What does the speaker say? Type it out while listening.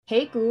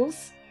Hey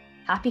ghouls,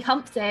 happy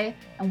hump day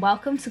and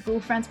welcome to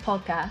Ghoul Friends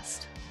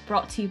podcast,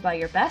 brought to you by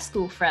your best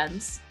ghoul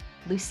friends,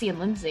 Lucy and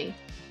Lindsay.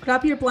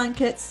 Grab your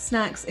blankets,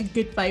 snacks and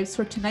good vibes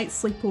for tonight's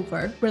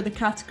sleepover, where the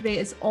category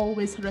is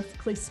always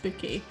horrifically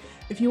spooky.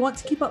 If you want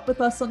to keep up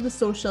with us on the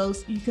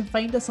socials, you can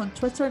find us on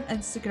Twitter and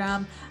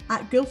Instagram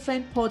at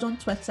GhoulFriendPod on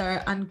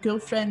Twitter and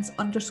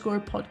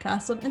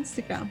GhoulFriends_podcast on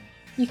Instagram.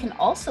 You can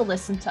also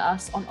listen to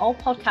us on all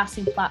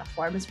podcasting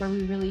platforms where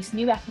we release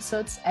new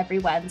episodes every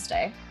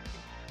Wednesday.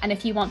 And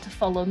if you want to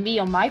follow me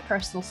on my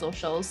personal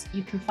socials,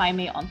 you can find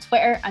me on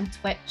Twitter and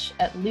Twitch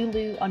at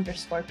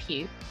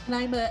Lulu_Pew. And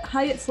I'm at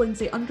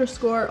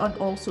HiAt'sLindsay_ on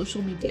all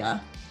social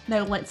media.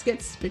 Now let's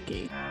get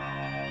spooky.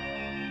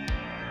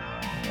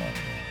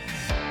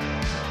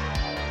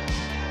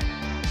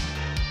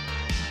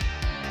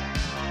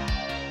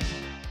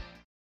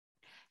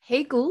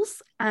 Hey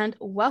ghouls, and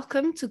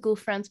welcome to Ghoul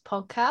Friends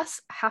podcast.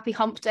 Happy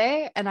hump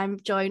day, and I'm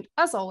joined,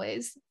 as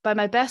always, by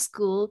my best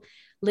ghoul,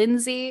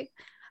 Lindsay.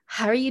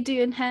 How are you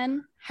doing,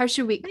 hen? How's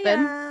your week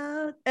been?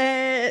 Yeah,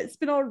 it's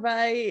been all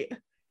right.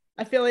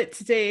 I feel like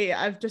today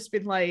I've just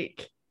been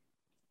like,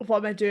 what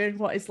am I doing?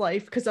 What is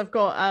life? Because I've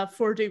got a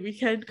 4-day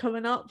weekend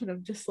coming up and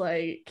I'm just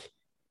like,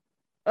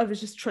 I was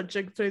just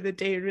trudging through the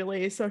day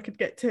really so I could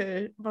get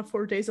to my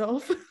 4 days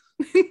off.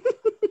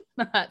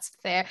 That's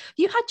fair.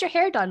 You had your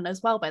hair done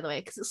as well, by the way,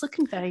 because it's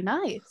looking very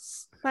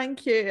nice.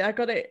 Thank you. I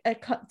got it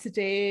cut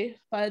today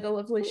by the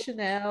lovely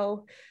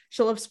Chanel.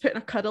 She loves putting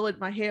a curl in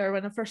my hair.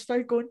 When I first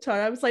started going to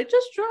her, I was like,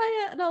 just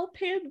dry it and I'll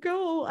pay and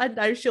go. And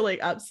now she like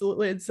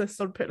absolutely insists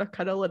on putting a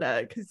curl in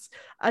it because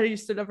I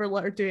used to never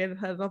let her do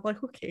anything. And I'm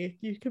like, okay,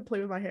 you can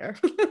play with my hair.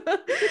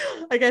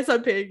 I guess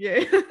I'm paying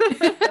you.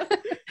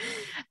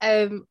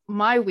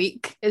 My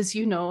week, as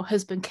you know,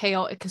 has been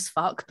chaotic as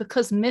fuck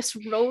because Miss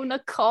Rona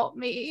caught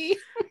me.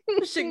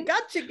 She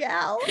got you,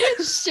 gal.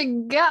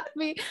 She got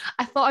me.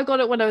 I thought I got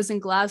it when I was in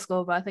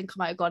Glasgow, but I think I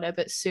might have got it a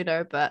bit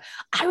sooner. But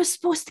I was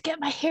supposed to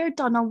get my hair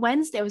done on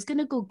Wednesday. I was going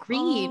to go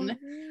green. Oh,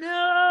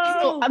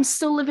 no. So I'm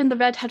still living the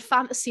redhead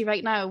fantasy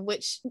right now,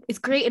 which is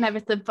great and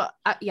everything. But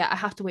I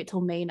have to wait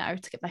till May now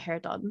to get my hair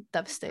done.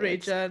 Devastated.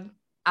 Raging.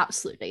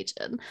 Absolute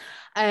raging.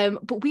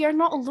 But we are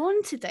not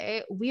alone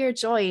today. We are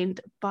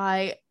joined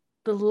by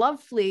the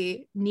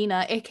lovely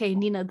Nina, aka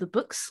Nina the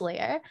Book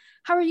Slayer.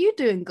 How are you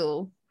doing,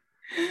 Ghoul?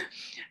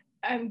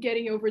 I'm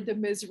getting over the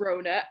Ms.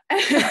 Rona.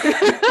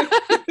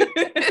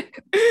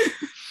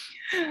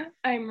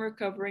 I'm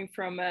recovering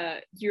from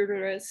a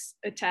uterus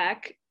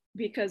attack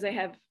because I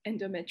have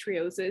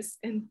endometriosis,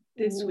 and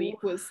this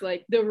week was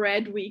like the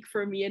red week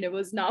for me, and it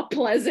was not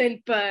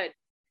pleasant, but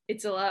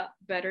it's a lot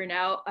better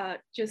now.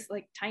 Just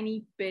like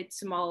tiny bit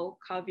small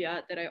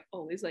caveat that I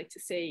always like to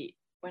say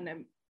when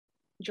I'm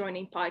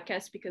joining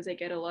podcasts, because I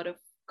get a lot of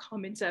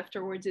comments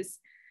afterwards, is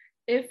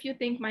if you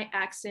think my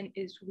accent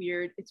is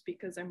weird, it's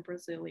because I'm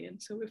Brazilian.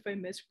 So if I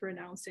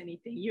mispronounce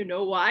anything, you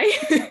know why.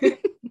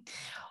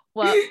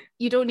 Well,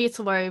 you don't need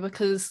to worry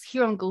because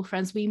here on Ghoul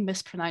Friends, we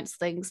mispronounce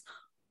things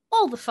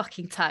all the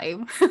fucking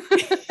time.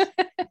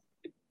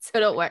 So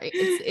don't worry,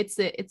 it's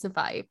a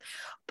vibe.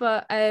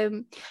 But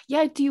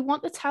yeah, do you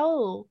want to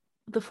tell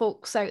the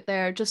folks out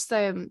there just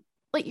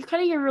like you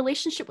kind of your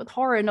relationship with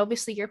horror, and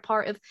obviously you're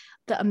part of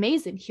the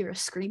amazing Hero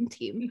Scream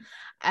team,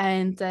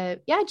 and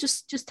yeah,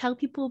 just tell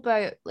people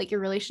about like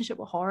your relationship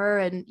with horror,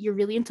 and you're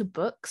really into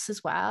books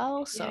as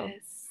well. So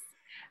yes,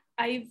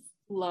 I've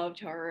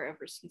loved horror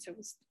ever since I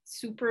was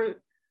super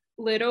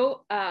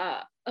little.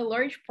 A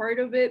large part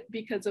of it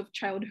because of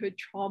childhood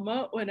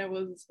trauma when I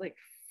was like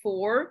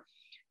 4.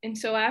 And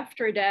so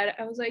after that,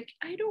 I was like,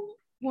 I don't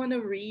want to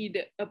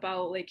read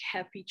about like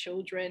happy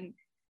children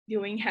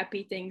doing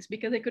happy things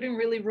because I couldn't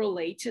really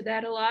relate to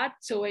that a lot.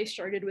 So I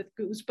started with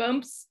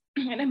Goosebumps,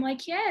 and I'm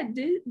like, yeah,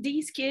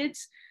 these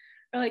kids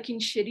are like in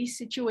shitty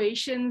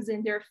situations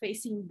and they're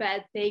facing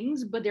bad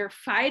things, but they're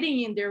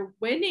fighting and they're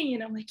winning.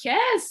 And I'm like,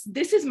 yes,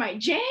 this is my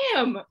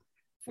jam,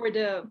 for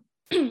the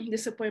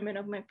disappointment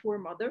of my poor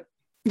mother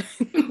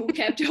who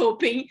kept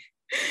hoping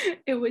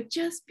it would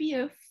just be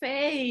a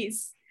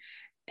phase.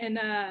 And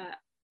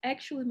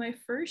actually my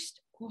first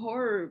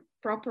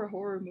proper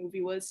horror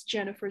movie was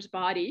Jennifer's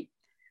Body.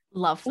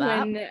 Love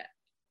that. When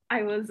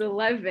I was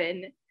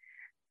 11,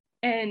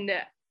 and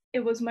it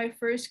was my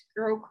first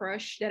girl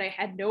crush that I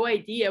had no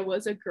idea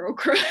was a girl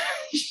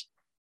crush.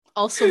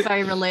 Also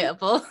very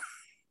relatable.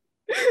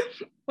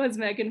 Was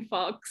Megan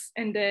Fox.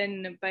 And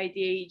then by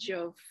the age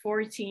of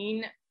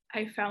 14,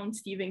 I found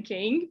Stephen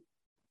King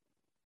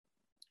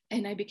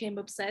and I became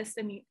obsessed.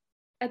 I mean,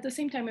 at the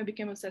same time I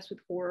became obsessed with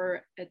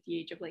horror at the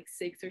age of like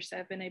 6 or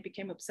 7. I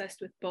became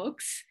obsessed with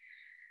books,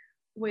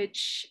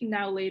 which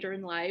now later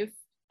in life,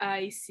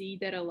 I see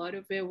that a lot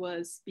of it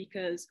was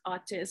because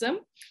autism,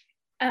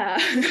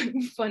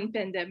 fun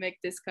pandemic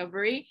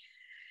discovery.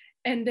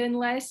 And then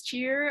last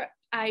year,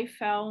 I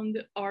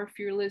found our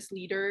fearless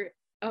leader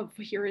of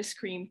Hero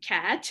Scream,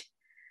 Kat,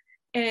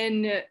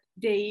 and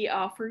they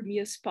offered me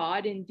a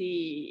spot in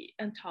the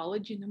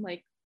anthology. And I'm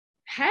like,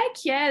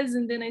 heck yes.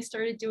 And then I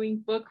started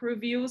doing book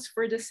reviews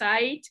for the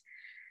site.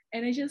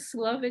 And I just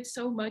love it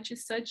so much.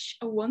 It's such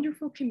a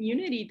wonderful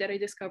community that I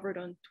discovered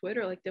on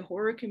Twitter. Like the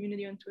horror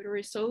community on Twitter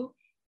is so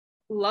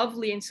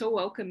lovely and so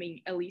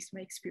welcoming. At least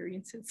my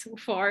experiences so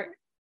far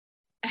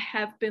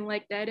have been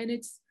like that. And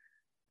it's,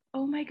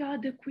 oh my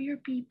God, the queer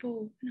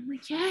people. And I'm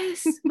like,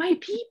 yes, my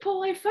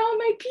people. I found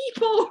my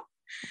people.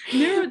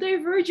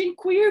 Neurodivergent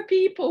queer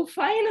people,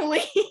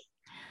 finally.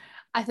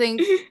 I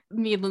think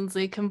me and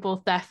Lindsay can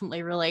both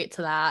definitely relate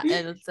to that.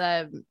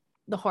 And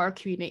the horror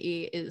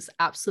community is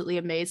absolutely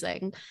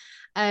amazing.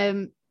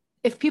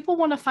 If people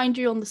want to find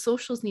you on the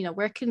socials, Nina,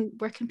 where can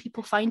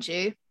people find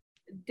you?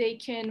 They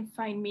can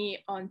find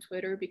me on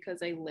Twitter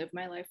because I live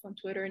my life on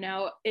Twitter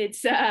now.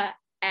 It's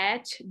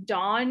at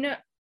Dawn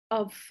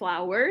of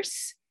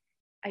Flowers.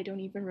 I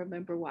don't even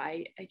remember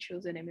why I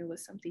chose the name. It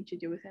was something to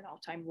do with an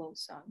all-time low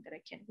song that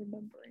I can't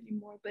remember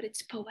anymore, but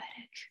it's poetic.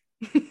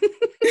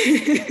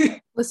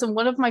 Listen,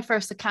 one of my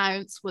first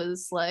accounts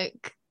was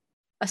like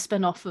a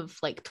spin-off of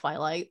like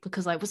Twilight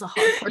because I was a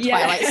hardcore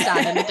Twilight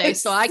stan in the day,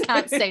 so I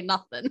can't say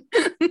nothing.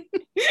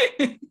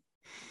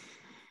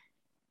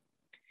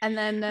 And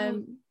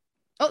then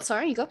oh,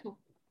 sorry, you go.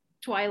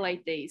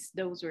 Twilight days,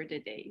 those were the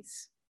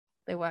days.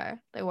 They were.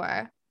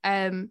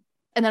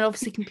 And then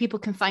obviously people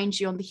can find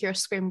you on the Hero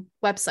Scream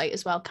website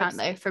as well, can't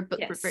they, for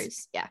book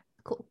reviews? Yeah,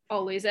 cool.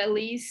 Always, at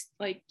least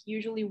like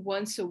usually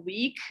once a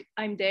week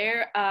I'm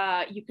there.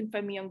 You can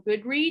find me on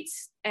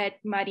Goodreads at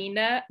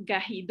Marina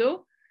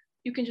Garrido.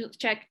 You can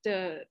just check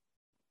the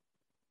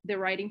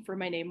writing for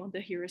my name on the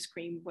Hero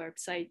Scream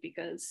website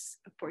because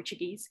of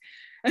Portuguese.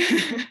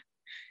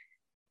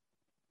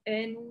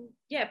 And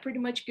yeah, pretty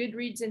much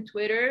Goodreads and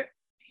Twitter,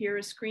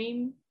 Hero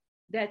Scream.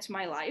 That's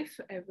my life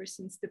ever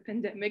since the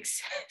pandemic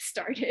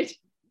started.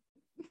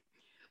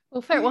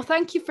 Well, fair. Well,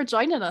 thank you for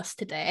joining us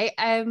today.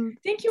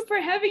 Thank you for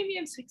having me.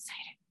 I'm so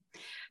excited.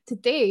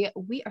 Today,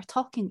 we are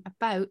talking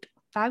about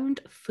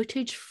found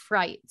footage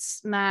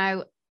frights.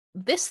 Now,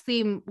 this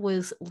theme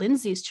was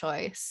Lindsay's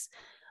choice.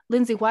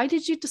 Lindsay, why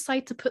did you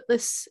decide to put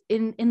this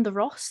in the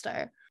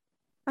roster?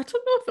 I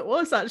don't know if it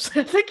was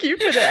actually. I think you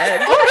put it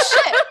in. Oh,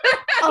 shit.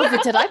 Oh,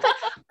 but did I?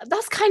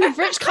 That's kind of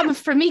rich coming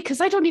from me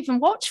because I don't even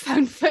watch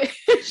found footage.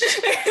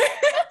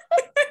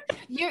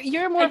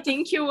 You're more. I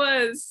think it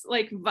was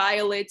like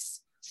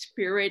Violet's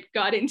spirit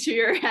got into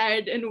your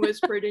head and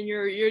whispered in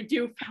your ear,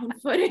 "Do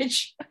found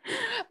footage."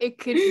 It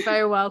could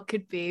very well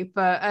could be,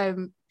 but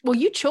well,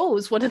 you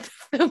chose one of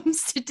the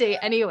films today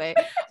anyway,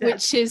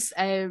 which is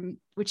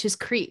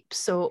Creep.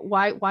 So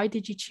why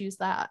did you choose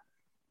that?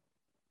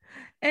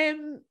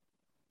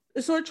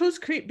 So I chose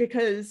Creep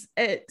because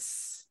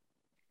it's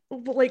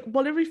like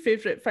one of my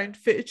favourite found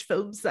footage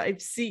films that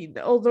I've seen,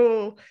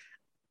 although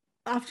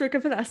after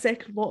giving it a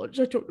second watch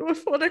I don't know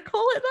if I want to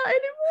call it that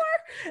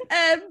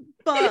anymore,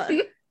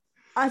 but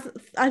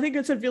I think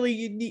it's a really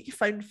unique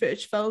found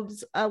footage film.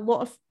 A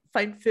lot of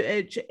found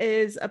footage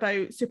is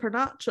about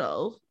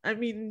supernatural. I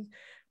mean,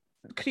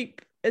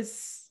 Creep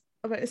is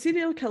about a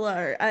serial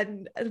killer,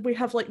 and we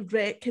have like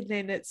Wreck, and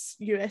then it's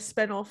US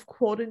spin-off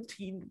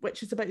Quarantine,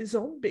 which is about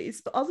zombies,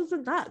 but other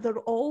than that they're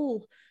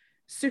all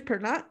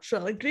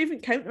supernatural. And Grave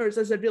Encounters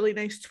is a really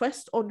nice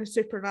twist on the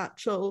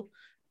supernatural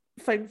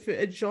found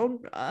footage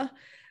genre,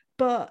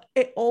 but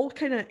it all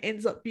kind of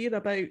ends up being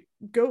about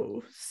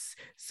ghosts.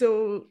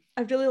 So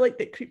I really like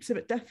that Creep's a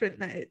bit different,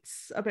 that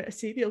it's about a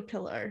serial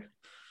killer.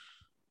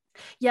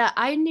 Yeah,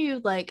 I knew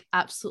like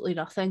absolutely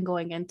nothing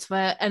going into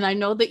it, and I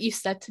know that you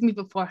said to me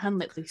beforehand,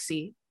 like,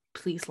 Lucy,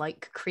 please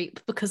like Creep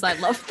because I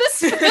love this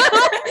film.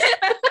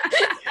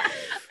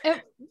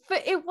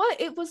 But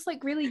it was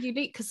like really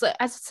unique because, like,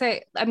 as I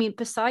say, I mean,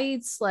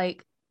 besides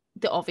like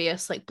the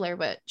obvious like Blair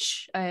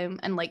Witch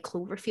and like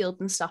Cloverfield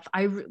and stuff,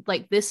 I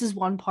like this is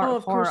one part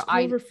of horror.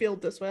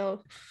 Cloverfield as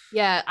well.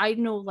 Yeah, I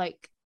know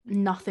like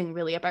nothing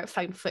really about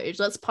found footage.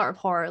 That's part of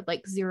horror,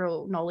 like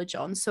zero knowledge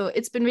on. So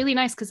it's been really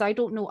nice because I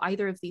don't know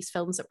either of these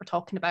films that we're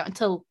talking about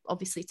until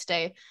obviously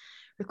today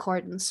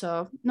recording.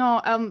 So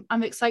no,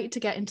 I'm excited to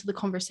get into the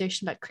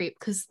conversation about Creep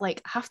because,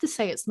 like, I have to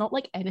say it's not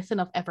like anything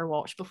I've ever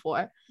watched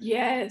before.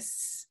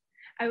 Yes,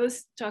 I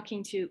was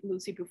talking to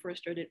Lucy before I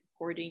started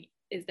recording,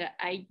 is that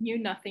I knew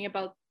nothing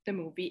about the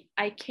movie.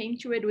 I came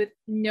to it with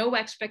no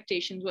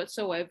expectations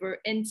whatsoever,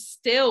 and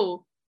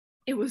still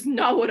it was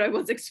not what I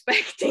was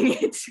expecting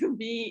it to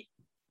be.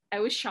 I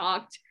was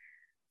shocked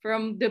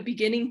from the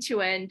beginning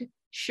to end,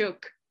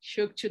 shook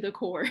to the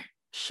core.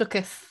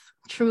 Shooketh,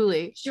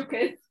 truly.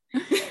 Shooketh.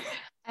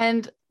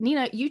 And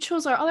Nina, you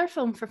chose our other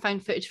film for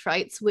found footage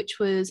frights, which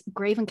was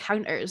Grave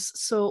Encounters.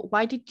 So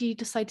why did you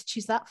decide to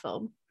choose that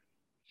film?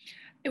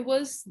 It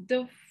was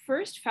the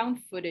first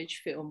found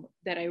footage film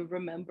that I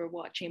remember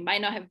watching.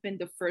 Might not have been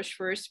the first,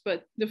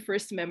 but the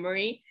first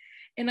memory.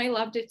 And I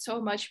loved it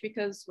so much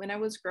because when I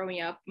was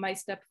growing up, my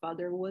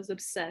stepfather was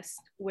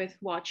obsessed with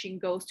watching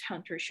ghost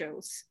hunter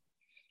shows.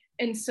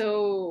 And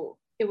so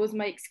it was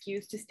my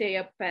excuse to stay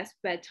up past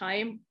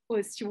bedtime,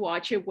 was to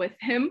watch it with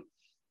him.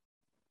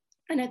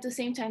 And at the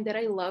same time that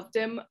I loved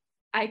him,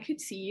 I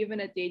could see even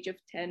at the age of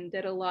 10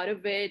 that a lot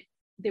of it,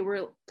 they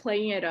were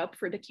playing it up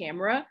for the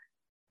camera,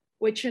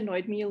 which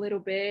annoyed me a little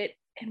bit.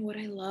 And what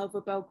I love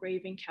about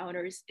Grave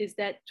Encounters is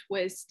that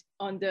twist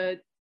on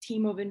the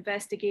team of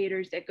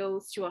investigators that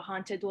goes to a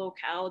haunted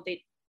locale.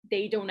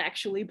 They don't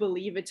actually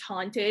believe it's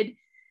haunted.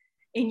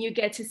 And you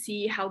get to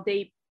see how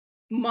they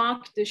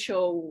mock the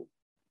show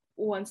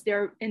once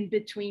they're in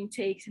between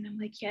takes. And I'm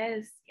like,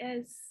 yes,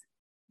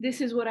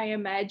 this is what I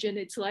imagine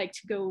it's like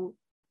to go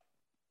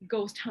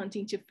ghost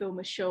hunting to film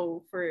a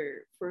show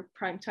for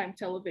primetime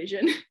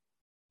television.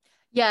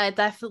 Yeah,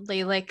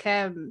 definitely. Like,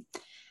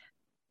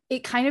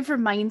 it kind of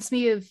reminds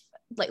me of,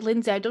 like,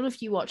 Lindsay, I don't know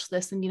if you watched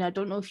this, and I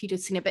don't know if you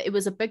did seen it, but it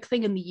was a big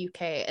thing in the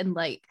UK, and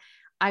like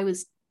I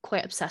was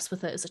quite obsessed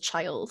with it as a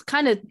child.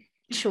 Kind of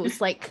shows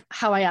like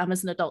how I am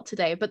as an adult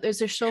today. But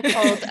there's a show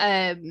called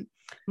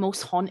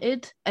Most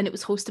Haunted, and it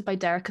was hosted by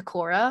Derek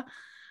Acorah.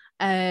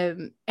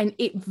 And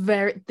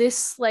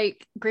this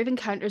like Grave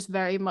Encounters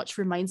very much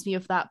reminds me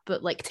of that,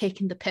 but like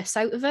taking the piss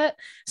out of it.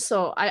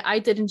 So I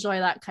did enjoy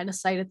that kind of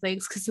side of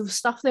things, because there was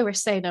stuff they were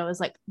saying, I was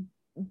like,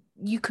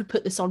 you could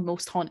put this on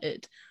Most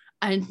Haunted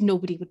and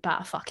nobody would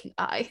bat a fucking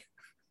eye.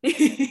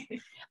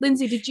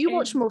 Lindsay, did you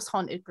watch Most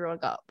Haunted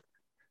growing up?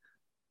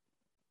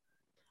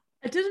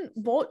 I didn't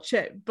watch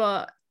it,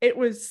 but it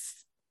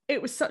was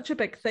such a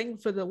big thing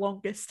for the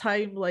longest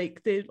time.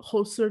 Like, the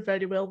hosts were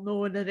very well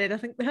known, and then I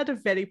think they had a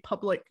very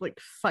public like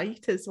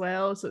fight as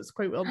well, so it's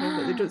quite well known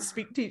that they don't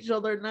speak to each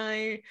other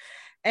now.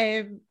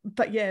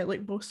 But yeah,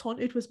 like Most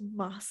Haunted was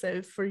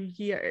massive for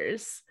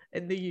years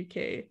in the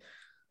UK.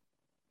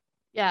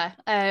 Yeah.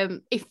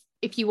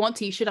 If you want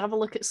to, you should have a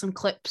look at some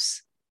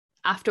clips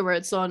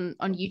afterwards on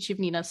YouTube,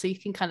 Nina, so you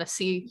can kind of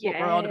see what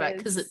we're on about,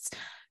 because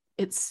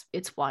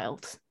it's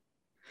wild.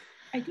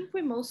 I think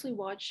we mostly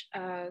watch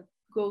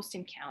Ghost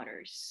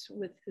Encounters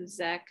with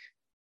Zach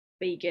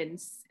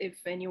Bagans, if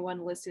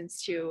anyone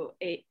listens to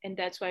it, and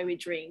that's why we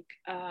drink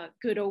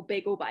good old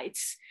bagel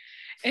bites.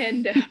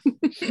 And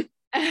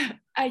I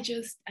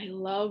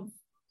love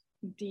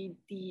the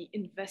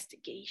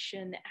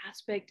investigation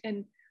aspect,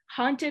 and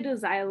haunted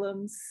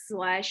asylums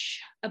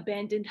 /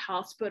 abandoned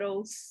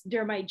hospitals,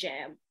 they're my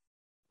jam.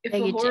 If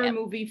a horror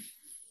movie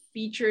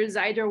features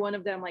either one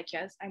of them, like,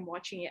 yes, I'm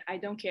watching it. I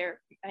don't care.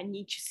 I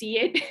need to see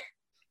it.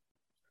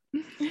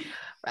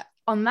 Right.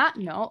 On that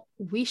note,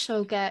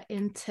 shall we get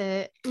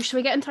into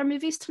our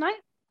movies tonight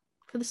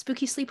for the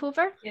spooky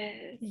sleepover?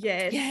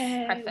 Yes.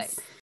 Perfect.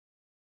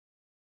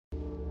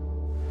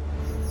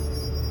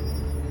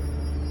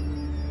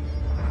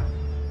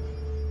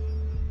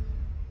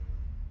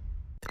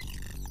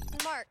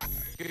 Mark.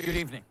 Good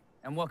evening,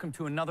 and welcome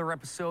to another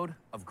episode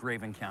of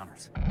Grave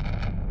Encounters.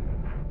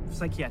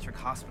 Psychiatric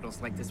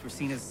hospitals like this were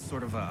seen as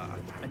sort of a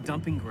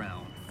dumping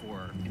ground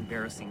for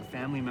embarrassing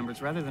family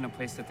members, rather than a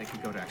place that they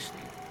could go to actually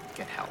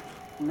get help.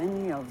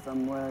 Many of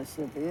them were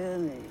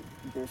severely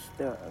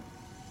disturbed.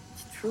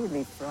 It's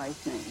truly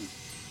frightening.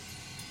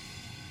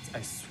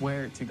 I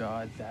swear to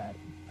God that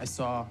I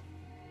saw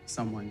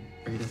someone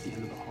right at the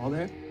end of the hall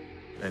there.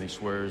 And he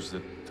swears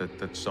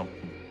that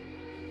something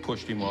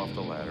pushed him off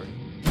the ladder.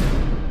 So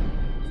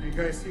you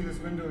guys see this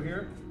window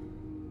here?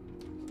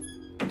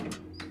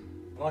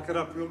 Lock it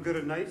up real good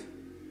at night.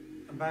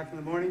 Come back in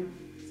the morning.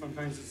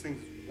 Sometimes this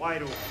thing's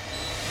wide open.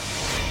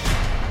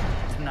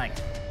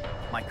 Tonight,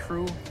 my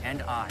crew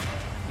and I,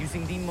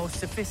 using the most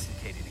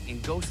sophisticated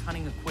in ghost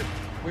hunting equipment,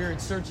 we're in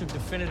search of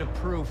definitive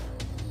proof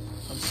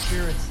of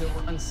spirits that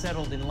were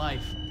unsettled in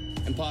life.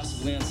 And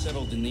possibly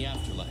unsettled in the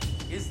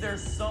afterlife. Is there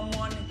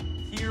someone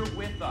here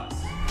with us?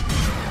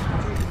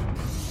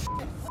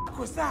 What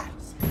was that?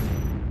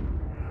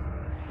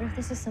 What if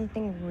this is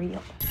something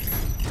real?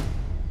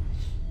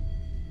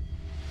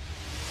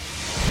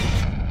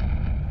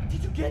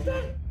 Did you get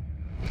that?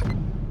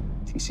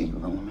 TC, you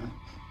rolling, man?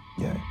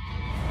 Yeah.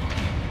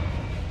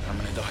 I'm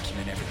gonna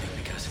document everything,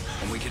 because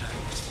when we get out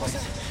of this place,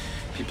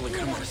 people are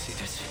gonna want to see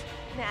this.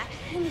 Matt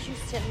and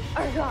Houston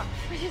are gone.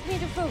 We just need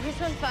to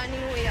focus on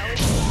finding a way out.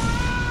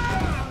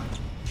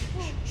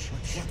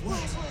 What?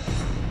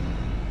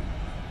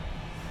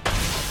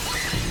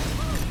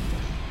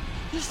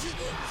 There's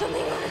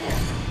something over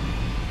there.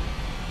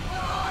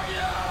 Where are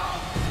you?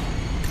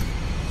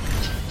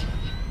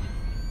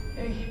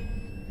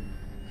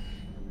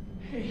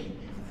 Hey.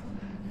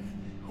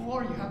 Who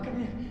are you? How come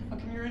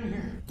you're in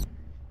here?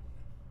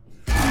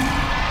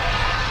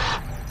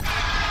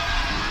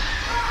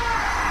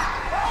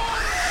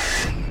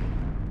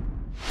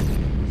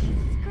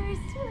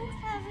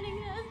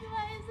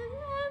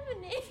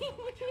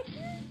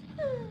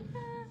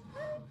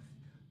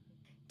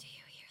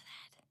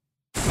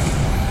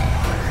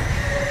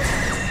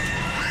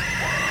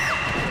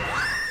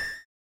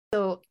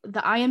 So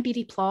the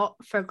IMDb plot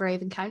for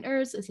Grave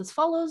Encounters is as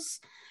follows.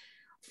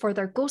 For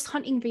their ghost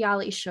hunting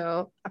reality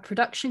show, a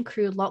production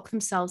crew lock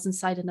themselves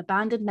inside an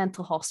abandoned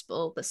mental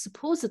hospital that's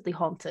supposedly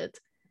haunted,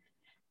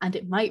 and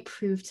it might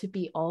prove to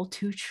be all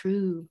too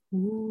true.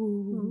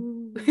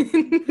 Ooh.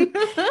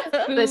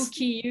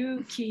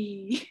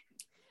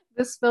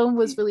 This film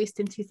was released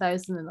in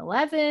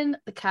 2011.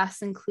 The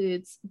cast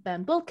includes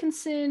Ben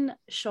Wilkinson,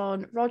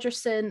 Sean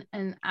Rogerson,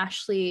 and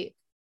Ashley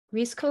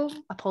Rizko.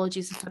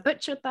 Apologies if I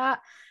butchered that.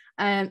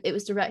 It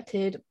was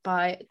directed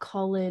by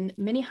Colin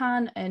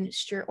Minihan and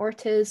Stuart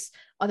Ortiz,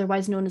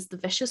 otherwise known as the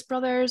Vicious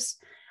Brothers.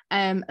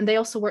 And they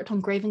also worked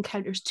on Grave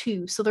Encounters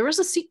 2. So there was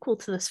a sequel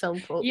to this film,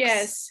 folks.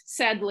 Yes,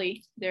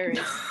 sadly, there is.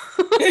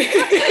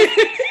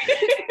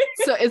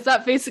 So is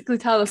that basically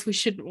telling us we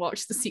shouldn't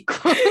watch the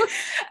sequel?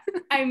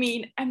 I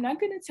mean, I'm not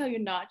going to tell you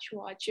not to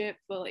watch it,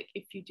 but like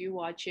if you do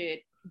watch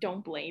it,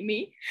 don't blame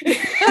me.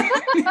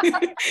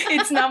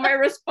 It's not my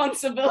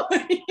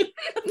responsibility.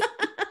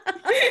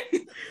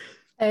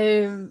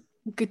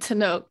 Good to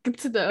know.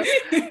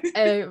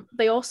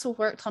 They also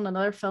worked on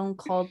another film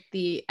called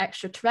The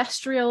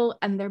Extraterrestrial,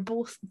 and they're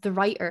both the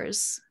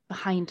writers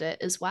behind it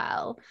as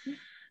well.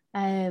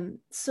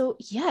 So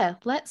yeah,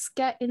 we'll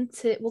get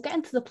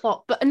into the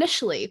plot, but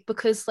initially,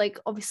 because like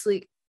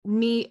obviously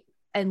me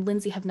and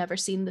Lindsay have never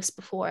seen this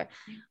before.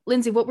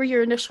 Lindsay, what were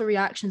your initial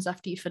reactions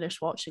after you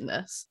finished watching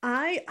this?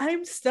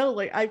 I'm still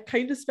like, I've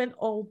kind of spent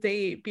all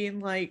day being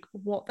like,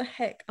 what the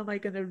heck am I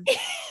gonna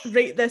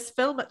rate this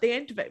film at the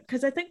end of it?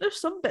 Because I think there's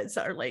some bits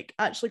that are like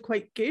actually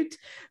quite good,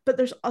 but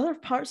there's other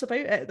parts about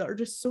it that are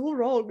just so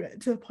wrong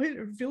to the point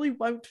it really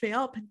wound me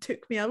up and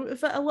took me out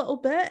of it a little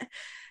bit,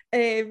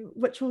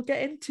 which we'll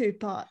get into.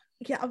 But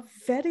yeah, I'm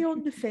very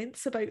on the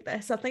fence about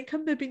this. I think I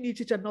maybe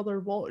needed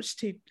another watch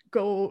to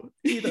go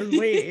either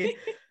way.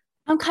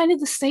 I'm kind of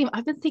the same.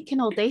 I've been thinking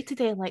all day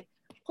today, like,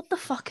 what the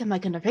fuck am I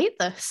going to rate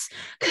this?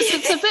 Because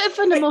it's a bit of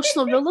an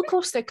emotional roller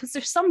coaster, because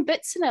there's some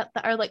bits in it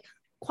that are like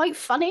quite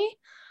funny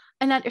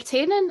and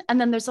entertaining,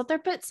 and then there's other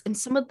bits, and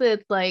some of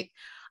the like,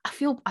 I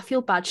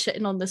feel bad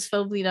shitting on this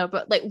film, Lena,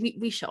 but like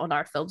we shit on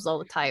our films all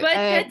the time. But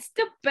that's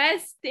the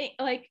best thing.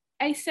 Like,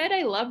 I said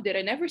I loved it.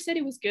 I never said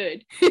it was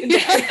good. This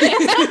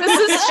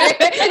is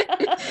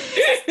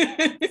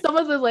true. Some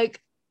of the like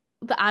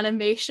the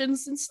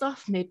animations and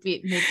stuff made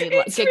me like,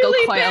 giggle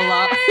really quite bad. A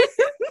lot.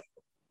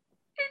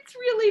 It's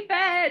really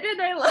bad,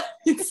 and I love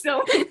it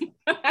so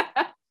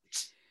much.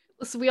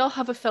 So we all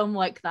have a film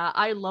like that.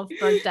 I love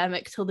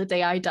Birdemic Till the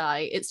Day I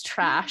Die. It's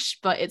trash,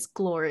 but it's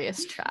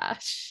glorious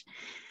trash.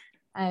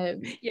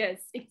 Yes,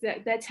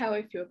 exactly. That's how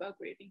I feel about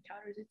Grave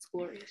Encounters. It's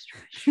glorious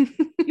trash.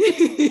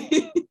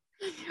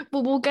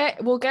 Well, we'll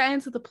get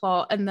into the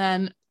plot, and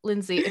then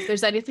Lindsay, if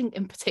there's anything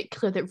in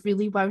particular that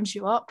really wound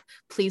you up,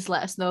 please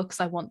let us know, because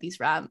I want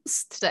these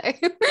rants today.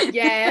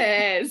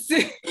 Yes.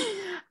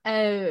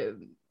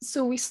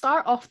 So we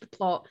start off the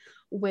plot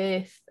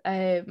with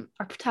our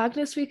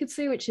protagonist, we could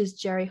say, which is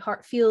Jerry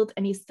Hartfield,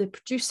 and he's the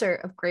producer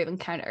of Grave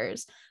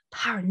Encounters,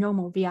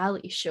 paranormal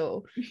reality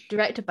show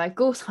directed by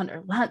ghost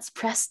hunter Lance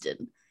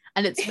Preston,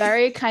 and it's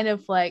very kind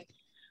of like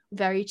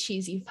very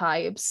cheesy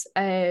vibes.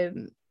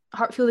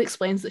 Hartfield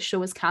explains the show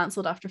was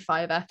cancelled after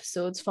 5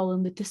 episodes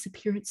following the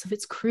disappearance of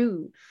its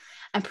crew,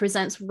 and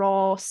presents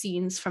raw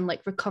scenes from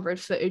like recovered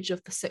footage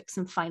of the 6th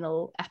and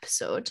final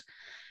episode.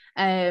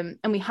 And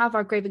we have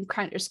our Grave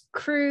Encounters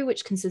crew,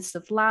 which consists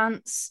of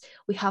Lance.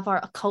 We have our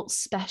occult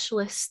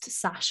specialist,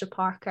 Sasha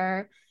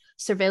Parker,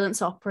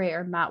 surveillance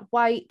operator, Matt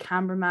White,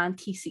 cameraman,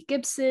 T.C.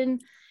 Gibson,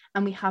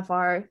 and we have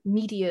our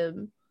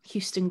medium,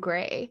 Houston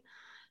Gray.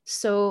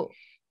 So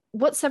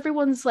what's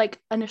everyone's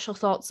like initial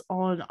thoughts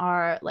on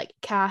our like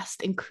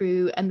cast and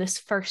crew and this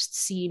first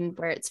scene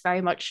where it's very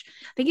much,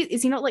 I think,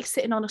 is he not like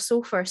sitting on a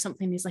sofa or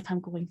something? He's like,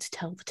 I'm going to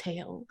tell the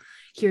tale.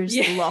 Here's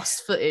the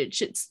lost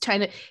footage. It's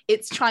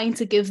trying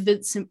to give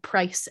Vincent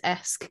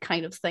Price-esque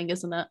kind of thing,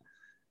 isn't it?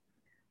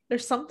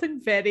 There's something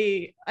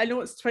very, I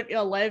know it's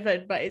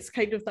 2011, but it's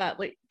kind of that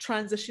like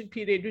transition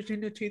period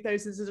between the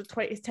 2000s and the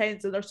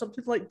 2010s, and there's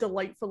something like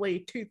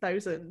delightfully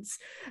 2000s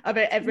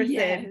about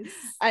everything. Yes.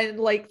 And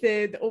like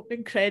the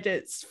opening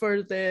credits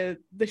for the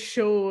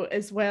show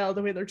as well,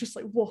 the way they're just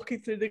like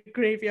walking through the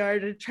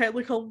graveyard and trying to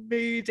look all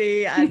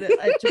moody, and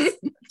it just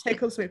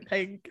tickles me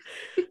pink.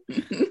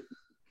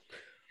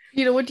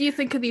 You know, what do you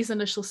think of these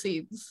initial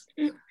scenes?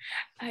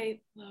 I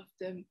love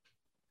them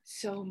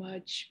so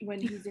much.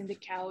 When he's in the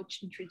couch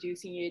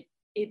introducing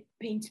it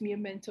paints me a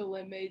mental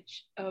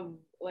image of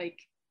like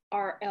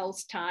R.L.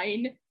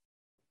 Stine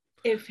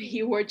if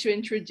he were to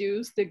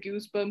introduce the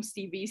Goosebumps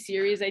TV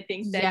series. I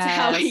think that's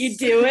how he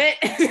do it.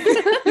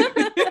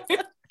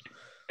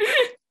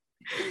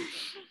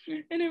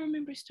 And I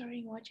remember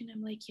starting watching,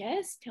 I'm like,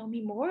 yes, tell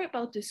me more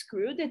about this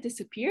crew that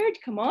disappeared.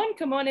 Come on.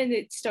 And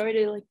it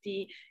started like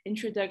the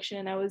introduction,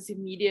 and I was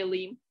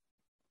immediately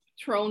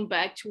thrown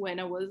back to when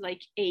I was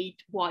like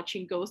 8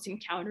 watching Ghost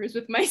Encounters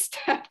with my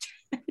stepdad.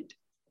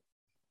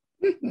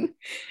 And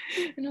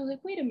I was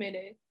like, wait a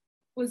minute,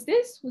 was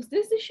this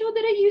the show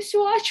that I used to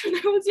watch when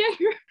I was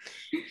younger?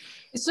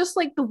 It's just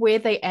like the way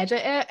they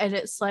edit it, and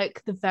it's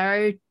like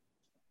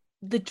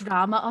the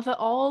drama of it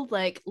all,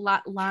 like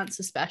Lance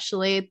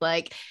especially,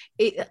 like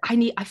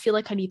I feel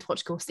like I need to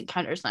watch Ghost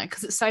Encounters now,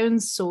 because it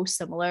sounds so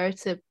similar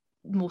to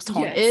Most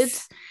Haunted.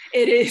 Yes,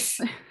 it is.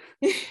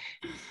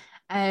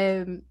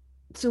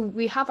 So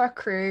we have our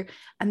crew,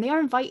 and they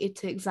are invited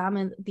to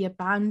examine the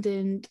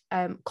abandoned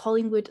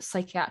Collingwood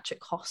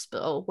Psychiatric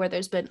Hospital, where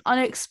there's been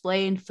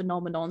unexplained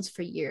phenomenons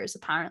for years,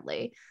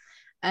 apparently.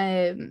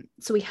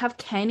 So we have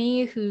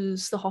Kenny,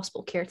 who's the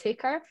hospital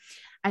caretaker,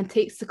 and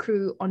takes the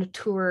crew on a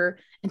tour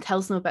and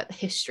tells them about the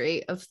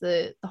history of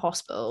the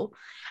hospital.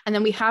 And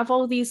then we have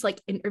all these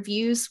like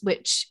interviews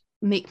which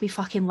make me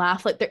fucking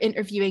laugh. Like they're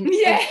interviewing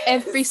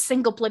every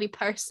single bloody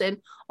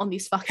person on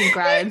these fucking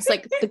grounds.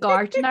 Like the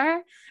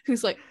gardener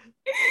who's like,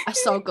 I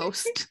saw a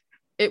ghost.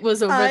 It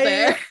was over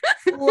there.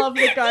 Love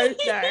the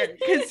gardener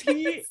because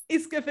he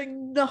is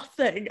giving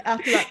nothing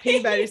after that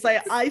payment. He's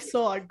like, I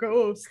saw a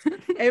ghost.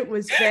 It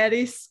was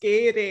very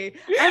scary.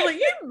 I'm like,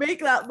 you make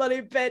that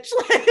money, bitch.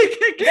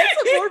 Like, get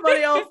some more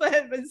money off of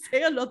him and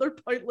say another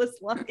pointless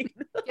line.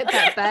 Get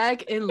that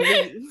bag and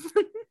leave.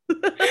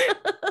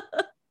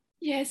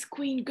 Yes,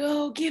 Queen,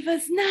 go. Give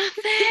us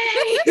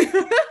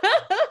nothing.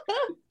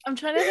 I'm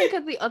trying to think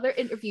of the other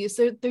interviews.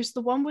 There's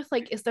the one with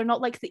like, is there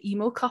not like the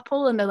emo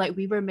couple? And they're like,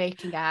 we were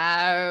making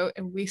out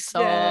and we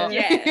saw.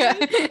 Yeah.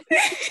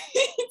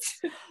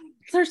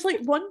 There's like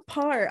one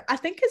part, I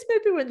think it's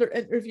maybe when they're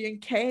interviewing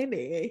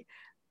Kenny,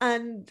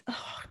 and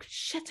oh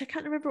shit, I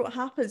can't remember what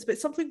happens, but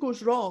something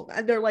goes wrong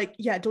and they're like,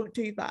 yeah, don't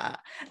do that.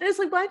 And it's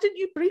like, why didn't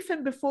you brief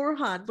him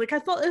beforehand? Like, I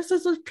thought this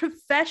was a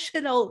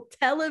professional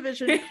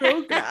television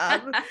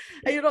program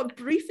and you're not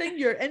briefing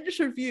your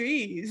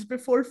interviewees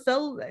before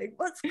filming.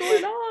 What's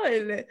going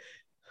on?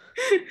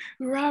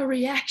 Raw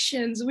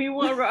reactions. We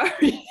want raw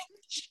reactions.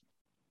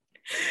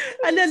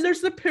 And then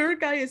there's the poor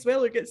guy as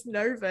well who gets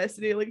nervous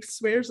and he like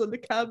swears on the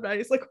camera.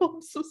 He's like, oh,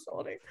 I'm so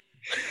sorry.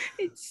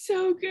 It's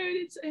so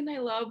good. And I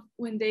love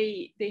when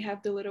they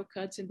have the little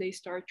cuts and they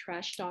start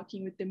trash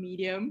talking with the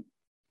medium.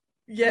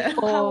 Yeah.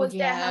 Like, how was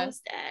that? How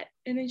was that?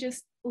 And it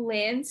just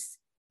lands.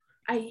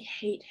 I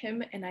hate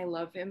him and I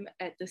love him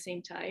at the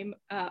same time.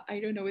 I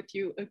don't know if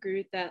you agree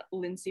with that,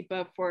 Lindsay,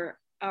 but for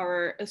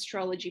our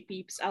astrology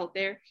peeps out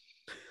there,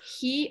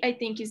 he, I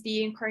think, is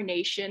the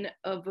incarnation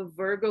of a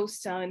Virgo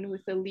sun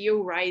with a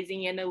Leo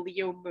rising and a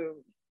Leo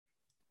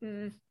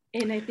moon.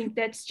 And I think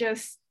that's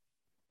just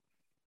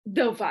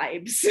the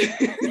vibes.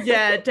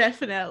 Yeah,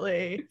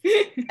 definitely.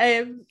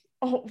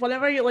 One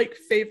of my like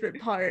favorite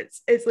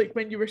parts is like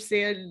when you were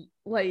saying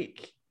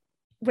like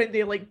when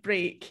they like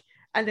break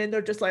and then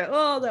they're just like,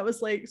 oh, that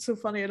was like so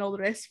funny and all the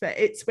rest of it.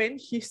 It's when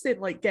Houston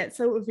like gets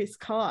out of his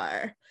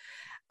car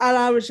and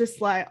I was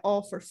just like,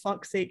 oh, for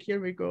fuck's sake, here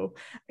we go.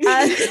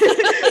 And because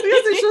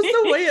it's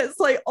just the way it's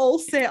like all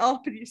set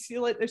up and you see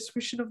like the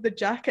swooshing of the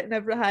jacket and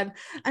everything.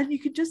 And you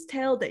can just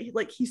tell that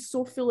he's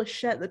so full of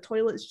shit, the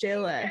toilet's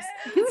jealous.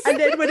 Yes. And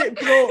then when it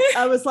broke,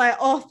 I was like,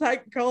 oh,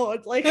 thank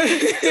God. Like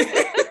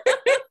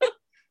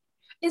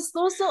it's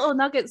those little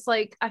nuggets,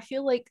 like I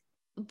feel like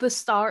the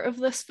start of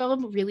this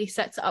film really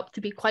sets it up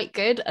to be quite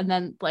good, and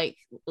then like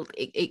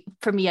it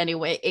for me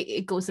anyway,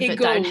 it goes a bit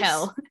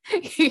downhill.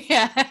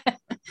 Yeah.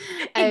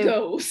 It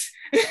goes.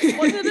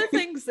 One of the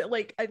things that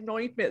like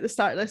annoyed me at the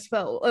start of this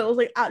film, it was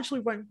like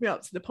actually wound me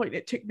up to the point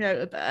it took me out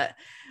a bit,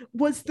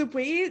 was the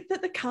way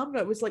that the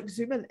camera was like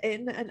zooming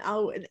in and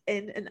out and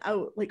in and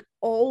out like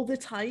all the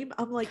time.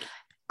 I'm like,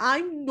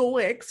 I'm no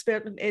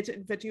expert in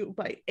editing video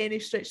by any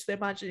stretch of the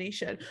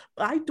imagination,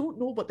 but I don't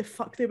know what the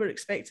fuck they were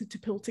expected to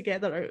pull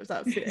together out of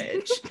that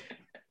footage.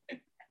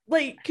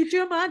 Like, could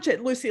you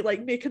imagine, Lucy,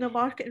 like making a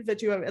marketing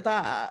video out of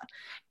that?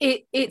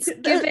 It's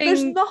giving...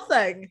 There's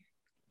nothing.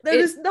 There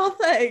is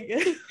nothing.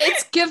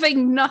 It's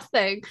giving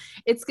nothing.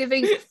 It's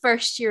giving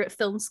first year at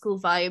film school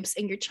vibes,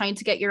 and you're trying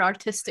to get your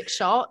artistic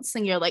shots,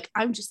 and you're like,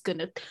 I'm just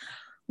gonna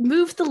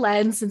move the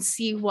lens and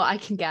see what I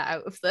can get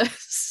out of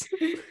this.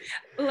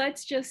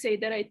 Let's just say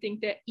that I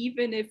think that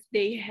even if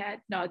they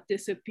had not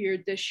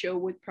disappeared, the show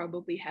would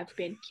probably have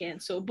been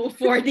canceled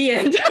before the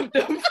end of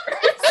the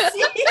first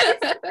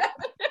season.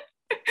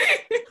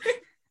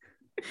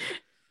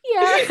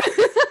 Yeah.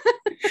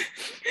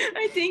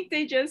 I think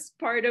they just,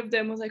 part of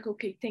them was like,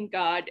 okay, thank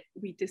God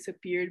we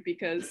disappeared,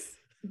 because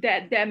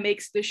that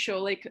makes the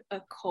show like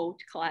a cult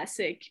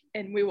classic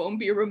and we won't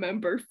be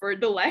remembered for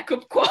the lack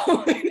of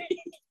quality.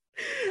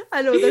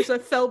 I know there's a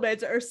film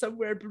editor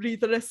somewhere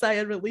breathing a sigh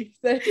of relief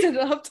that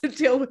didn't have to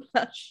deal with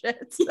that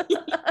shit.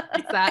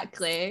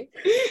 Exactly.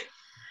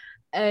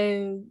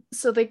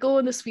 So they go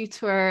on the suite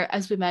tour,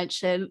 as we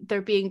mentioned.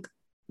 They're being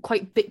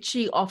quite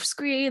bitchy off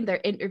screen. They're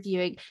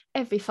interviewing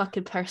every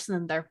fucking person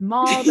in their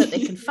mall that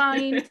they can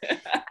find.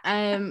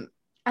 And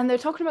they're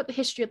talking about the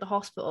history of the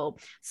hospital.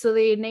 So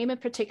they name a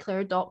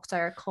particular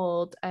doctor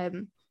called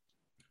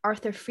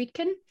Arthur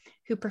Friedkin,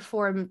 who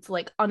performed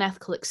like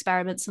unethical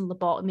experiments and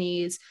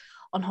lobotomies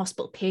on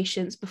hospital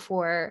patients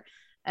before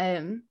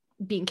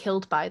being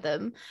killed by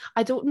them.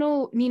 I don't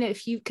know, Nina,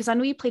 if you, because I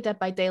know you play Dead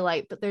by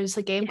Daylight, but there's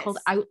a game called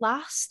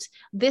Outlast.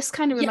 This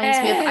kind of reminds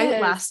me of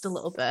Outlast a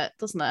little bit,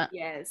 doesn't it?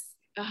 Yes,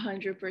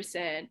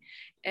 100%.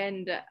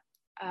 And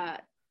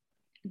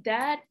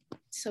that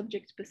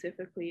subject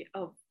specifically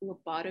of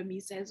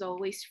lobotomies has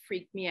always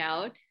freaked me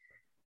out,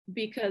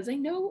 because I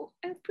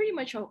pretty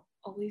much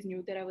always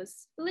knew that I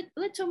was a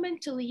little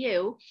mentally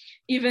ill,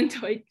 even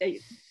though I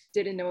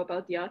didn't know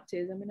about the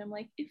autism. And I'm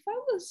like, if I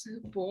was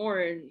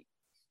born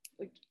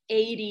like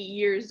 80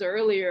 years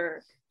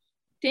earlier,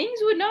 things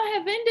would not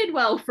have ended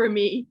well for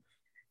me.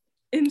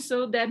 And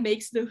so that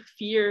makes the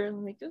fear,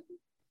 I'm like,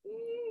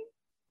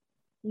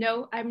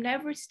 no, I'm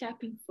never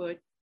stepping foot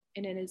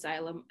in an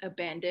asylum,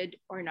 abandoned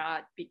or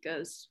not,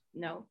 because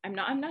no, I'm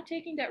not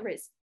taking that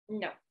risk.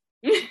 No.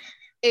 It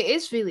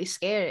is really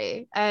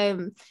scary.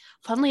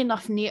 Funnily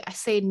enough,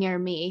 near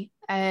me,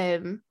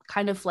 kind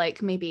of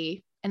like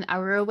maybe an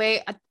hour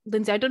away.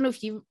 Lindsay, I don't know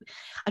if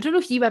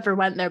you ever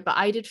went there, but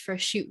I did for a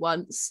shoot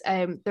once.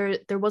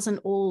 There was an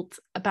old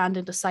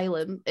abandoned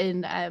asylum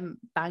in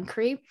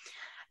Banchory.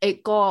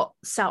 It got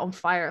set on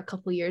fire a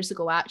couple of years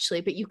ago,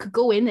 actually, but you could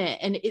go in it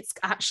and it's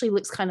actually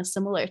looks kind of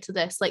similar to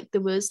this. Like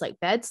there was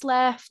like beds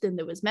left and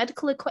there was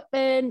medical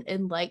equipment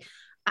and like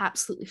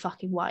absolutely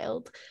fucking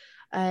wild.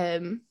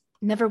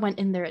 Never went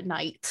in there at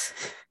night.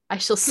 I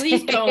shall say.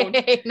 Please don't.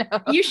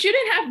 No. You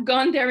shouldn't have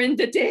gone there in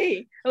the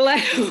day,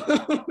 let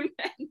alone.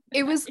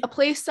 It was a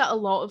place that a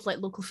lot of like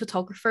local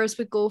photographers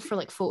would go for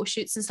like photo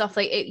shoots and stuff.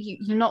 Like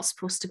you're not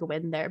supposed to go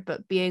in there,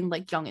 but being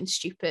like young and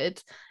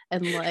stupid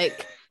and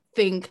like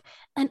think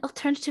an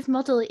alternative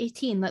model at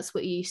 18, that's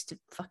what you used to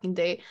fucking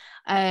do.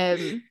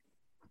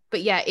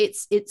 But yeah,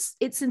 it's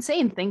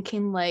insane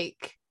thinking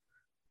like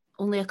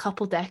only a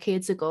couple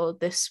decades ago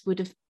this would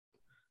have,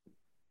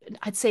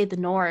 I'd say, the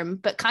norm,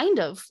 but kind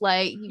of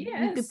like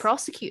you'd be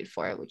prosecuted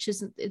for it, which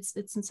isn't, it's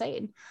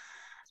insane.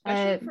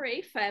 Especially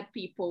for AFAB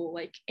people,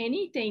 like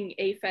anything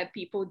AFAB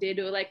people did,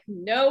 were like,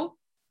 no,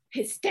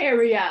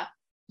 hysteria,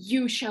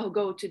 you shall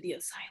go to the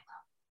asylum.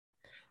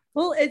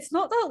 Well, it's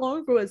not that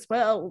long ago as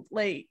well.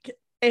 Like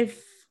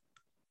if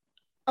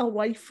a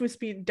wife was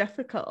being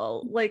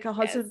difficult, like a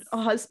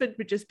husband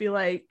would just be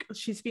like,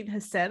 she's being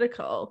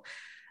hysterical.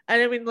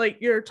 And I mean, like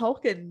you're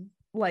talking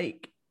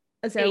like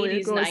as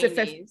early ago as the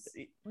 50s.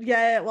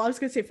 Yeah, well, I was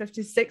gonna say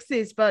 50s,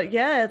 60s, but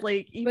yeah,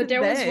 like even but there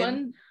then, was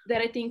one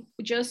that I think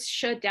just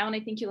shut down,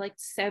 I think in like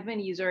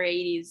 70s or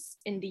 80s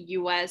in the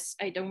US.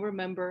 I don't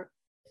remember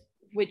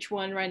which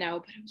one right now,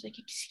 but I was like,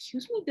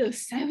 excuse me, the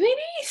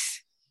 70s?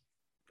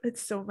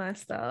 It's so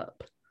messed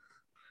up.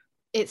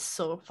 It's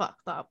so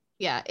fucked up.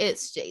 Yeah,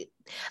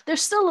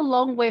 there's still a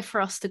long way for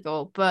us to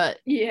go, but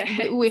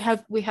yeah, we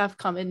have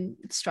come in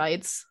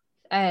strides.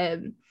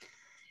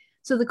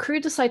 So the crew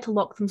decide to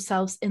lock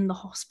themselves in the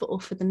hospital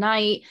for the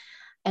night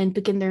and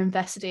begin their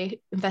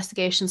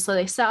investigation. So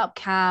they set up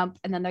camp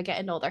and then they're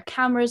getting all their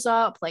cameras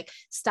up, like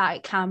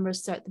static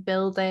cameras throughout the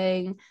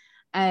building.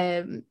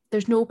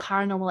 There's no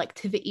paranormal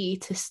activity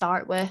to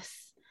start with.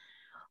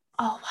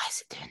 Oh, why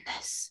is it doing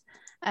this?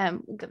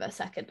 We'll give it a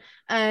second.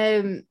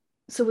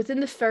 So within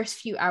the first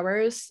few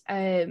hours,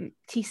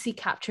 TC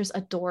captures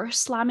a door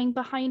slamming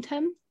behind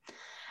him.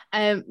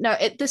 Now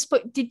at this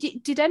point,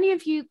 did any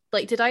of you,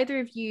 like, did either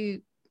of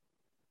you,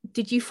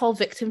 did you fall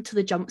victim to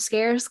the jump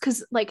scares?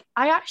 Because like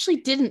I actually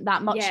didn't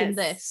that much in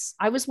this.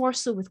 I was more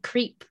so with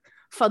Creep,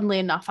 funnily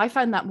enough. I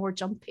found that more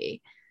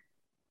jumpy.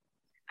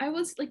 I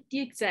was like the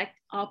exact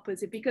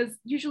opposite, because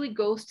usually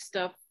ghost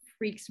stuff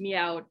freaks me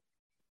out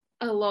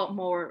a lot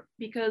more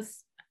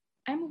because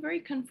I'm a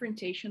very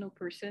confrontational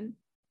person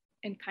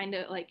and kind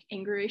of like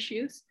anger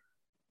issues.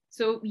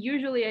 So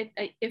usually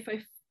if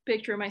I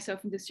picture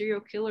myself in the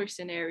serial killer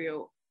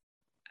scenario,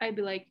 I'd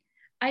be like,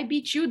 I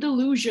be too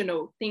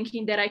delusional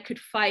thinking that I could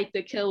fight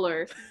the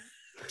killer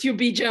to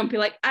be jumpy.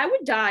 Like I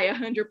would die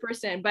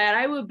 100%, but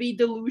I would be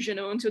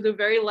delusional until the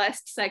very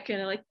last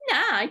second. Like,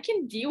 nah, I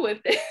can deal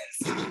with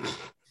this.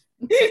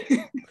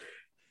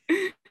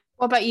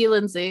 What about you,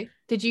 Lindsay?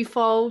 Did you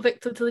fall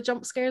victim to the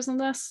jump scares on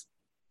this?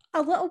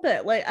 A little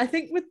bit. Like I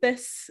think with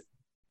this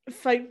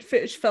found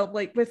footage film,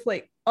 like with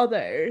like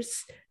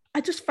others, I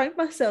just found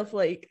myself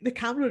like the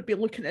camera would be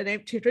looking at an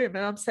empty room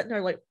and I'm sitting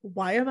there like,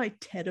 why am I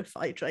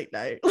terrified right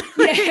now?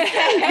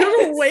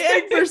 You're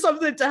waiting for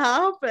something to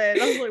happen.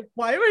 I was like,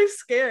 why am I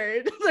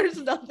scared? There's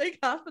nothing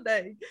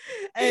happening.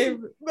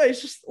 But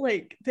it's just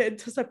like the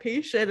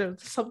anticipation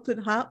of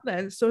something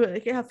happening. So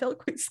like, I felt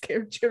quite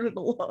scared during a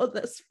lot of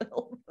this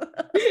film.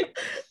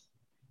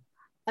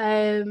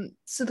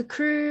 So the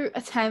crew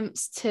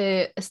attempts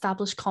to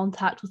establish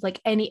contact with like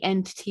any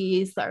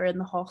entities that are in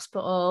the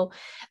hospital.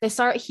 They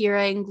start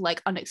hearing like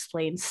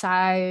unexplained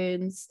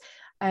sounds.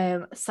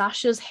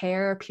 Sasha's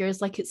hair appears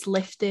like it's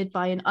lifted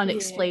by an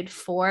unexplained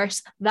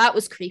force. That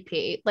was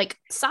creepy. Like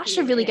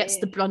Sasha really gets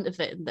the brunt of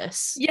it in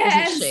this,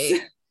 doesn't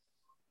she?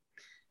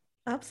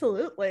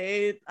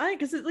 Absolutely. I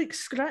because it like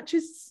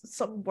scratches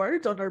some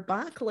word on her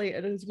back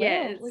later as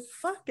well. Like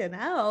fucking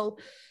hell.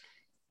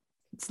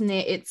 It's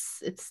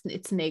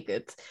no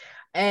good.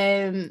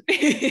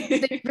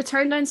 They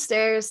return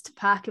downstairs to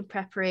pack in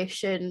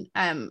preparation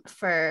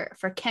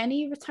for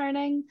Kenny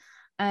returning.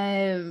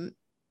 And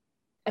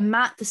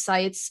Matt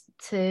decides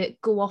to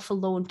go off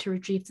alone to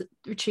retrieve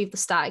the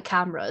static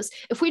cameras.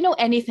 If we know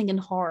anything in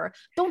horror,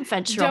 don't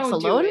venture off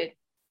alone.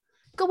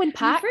 Go in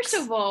packs. First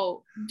of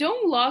all,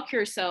 don't lock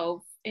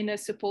yourself in a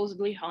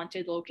supposedly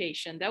haunted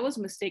location. That was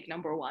mistake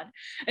number one.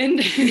 And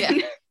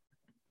then,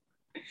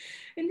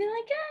 and then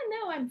like,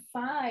 no, I'm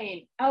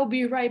fine. I'll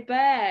be right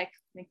back.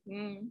 Like,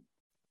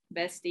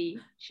 bestie,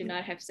 should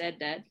not have said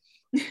that.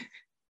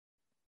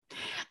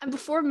 And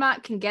before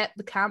Matt can get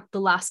the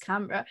last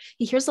camera,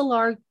 he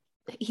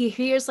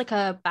hears like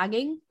a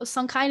banging of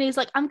some kind. And he's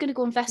like, I'm gonna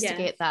go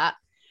investigate that.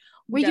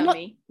 Were you not?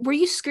 Dummy. Were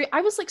you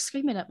I was like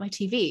screaming at my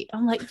TV.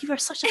 I'm like, you are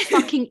such a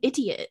fucking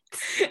idiot.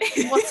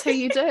 What are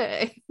you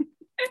doing?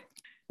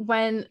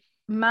 When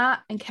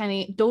Matt and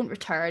Kenny don't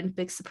return,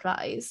 big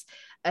surprise.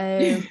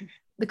 The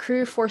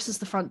crew forces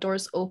the front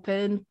doors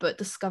open, but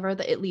discover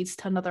that it leads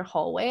to another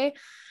hallway.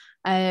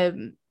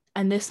 And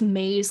this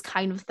maze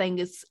kind of thing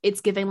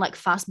it's giving like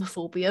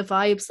Phasmophobia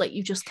vibes, like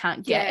you just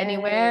can't get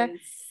anywhere.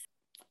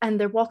 And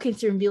they're walking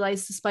through and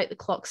realize, despite the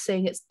clock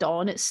saying it's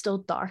dawn, it's still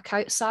dark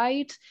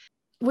outside.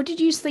 What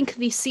did you think of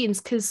these scenes?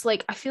 Because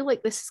like I feel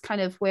like this is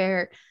kind of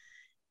where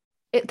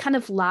it kind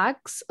of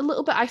lags a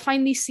little bit. I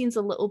find these scenes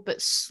a little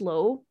bit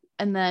slow,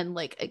 and then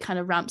like it kind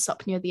of ramps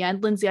up near the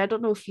end. Lindsay, I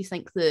don't know if you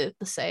think the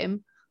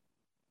same.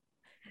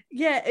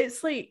 Yeah,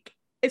 it's like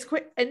it's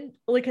quite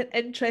like an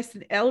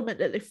interesting element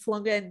that they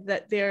flung in,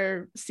 that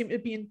there seem to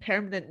be in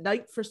permanent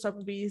night for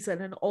some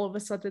reason, and all of a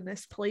sudden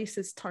this place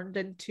is turned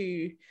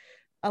into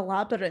a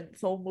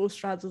labyrinth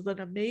almost rather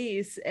than a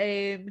maze.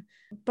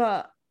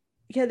 But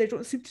yeah, they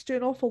don't seem to do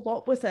an awful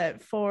lot with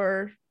it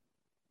for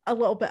a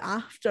little bit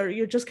after.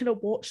 You're just kind of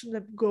watching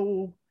them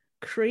go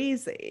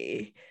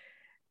crazy.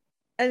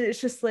 And it's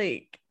just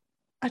like,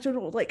 I don't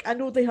know, like I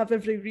know they have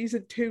every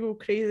reason to go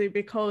crazy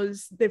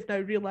because they've now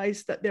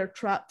realized that they're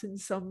trapped in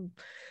some,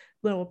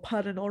 you know,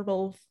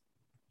 paranormal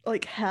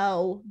like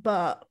hell,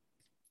 but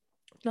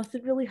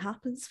nothing really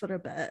happens for a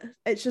bit.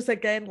 It's just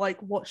again like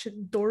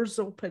watching doors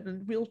open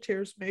and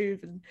wheelchairs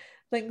move and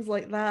things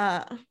like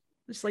that.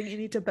 It's like you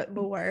need a bit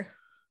more.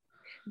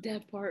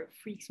 That part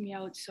freaks me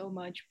out so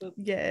much, but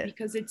yeah,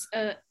 because it's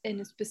a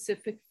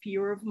specific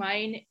fear of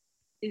mine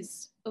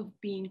is of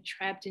being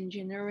trapped in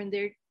general, and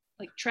they're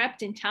like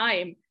trapped in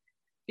time,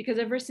 because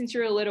ever since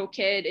you're a little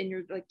kid and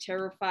you're like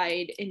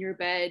terrified in your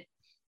bed,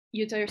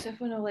 you tell yourself,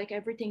 oh no, like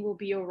everything will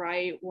be all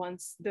right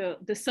once the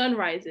sun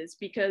rises,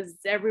 because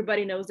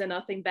everybody knows that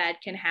nothing bad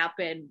can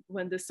happen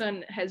when the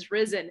sun has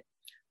risen.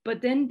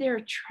 But then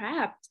they're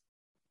trapped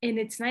and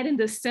it's night and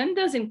the sun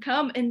doesn't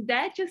come, and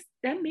that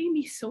made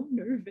me so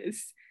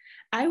nervous.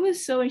 I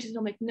was so anxious.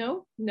 I'm like,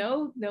 no,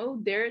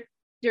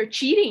 they're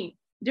cheating.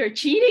 They're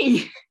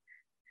cheating.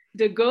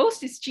 The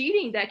ghost is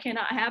cheating. That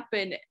cannot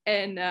happen.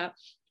 And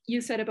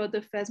you said about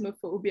the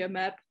Phasmophobia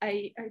map.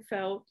 I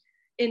felt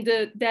in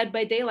the Dead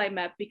by Daylight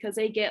map, because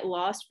I get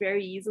lost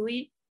very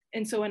easily.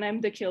 And so when I'm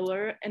the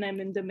killer and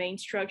I'm in the main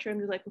structure, I'm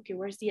just like, okay,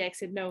 where's the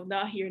exit? No,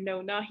 not here. No,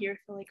 not here.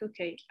 So like,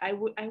 okay, I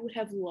would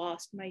have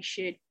lost my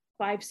shit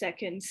 5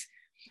 seconds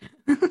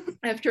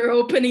after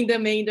opening the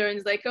main door, and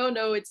it's like, oh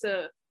no, it's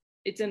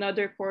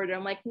another corridor.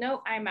 I'm like,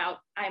 no, I'm out.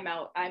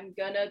 I'm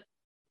gonna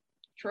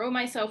throw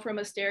myself from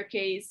a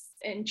staircase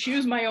and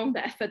choose my own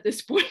death at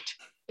this point.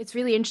 It's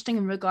really interesting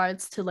in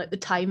regards to like the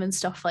time and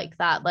stuff like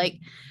that. Like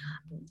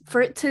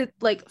for it to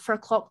like for a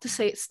clock to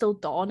say it's still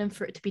dawn and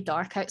for it to be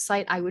dark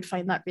outside, I would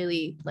find that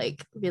really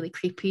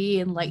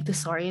creepy and like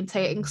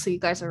disorientating. So you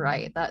guys are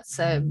right. That's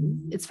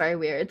it's very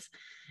weird.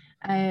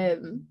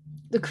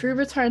 The crew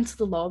return to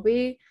the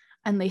lobby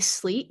and they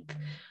sleep.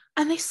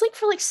 And they sleep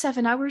for like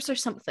 7 hours or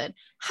something.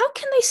 How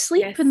can they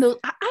sleep in those?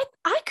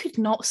 I could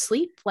not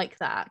sleep like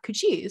that.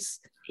 Could you?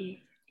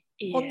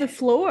 Yeah. On the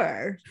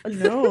floor?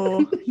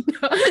 No.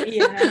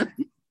 Yeah.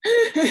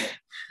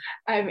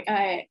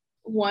 I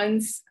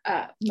once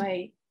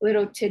my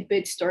little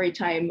tidbit story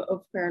time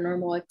of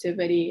Paranormal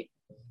Activity.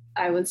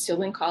 I was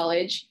still in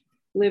college,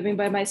 living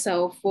by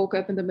myself, woke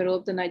up in the middle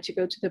of the night to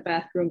go to the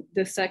bathroom.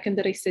 The second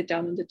that I sit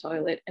down in the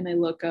toilet and I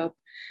look up,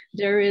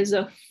 there is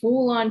a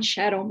full-on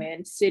shadow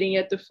man sitting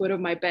at the foot of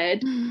my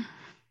bed.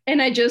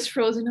 And I just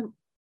froze and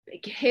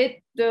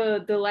hit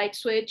the light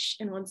switch.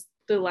 And once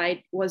the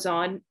light was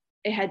on,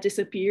 it had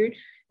disappeared.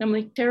 And I'm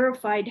like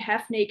terrified,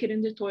 half naked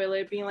in the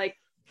toilet, being like,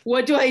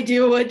 what do I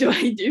do? What do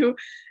I do?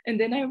 And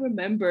then I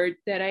remembered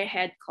that I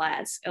had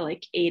class at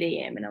like 8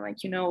 a.m. And I'm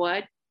like, you know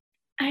what?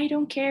 I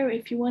don't care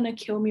if you want to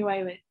kill me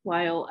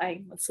while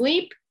I'm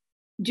asleep.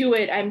 Do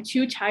it. I'm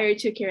too tired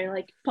to care. And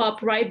like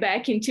pop right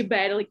back into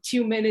bed. Like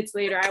 2 minutes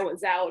later, I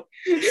was out.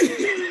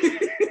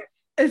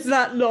 Is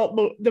that not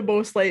the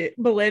most like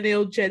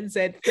millennial Gen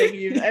Z thing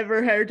you've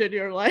ever heard in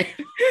your life?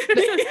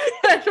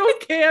 I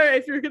don't care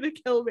if you're gonna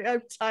kill me.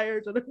 I'm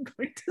tired and I'm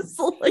going to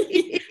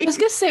sleep. I was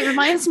gonna say, it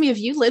reminds me of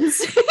you,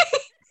 Lindsay.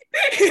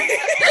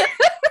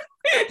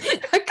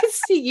 I could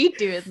see you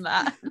doing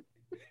that.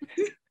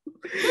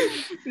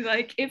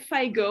 Like if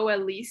I go,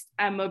 at least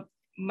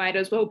might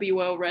as well be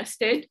well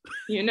rested,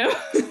 you know.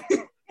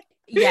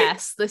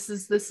 Yes, this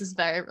is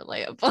very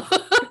relatable.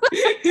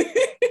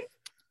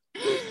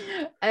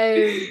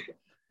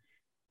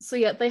 So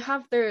yeah, they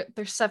have their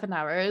 7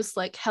 hours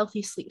like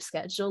healthy sleep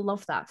schedule.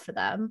 Love that for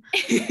them.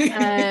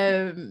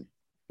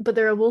 But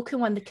they're awoken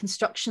when the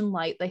construction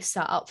light they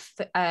set up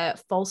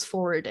falls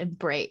forward and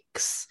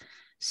breaks.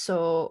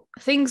 So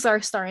things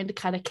are starting to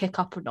kind of kick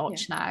up a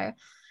notch now.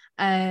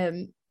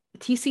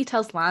 TC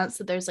tells Lance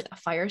that there's like a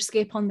fire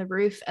escape on the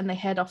roof, and they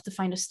head off to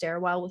find a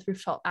stairwell with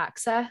rooftop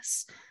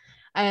access.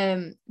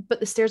 But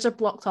the stairs are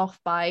blocked off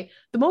by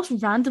the most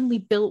randomly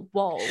built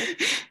wall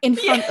in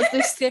front of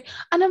this stair.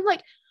 And I'm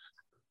like,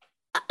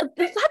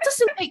 That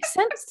doesn't make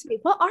sense to me.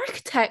 What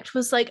architect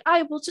was like,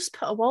 I will just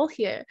put a wall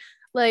here?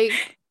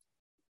 Like,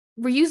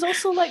 were you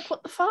also like,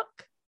 what the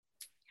fuck?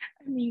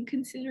 I mean,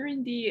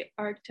 considering the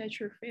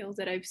architecture fails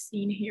that I've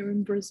seen here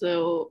in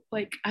Brazil,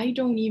 like, I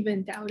don't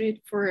even doubt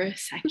it for a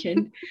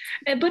second.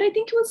 But I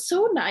think it was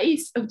so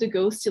nice of the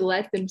ghost to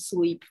let them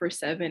sleep for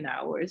 7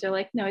 hours. They're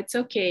like, no, it's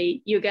okay.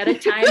 You got a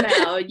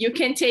timeout. You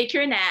can take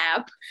your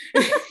nap.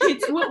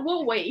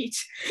 We'll wait.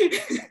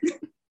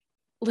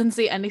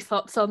 Lindsay, any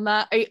thoughts on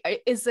that?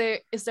 Is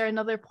there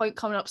another point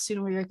coming up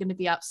soon where you're going to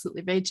be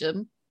absolutely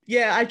raging?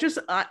 Yeah,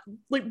 I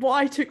like what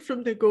I took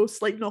from the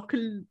ghost, like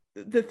knocking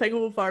the thing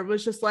over,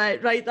 was just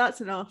like, right, that's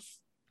enough.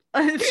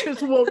 I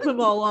just woke them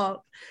all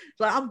up.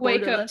 Like, I'm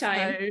bored Wake of up this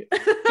time.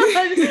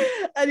 now.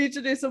 I need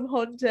to do some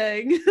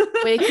haunting.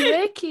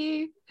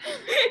 Wakey.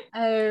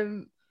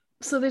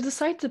 So they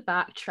decide to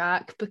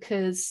backtrack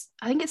because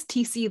I think it's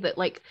TC that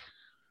like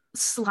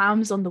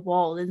slams on the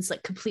wall and is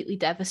like completely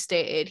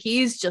devastated.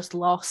 He's just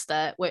lost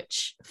it,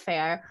 which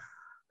fair.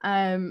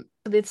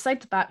 But they decide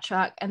to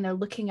backtrack and they're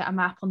looking at a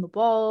map on the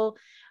wall,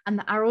 and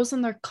the arrows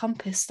on their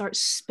compass start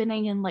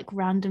spinning in like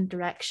random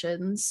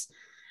directions.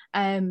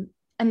 And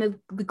the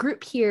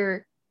group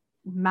hear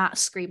Matt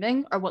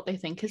screaming, or what they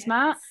think is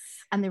Matt,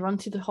 and they run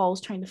through the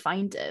halls trying to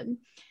find him.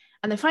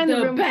 And they find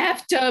the room.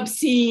 Bathtub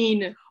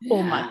scene.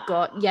 Oh my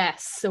god,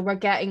 yes. So we're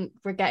getting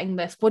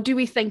this. What do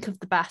we think of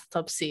the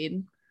bathtub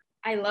scene?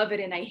 I love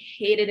it and I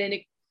hate it and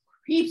it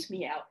creeps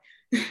me out.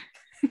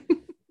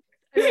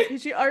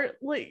 Because you are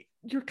like,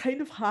 you're kind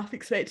of half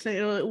expecting it,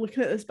 you're like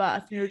looking at this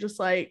bath and you're just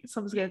like,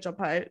 someone's gonna jump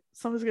out,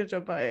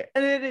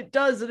 and then it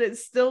does, and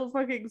it's still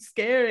fucking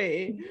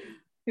scary.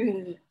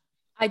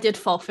 I did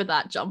fall for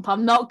that jump,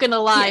 I'm not gonna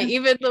lie. Yeah.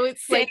 Even though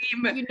it's Same.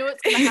 Like, you know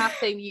it's gonna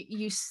happen,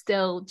 you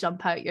still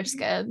jump out your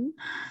skin.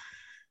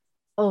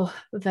 Oh,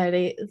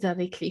 very,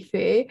 very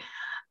creepy.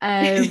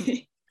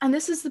 And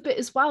this is the bit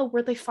as well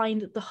where they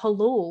find the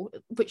hello,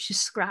 which is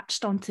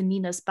scratched onto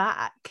Nina's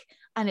back,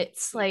 and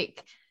it's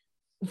like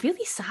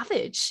really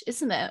savage,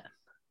 isn't it?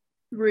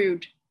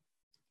 Rude.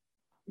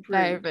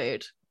 Very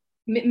rude.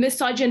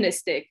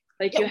 Misogynistic.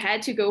 Like, you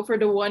had to go for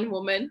the one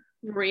woman,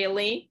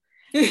 really?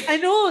 I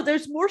know,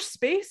 there's more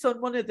space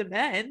on one of the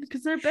men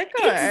because they're bigger.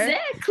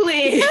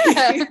 Exactly.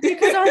 Yeah. you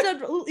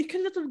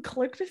could have done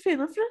calligraphy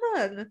and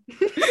everything.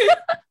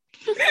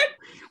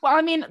 Well,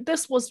 I mean,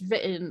 this was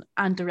written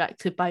and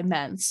directed by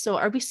men, so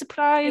are we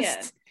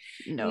surprised?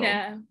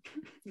 Yeah.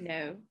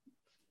 No.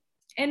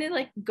 And it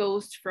like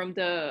goes from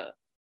the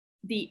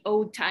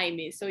old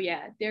timey, so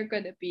yeah, they're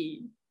gonna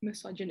be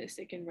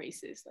misogynistic and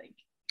racist. Like,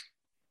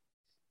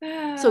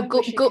 so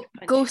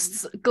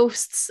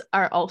ghosts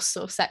are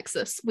also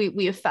sexist.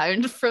 We have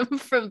found from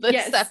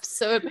this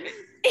episode.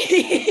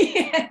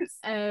 Yes.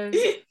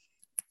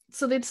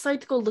 So they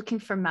decide to go looking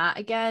for Matt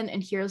again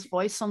and hear his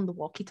voice on the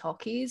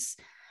walkie-talkies.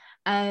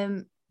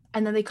 And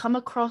then they come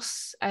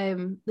across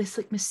this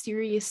like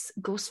mysterious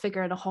ghost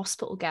figure in a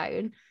hospital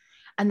gown,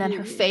 and then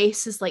her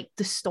face is like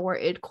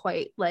distorted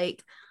quite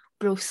like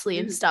grossly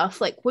and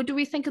stuff. Like, what do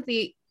we think of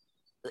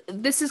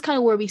this is kind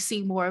of where we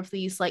see more of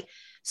these like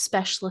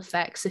special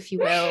effects, if you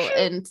will.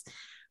 And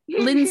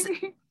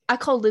Lindsay, I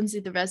call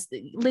Lindsay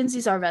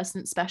Lindsay's our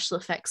resident special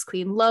effects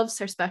queen, loves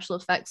her special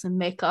effects and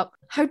makeup.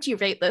 How do you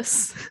rate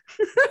this?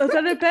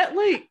 They're a bit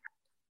like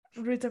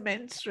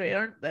rudimentary,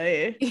 aren't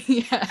they?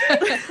 Yeah.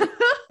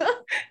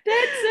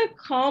 That's a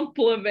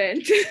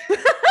compliment.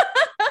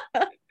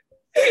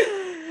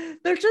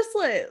 They're just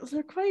like,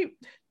 they're quite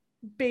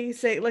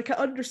basic. Like, I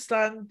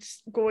understand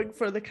going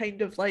for the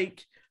kind of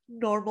like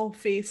normal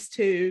face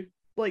to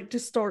like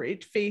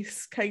distorted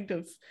face kind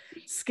of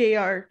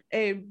scare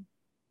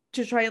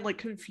to try and like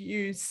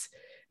confuse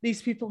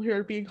these people who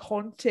are being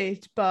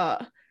haunted,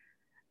 but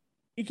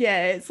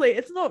yeah, it's like,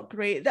 it's not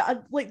great.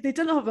 Like, they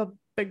didn't have a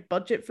big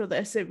budget for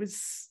this. It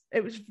was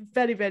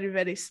very, very,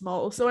 very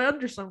small, so I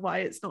understand why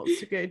it's not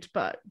so good,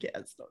 but yeah,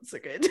 it's not so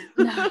good.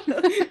 No.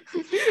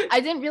 I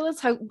didn't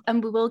realize how,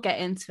 and we will get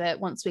into it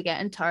once we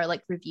get into our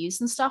like reviews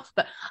and stuff,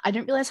 but I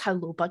didn't realize how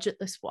low budget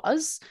this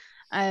was.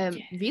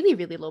 Really,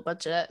 really low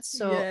budget.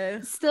 So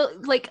still,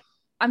 like,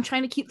 I'm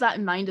trying to keep that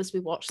in mind as we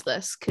watch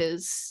this,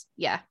 because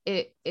yeah,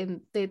 they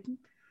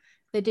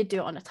did do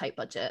it on a tight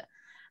budget.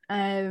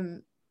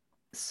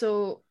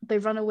 So they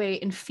run away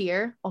in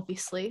fear,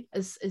 obviously,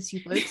 as you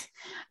would.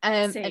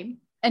 Same.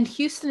 And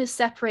Houston is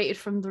separated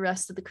from the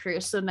rest of the crew.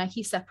 So now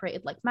he's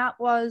separated like Matt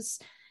was.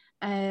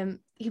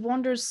 He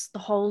wanders the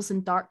halls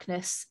in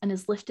darkness and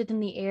is lifted in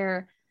the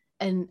air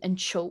and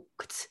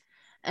choked.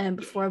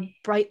 Before a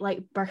bright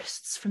light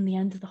bursts from the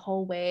end of the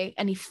hallway,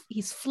 and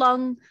he's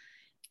flung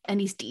and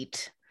he's dead.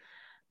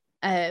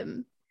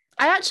 I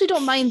actually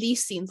don't mind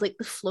these scenes, like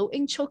the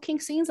floating choking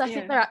scenes. I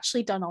think they're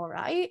actually done all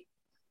right.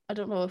 I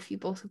don't know if you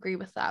both agree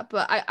with that,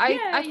 but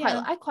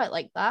I quite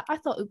like that. I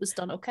thought it was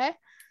done okay.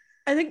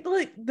 I think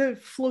like the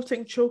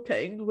floating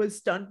choking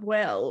was done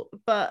well,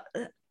 but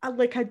I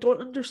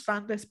don't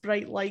understand this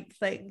bright light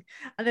thing.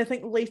 And I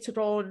think later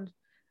on,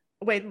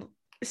 when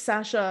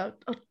Sasha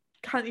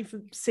can't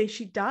even say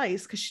she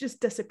dies because she just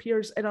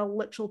disappears in a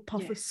literal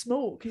puff of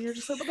smoke, and you're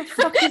just like, what the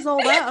fuck is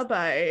all that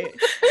about?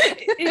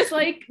 It's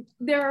like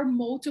there are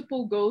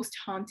multiple ghosts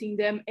haunting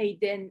them, and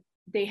then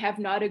they have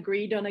not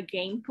agreed on a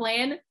game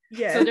plan.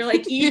 Yeah. So they're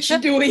like each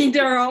doing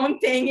their own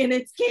thing, and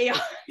it's chaos.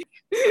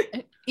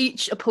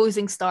 Each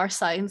opposing star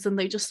signs, and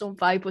they just don't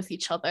vibe with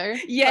each other.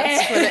 Yeah.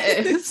 That's what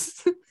it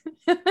is.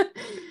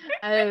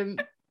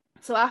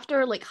 So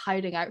after like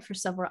hiding out for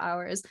several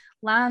hours,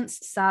 Lance,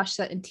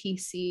 Sasha, and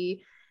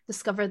TC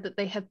discovered that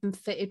they had been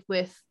fitted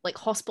with like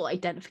hospital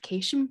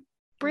identification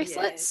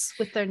bracelets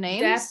with their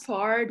names. That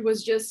part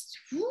was just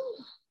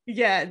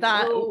yeah,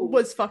 that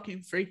was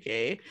fucking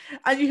freaky.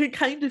 And you can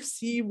kind of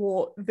see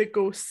what the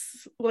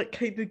ghosts like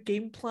kind of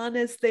game plan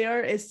is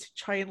there, is to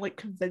try and like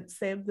convince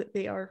them that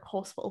they are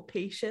hospital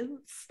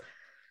patients.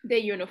 They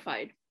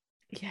unified.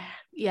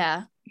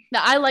 Yeah.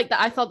 Now I like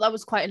that. I thought that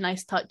was quite a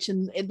nice touch,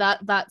 and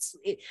that's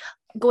it.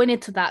 Going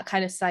into that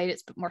kind of side,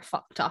 it's a bit more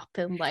fucked up,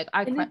 and like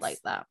I quite like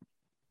that.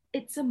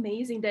 It's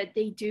amazing that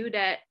they do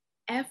that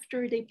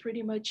after they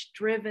pretty much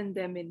driven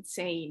them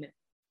insane.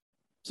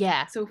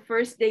 Yeah. So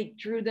first they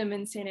drew them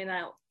insane, and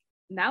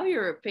now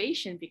you're a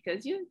patient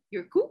because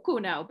you're cuckoo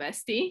now,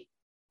 bestie.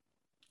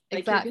 Like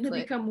Exactly. you're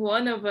gonna become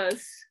one of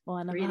us.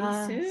 One of really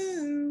us.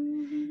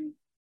 soon.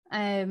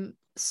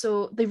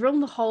 So they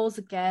roam the halls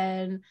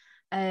again,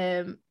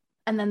 and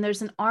then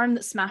there's an arm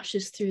that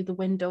smashes through the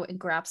window and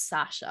grabs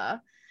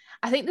Sasha.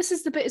 I think this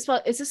is the bit as well.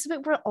 Is this the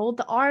bit where all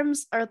the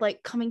arms are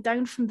like coming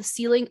down from the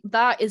ceiling?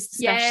 That is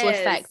the special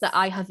effect that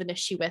I have an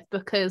issue with,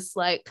 because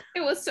like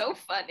it was so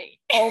funny.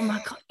 Oh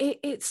my god,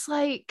 it's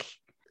like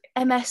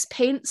MS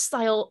Paint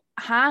style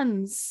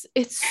hands.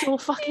 It's so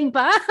fucking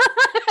bad.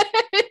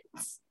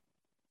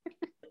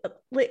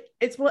 Like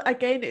it's what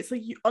again, it's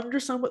like you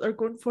understand what they're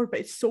going for,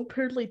 but it's so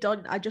poorly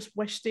done. I just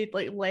wish they'd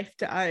like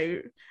left it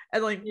out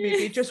and like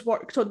maybe just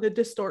worked on the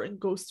distorting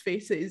ghost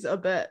faces a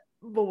bit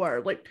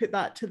more, like put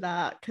that to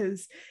that,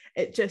 because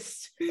it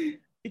just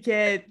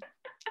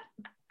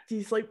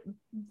these like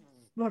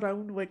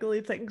round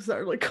wiggly things that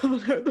are like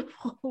coming out of the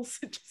walls,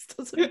 it just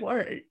doesn't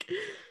work.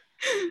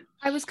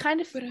 I was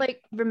kind of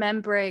like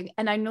remembering,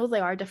 and I know they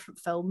are different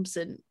films,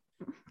 and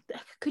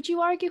could you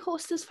argue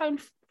Host has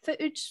found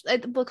footage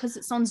because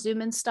it's on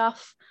Zoom and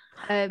stuff?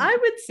 I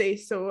would say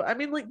so. I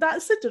mean, like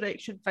that's the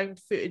direction found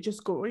footage is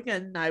going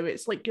in now.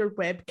 It's like your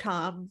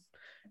webcam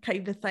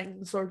kind of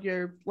things, or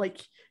your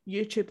like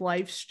YouTube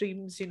live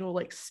streams, you know,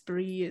 like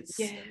Spree.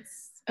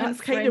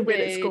 That's kind of where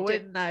it's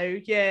going now.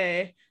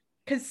 Yeah,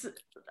 because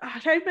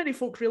how many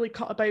folk really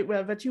cut about with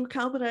a video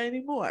camera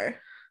anymore?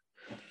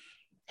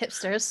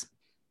 Hipsters.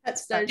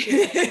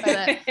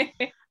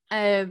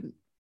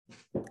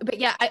 But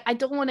yeah, I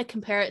don't want to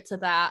compare it to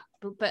that,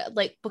 but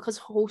like because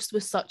Host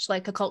was such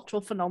like a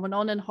cultural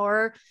phenomenon in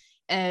horror,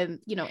 you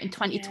know, in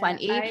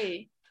 2020.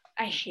 I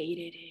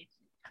hated it.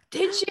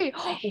 Did you?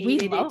 I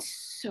hated it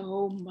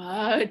so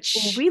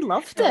much. We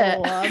loved it.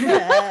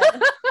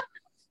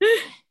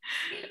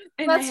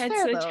 And That's I had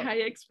fair, such though.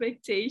 high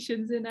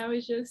expectations, and I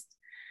was just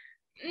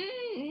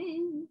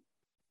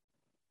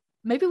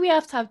Maybe we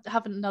have to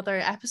have another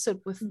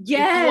episode with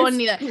yes,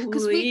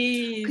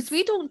 because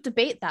we don't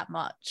debate that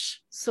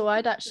much. So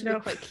I'd actually be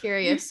quite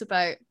curious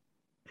about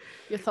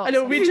your thoughts. I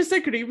know on we it. just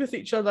agree with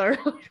each other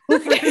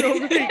over and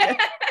over again.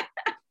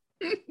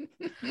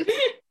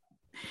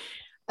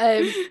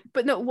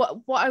 But no,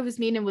 what I was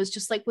meaning was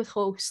just like with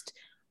Host,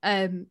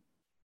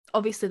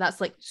 obviously that's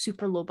like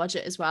super low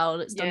budget as well,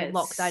 and it's done in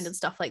lockdown and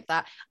stuff like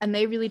that, and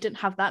they really didn't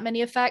have that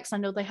many effects. I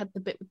know they had the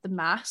bit with the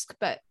mask,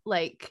 but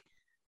like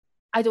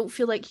I don't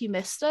feel like you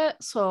missed it.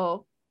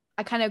 So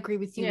I kind of agree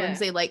with you,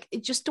 Lindsay. Like,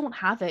 just don't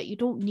have it. You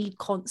don't need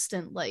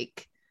constant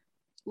like.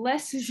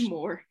 Less is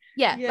more.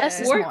 Yeah. Less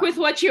is Work more. with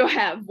what you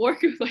have.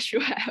 Work with what you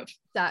have.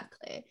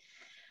 Exactly.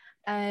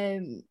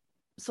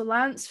 So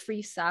Lance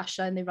frees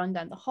Sasha, and they run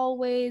down the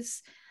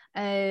hallways.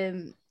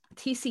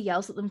 TC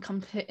yells at them,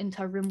 come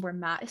into a room where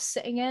Matt is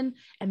sitting in,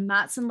 and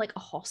Matt's in like a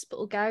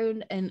hospital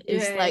gown and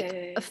is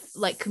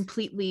like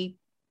completely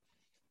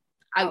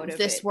out of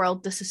this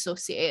world,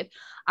 disassociated.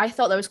 I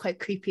thought that was quite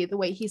creepy, the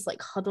way he's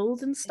like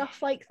huddled and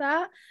stuff like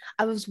that.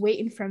 I was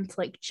waiting for him to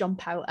like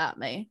jump out at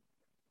me.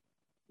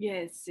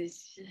 Yes,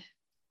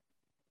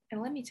 and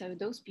let me tell you,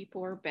 those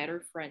people are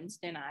better friends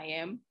than I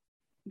am,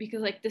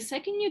 because like the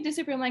second you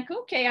disappear, I'm like,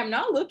 okay, I'm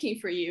not looking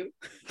for you.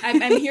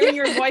 I'm hearing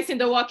your voice in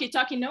the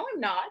walkie-talkie. No, I'm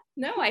not.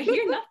 No, I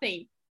hear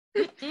nothing.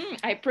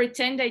 I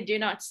pretend I do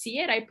not see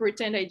it. I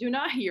pretend I do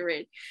not hear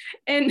it,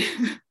 and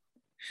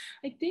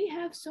like they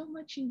have so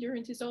much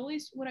endurance. It's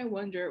always what I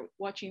wonder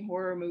watching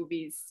horror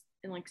movies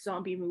and like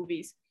zombie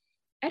movies.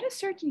 At a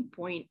certain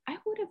point, I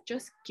would have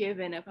just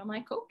given up. I'm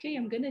like, okay,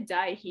 I'm gonna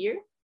die here.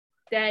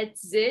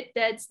 That's it.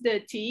 That's the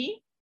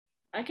tea.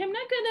 Like, I'm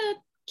not gonna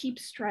keep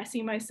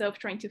stressing myself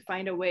trying to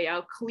find a way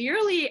out.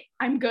 Clearly,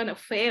 I'm gonna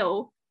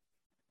fail.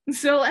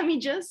 So let me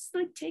just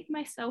like take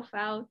myself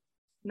out,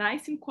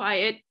 nice and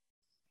quiet.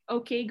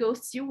 Okay,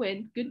 ghosts, you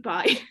win.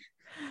 Goodbye.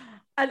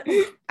 And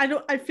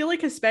I feel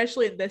like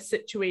especially in this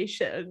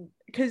situation,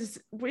 because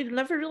we're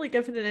never really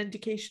given an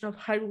indication of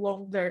how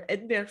long they're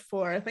in there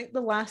for. I think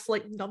the last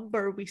like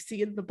number we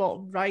see in the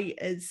bottom right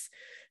is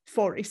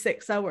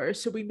 46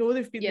 hours. So we know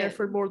they've been there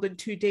for more than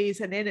 2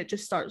 days, and then it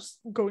just starts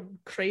going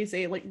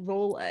crazy, like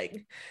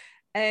rolling.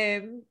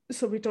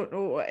 So we don't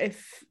know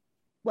if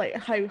like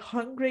how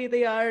hungry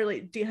they are,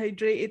 like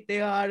dehydrated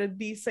they are, and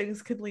these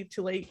things can lead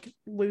to like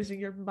losing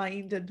your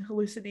mind and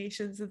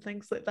hallucinations and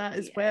things like that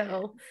as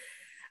well.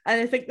 And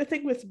I think the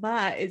thing with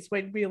Matt is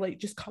when we like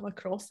just come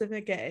across him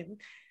again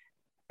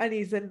and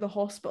he's in the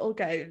hospital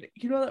gown,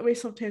 you know that way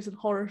sometimes in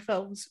horror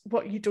films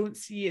what you don't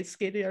see is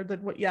scarier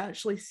than what you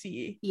actually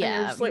see.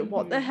 And it's like,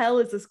 what the hell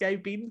has this guy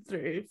been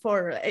through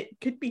for? It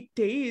could be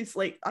days,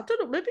 like I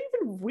don't know, maybe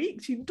even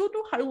weeks. You don't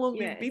know how long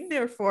they've been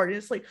there for, and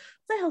it's like,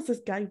 what the hell's this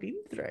guy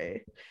been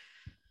through?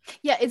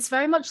 Yeah, it's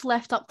very much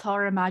left up to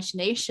our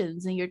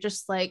imaginations, and you're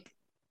just like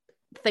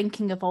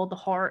thinking of all the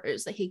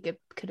horrors that he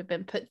could have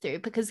been put through,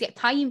 because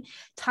time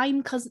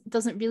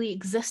doesn't really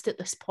exist at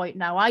this point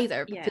now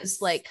either, because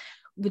like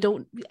we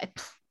don't,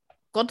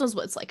 God knows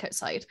what it's like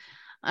outside.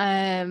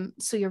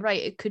 So you're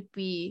right, it could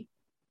be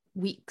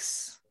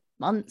weeks,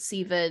 months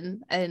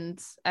even,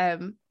 and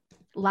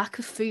lack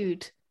of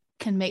food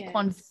can make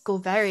one go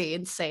very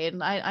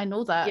insane. I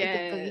know that.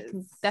 You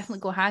can definitely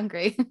go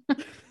hangry.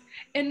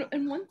 and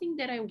one thing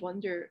that I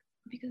wonder,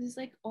 because it's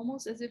like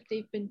almost as if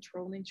they've been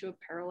thrown into a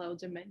parallel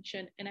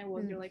dimension, and I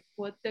wonder like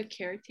what the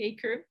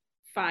caretaker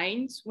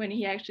finds when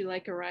he actually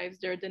like arrives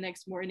there the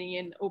next morning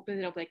and opens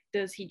it up. Like,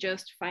 does he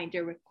just find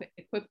their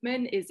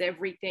equipment? Is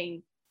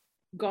everything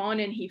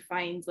gone and he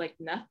finds like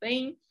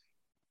nothing?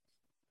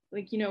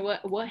 Like, you know,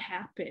 what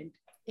happened?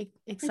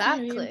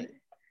 Exactly.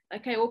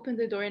 Like I open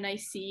the door and I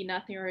see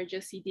nothing, or I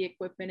just see the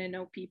equipment and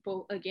no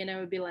people. Again, I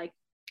would be like,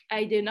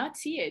 I did not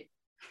see it.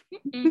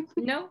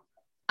 No,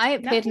 I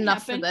ain't paid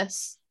enough for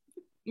this.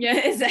 Yeah,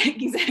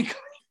 exactly.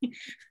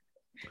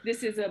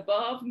 This is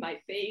above my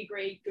pay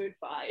grade.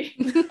 Goodbye.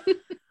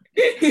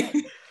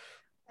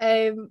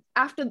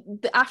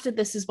 After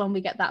this is when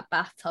we get that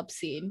bathtub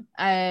scene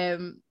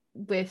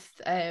with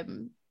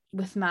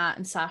Matt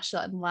and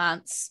Sasha and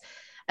Lance.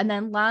 And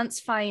then Lance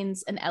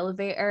finds an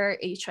elevator.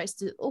 He tries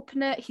to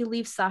open it. He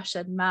leaves Sasha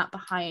and Matt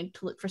behind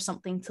to look for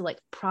something to like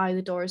pry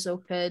the doors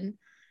open.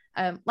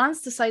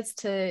 Lance decides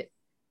to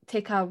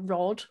take a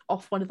rod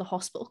off one of the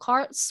hospital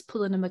carts,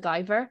 pulling a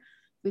MacGyver.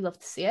 We love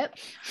to see it.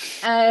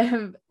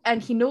 And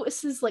he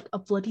notices like a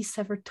bloody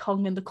severed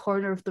tongue in the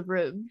corner of the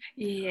room.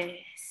 Yes.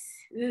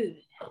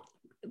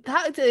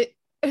 That it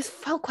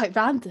felt quite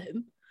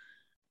random.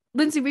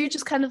 Lindsay, were you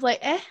just kind of like,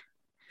 eh?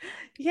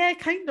 Yeah,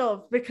 kind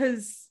of,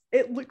 because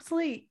it looks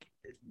like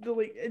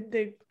in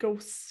the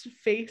ghost's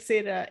face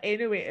area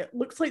anyway, it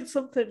looks like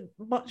something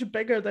much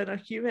bigger than a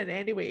human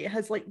anyway. It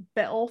has like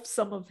bit off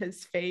some of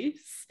his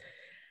face.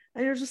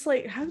 And you're just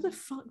like, how the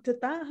fuck did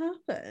that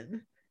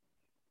happen?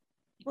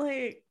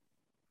 Like,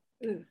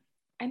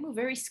 I'm a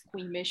very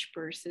squeamish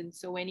person,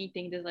 so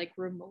anything that's like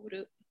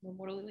remotely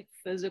like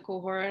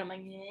physical horror, I'm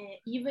like,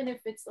 even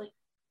if it's like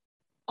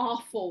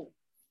awfully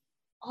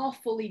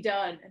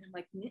done, and I'm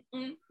like,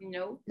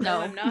 no,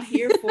 I'm not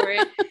here for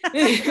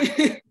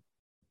it.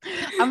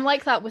 I'm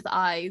like that with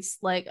eyes.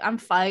 Like, I'm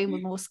fine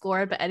with most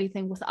gore, but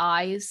anything with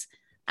eyes,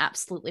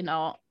 absolutely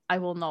not. I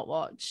will not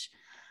watch.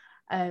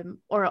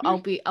 Or I'll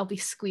be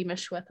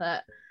squeamish with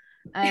it.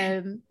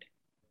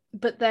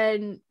 But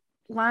then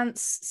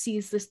Lance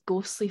sees this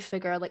ghostly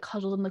figure like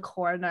huddled in the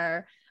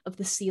corner of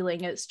the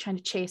ceiling. It's trying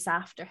to chase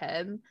after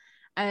him.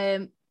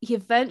 He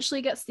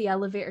eventually gets the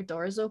elevator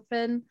doors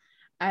open,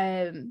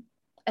 and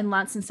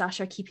Lance and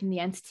Sasha are keeping the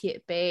entity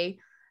at bay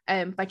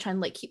by trying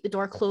to like keep the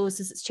door closed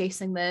as it's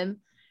chasing them.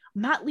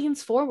 Matt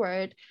leans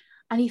forward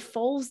and he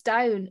falls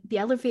down the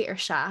elevator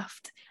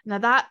shaft. Now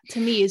that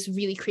to me is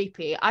really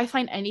creepy. I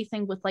find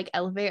anything with like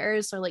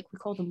elevators, or like we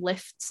call them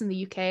lifts in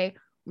the UK,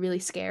 really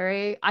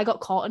scary. I got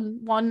caught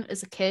in one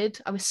as a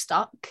kid. I was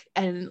stuck,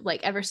 and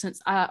like ever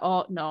since,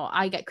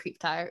 I get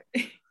creeped out.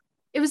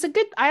 It was I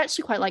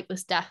actually quite like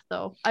this death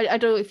though. I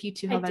don't know if you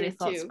two have any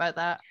thoughts about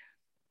that.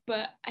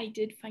 But I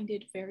did find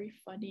it very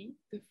funny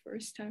the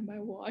first time I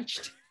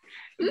watched,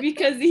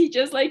 because he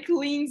just like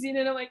leans in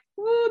and I'm like,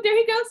 oh, there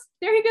he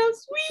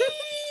goes,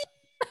 whee!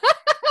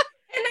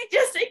 And I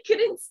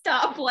couldn't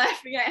stop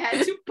laughing. I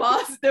had to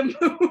pause the movie.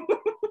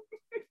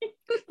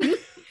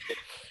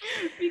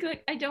 Because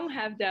like, I don't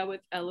have that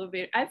with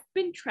elevator. I've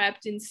been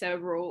trapped in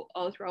several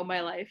all throughout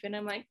my life, and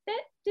I'm like,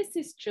 this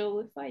is chill.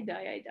 If I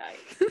die, I die.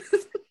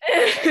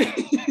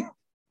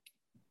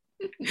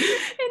 And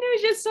it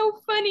was just so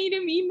funny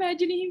to me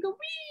imagining him go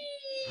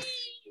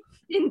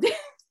wee.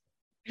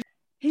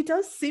 He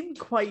does seem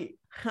quite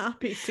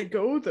happy to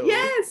go though.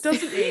 Yes,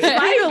 doesn't he? He's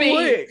vibing.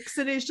 Looks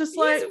and he's just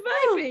like,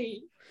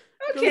 vibing.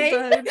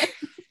 Okay.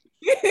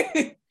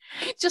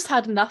 Just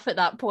had enough at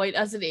that point,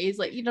 hasn't he? He's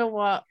like, you know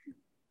what?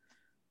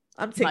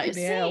 I'm taking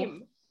the L.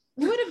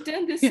 Would have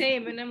done the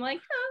same, and I'm like,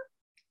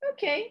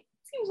 okay,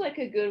 seems like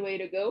a good way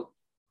to go.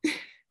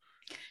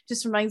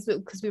 Just reminds me,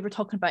 because we were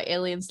talking about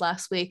aliens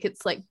last week,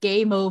 it's like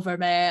game over,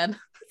 man.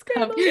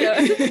 What's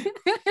going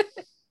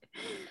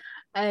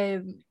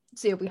on?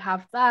 So yeah, we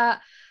have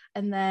that,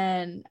 and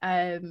then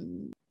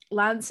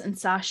Lance and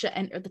Sasha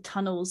enter the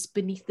tunnels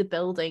beneath the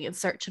building in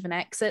search of an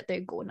exit.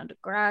 They're going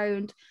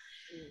underground.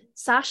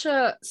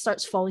 Sasha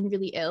starts falling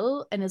really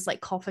ill and is like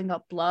coughing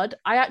up blood.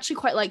 I actually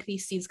quite like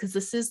these scenes because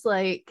this is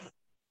like,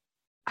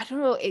 I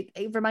don't know,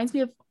 it reminds me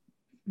of,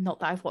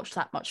 not that I've watched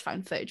that much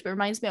found footage, but it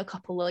reminds me of a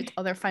couple of like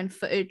other found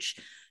footage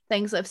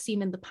things that I've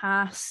seen in the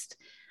past.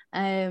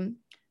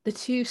 The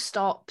two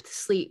stop to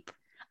sleep,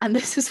 and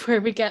this is where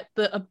we get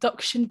the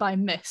abduction by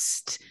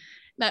mist.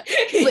 Now,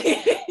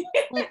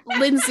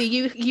 Lindsay,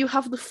 you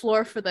have the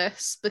floor for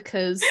this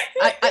because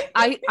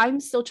I'm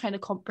still trying to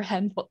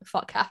comprehend what the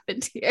fuck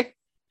happened here.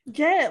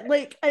 Yeah,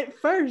 like at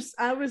first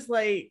I was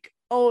like,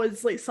 oh,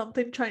 it's like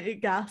something trying to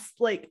gas,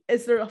 like,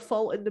 is there a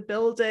fault in the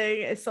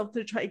building? Is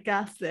something trying to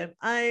gas them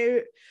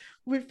out?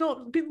 We've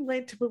not been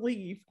led to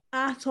believe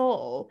at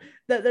all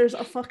that there's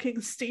a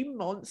fucking steam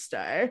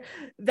monster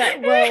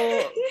that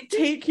will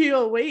take you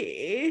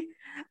away.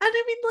 And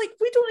I mean, like,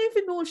 we don't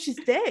even know if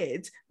she's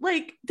dead.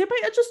 Like, they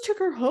might have just took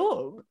her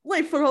home,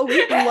 like, for all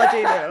we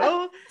bloody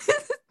know.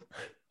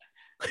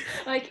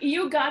 Like,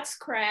 you got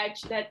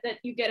scratched, that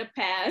you get a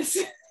pass.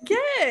 Yeah,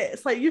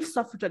 it's like, you've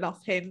suffered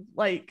enough, hen.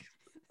 Like,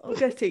 I'm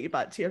gonna take you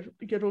back to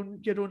your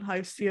own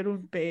house, to your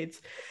own bed.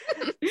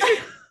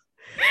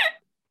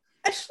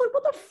 It's like,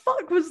 what the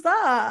fuck was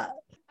that?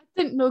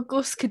 I didn't know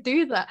ghosts could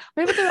do that.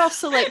 Maybe they're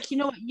also like, you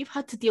know what, you've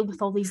had to deal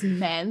with all these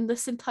men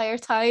this entire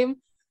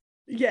time.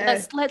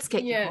 Yeah, let's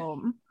get you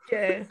home.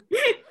 Yeah.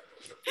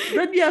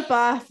 Run you a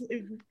bath,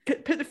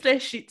 put the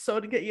fresh sheets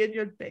on and get you in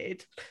your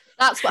bed.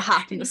 That's what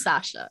happened to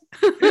Sasha.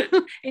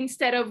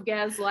 Instead of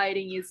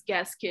gaslighting, is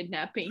gas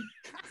kidnapping.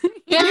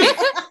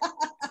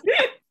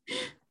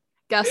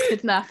 Gas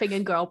kidnapping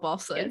and girl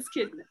bossing.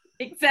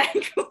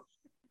 Exactly.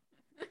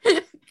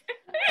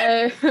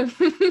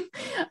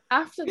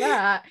 After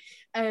that,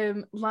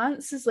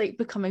 Lance is like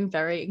becoming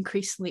very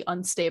increasingly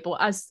unstable,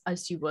 as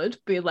you would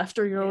be left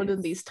on your own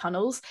in these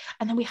tunnels.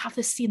 And then we have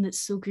this scene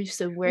that's so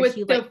gruesome where with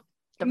he like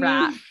the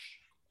rat.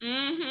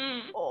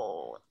 Mm-hmm.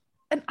 Oh,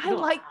 and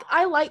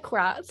I like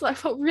rats. So I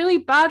felt really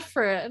bad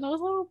for it, and I was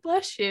like, oh,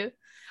 bless you.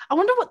 I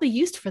wonder what they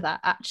used for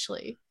that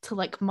actually, to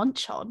like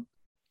munch on.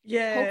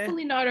 Yeah.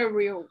 Hopefully not a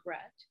real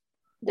rat.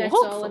 That's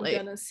all I'm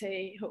gonna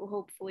say.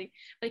 Hopefully,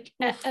 like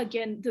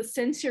again, the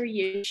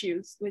sensory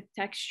issues with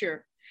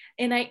texture,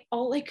 and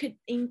all I could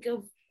think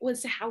of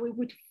was how it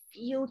would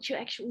feel to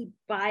actually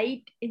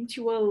bite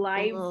into a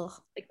live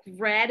like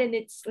rat, and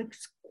it's like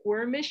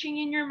squirmishing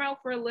in your mouth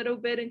for a little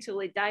bit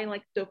until it died,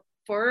 like the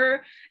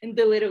fur and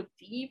the little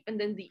teeth, and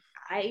then the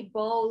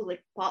eyeball,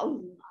 like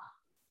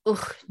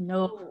ugh,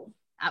 no,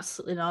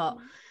 absolutely not.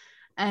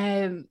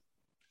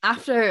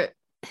 After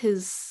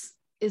his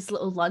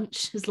little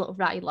lunch, his little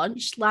ratty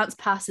lunch, Lance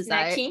passes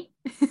snacky.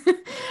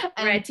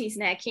 out. Ratty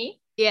snacky.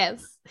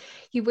 Yes.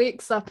 He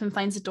wakes up and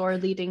finds a door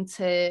leading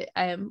to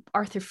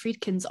Arthur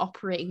Friedkin's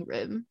operating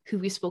room, who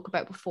we spoke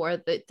about before,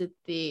 that did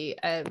the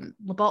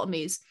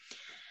lobotomies.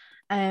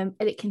 And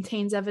it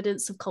contains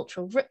evidence of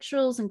cultural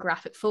rituals and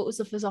graphic photos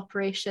of his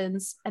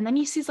operations. And then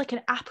he sees like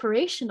an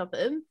apparition of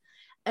him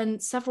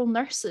and several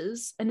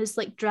nurses and is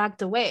like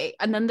dragged away.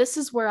 And then this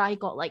is where I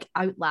got like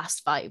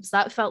Outlast vibes.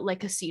 That felt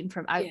like a scene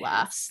from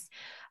Outlast.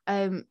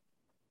 Yes.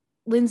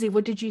 Lindsay,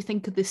 what did you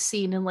think of this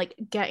scene and like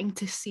getting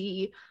to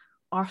see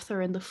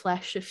Arthur in the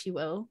flesh, if you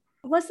will?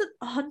 I wasn't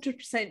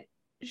 100%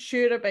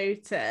 sure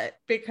about it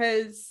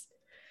because,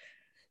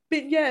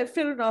 but yeah,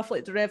 fair enough,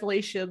 like the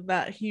revelation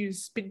that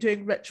he's been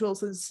doing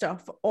rituals and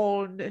stuff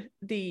on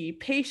the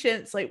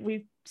patients, like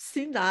we've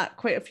seen that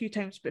quite a few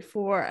times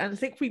before, and I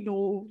think we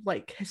know,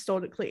 like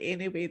historically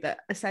anyway, that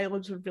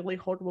asylums were really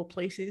horrible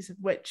places in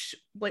which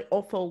like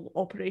awful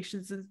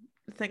operations and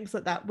things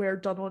like that were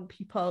done on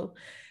people.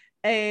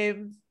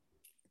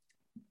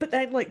 But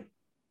then like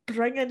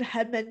bringing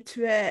him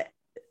into it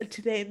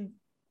to then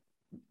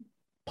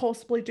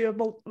possibly do a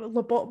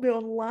lobotomy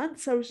on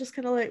Lance, I was just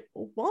kind of like,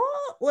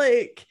 what?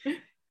 Like,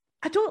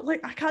 I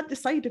can't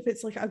decide if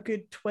it's like a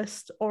good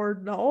twist or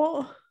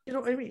not. You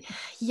know what I mean?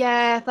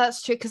 Yeah,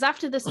 that's true. Because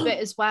after this bit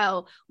as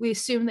well, we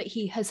assume that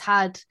he has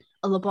had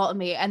a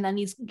lobotomy, and then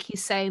he's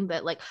saying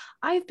that like,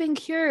 I've been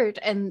cured,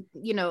 and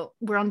you know,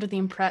 we're under the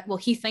impression, well,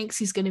 he thinks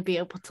he's going to be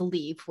able to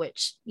leave,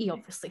 which he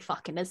obviously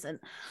fucking isn't.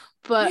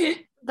 But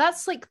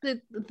that's like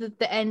the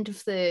end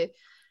of the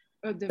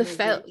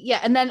film. Yeah,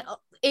 and then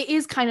it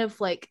is kind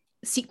of like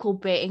sequel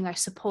baiting, I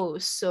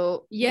suppose.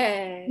 So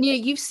yeah,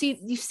 you've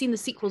seen the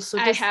sequels. So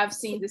I have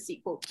seen the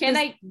sequel. Can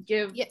I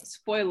give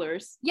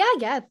spoilers?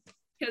 Yeah.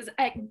 Because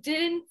I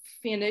didn't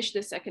finish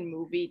the second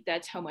movie.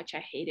 That's how much I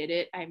hated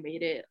it. I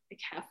made it like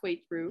halfway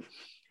through.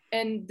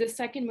 And the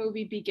second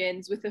movie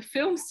begins with a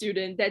film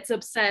student that's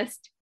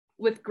obsessed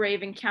with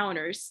grave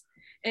encounters.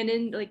 And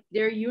in like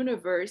their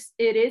universe,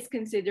 it is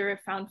considered a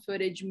found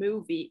footage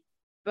movie,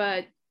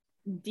 but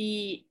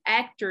the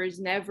actors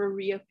never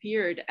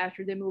reappeared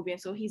after the movie.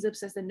 And so he's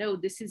obsessed and no,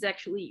 this is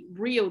actually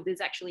real. This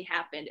actually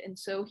happened. And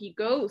so he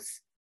goes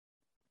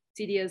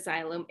to the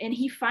asylum and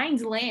he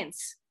finds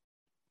Lance.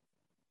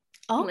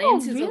 Oh,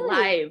 Lance is really?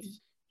 alive.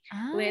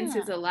 Lance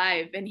is Ah.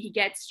 alive, and he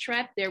gets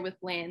trapped there with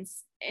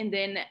Lance. And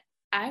then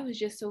I was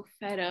just so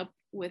fed up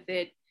with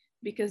it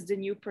because the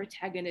new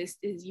protagonist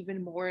is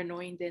even more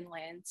annoying than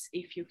Lance,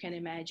 if you can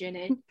imagine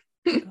it.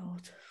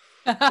 God.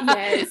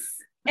 Yes.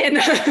 And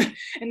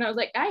and I was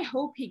like, I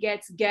hope he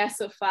gets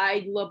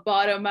gasified,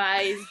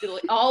 lobotomized,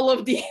 like, all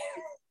of the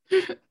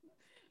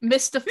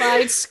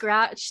Mystified,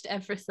 scratched,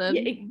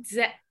 everything.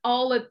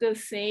 all at the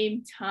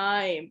same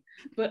time.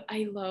 But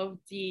I love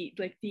the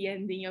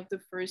ending of the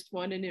first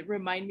one, and it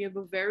reminded me of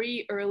a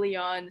very early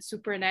on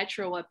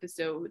Supernatural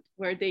episode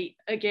where they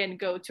again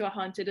go to a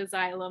haunted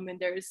asylum, and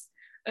there's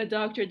a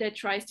doctor that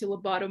tries to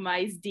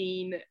lobotomize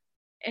Dean,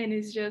 and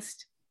it's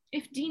just,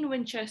 if Dean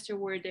Winchester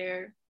were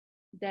there,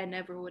 that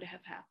never would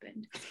have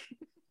happened.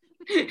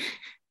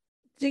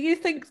 Do you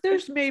think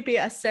there's maybe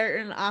a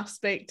certain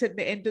aspect at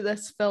the end of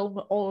this film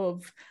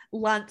of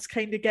Lance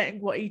kind of getting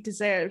what he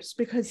deserves,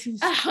 because he's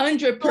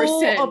 100%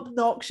 so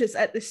obnoxious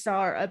at the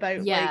start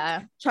about Yeah.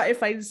 like trying to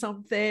find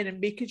something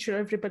and making sure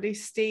everybody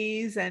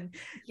stays, and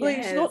like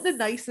he's not the Yes.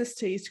 nicest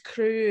to his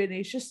crew, and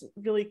he's just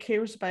really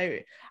cares about,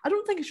 I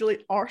don't think he's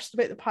really arsed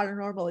about the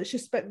paranormal, it's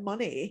just about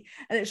money,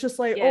 and it's just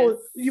like, oh, Yes.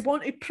 you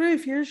wanted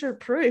proof, here's your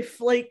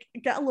proof, like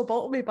get a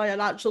lobotomy by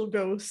an actual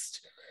ghost.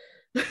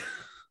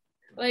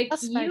 Like,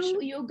 That's very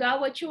true. you got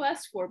what you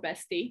asked for,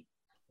 bestie.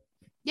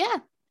 Yeah,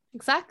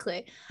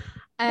 exactly.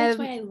 That's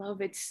why I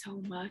love it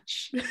so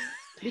much,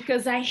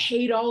 because I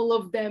hate all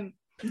of them.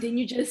 And then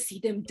you just see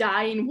them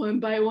dying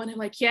one by one. I'm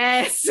like,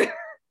 yes.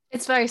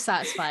 It's very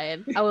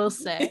satisfying, I will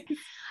say.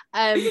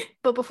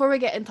 But before we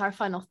get into our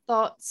final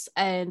thoughts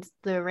and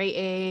the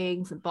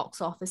ratings and box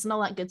office and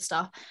all that good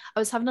stuff, I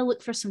was having a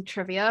look for some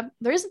trivia.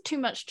 There isn't too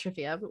much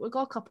trivia, but we've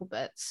got a couple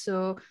bits.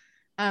 So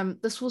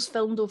this was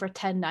filmed over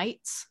 10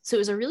 nights. So it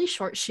was a really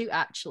short shoot,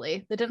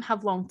 actually. They didn't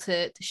have long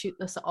to shoot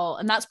this at all.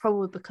 And that's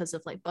probably because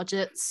of like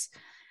budgets.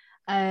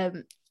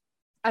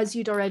 As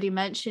you'd already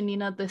mentioned,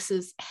 Nina, this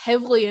is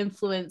heavily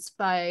influenced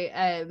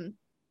by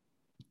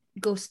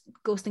Ghost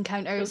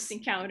Encounters. Ghost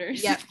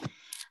Encounters. Yep.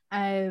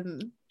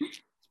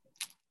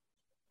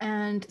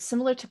 And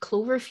similar to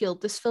Cloverfield,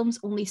 this film's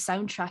only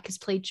soundtrack is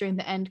played during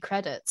the end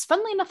credits.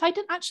 Funnily enough, I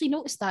didn't actually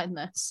notice that in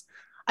this.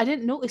 I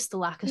didn't notice the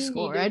lack of Me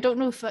score. neither. I don't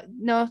know if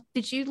no,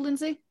 did you,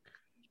 Lindsay?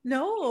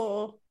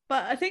 No,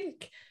 but I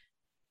think,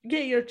 yeah,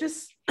 you're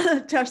just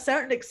to a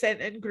certain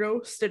extent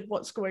engrossed in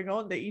what's going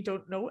on that you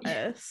don't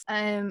notice.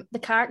 The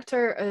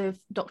character of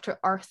Dr.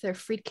 Arthur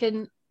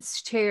Friedkin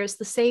shares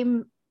the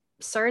same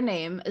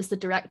surname as the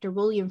director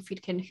William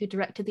Friedkin, who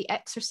directed The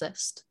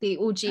Exorcist, the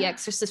OG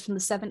Exorcist from the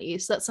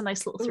 70s. So that's a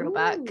nice little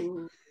throwback.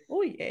 Ooh.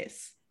 Oh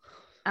yes.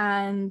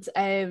 And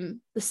the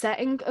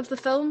setting of the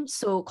film,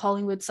 so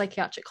Collingwood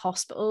Psychiatric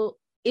Hospital,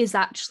 is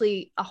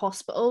actually a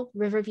hospital,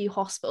 Riverview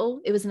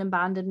Hospital. It was an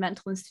abandoned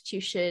mental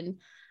institution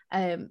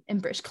in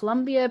British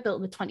Columbia,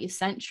 built in the 20th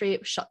century. It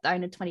was shut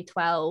down in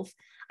 2012,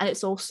 and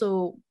it's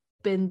also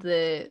been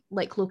the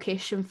like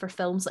location for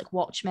films like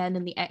Watchmen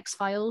and The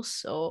X-Files.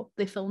 So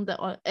they filmed it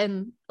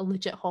in a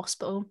legit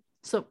hospital.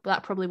 So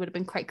that probably would have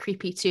been quite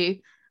creepy too,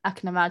 I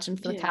can imagine,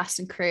 for the cast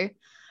and crew.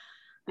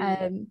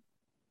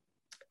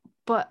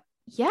 But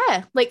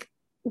yeah, like,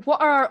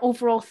 what are our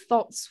overall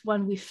thoughts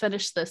when we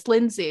finish this,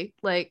 Lindsay?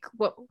 Like,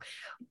 what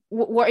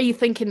are you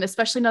thinking,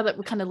 especially now that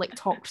we kind of like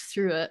talked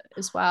through it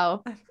as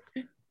well?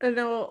 I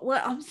know,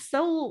 like, I'm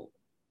still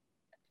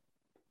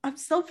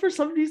for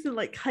some reason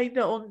like kind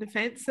of on the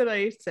fence about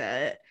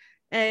it.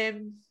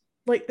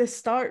 Like the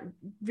start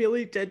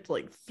really did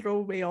like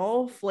throw me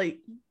off, like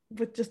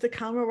with just the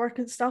camera work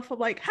and stuff. I'm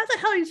like, how the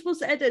hell are you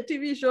supposed to edit a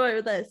TV show out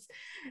of this?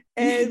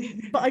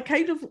 But I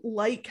kind of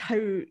like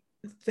how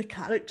the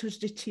characters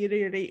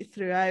deteriorate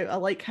throughout. I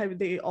like how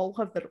they all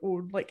have their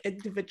own like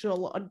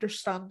individual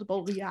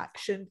understandable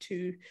reaction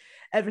to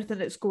everything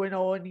that's going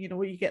on. You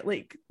know, you get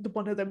like the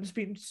one of them's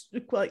been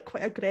like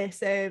quite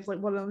aggressive, like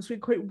one of them's been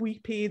quite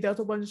weepy, the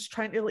other one's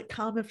trying to like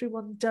calm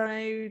everyone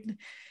down.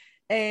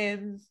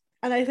 And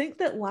I think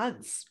that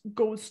Lance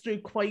goes through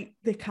quite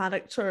the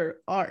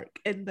character arc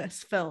in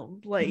this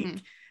film.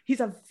 Like he's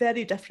a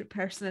very different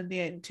person in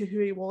the end to who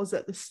he was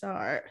at the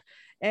start.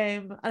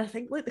 And I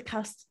think like the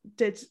cast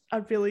did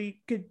a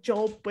really good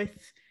job with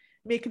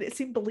making it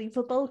seem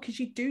believable, because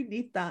you do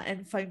need that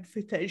in found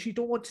footage. You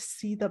don't want to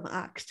see them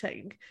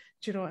acting.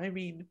 Do you know what I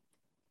mean?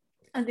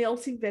 And they all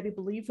seem very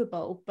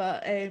believable.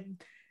 But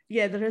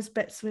yeah, there is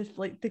bits with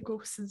like the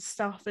ghosts and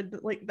stuff, and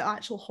like the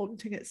actual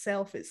haunting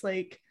itself. It's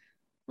like,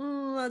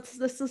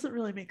 this doesn't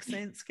really make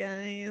sense,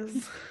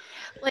 guys.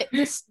 Like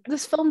this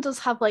film does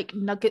have like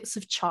nuggets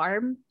of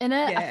charm in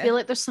it. Yeah. I feel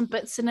like there's some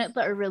bits in it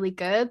that are really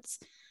good.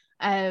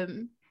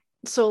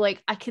 So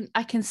like I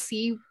can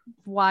see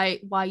why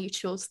you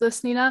chose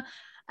this, Nina.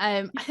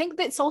 I think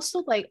that's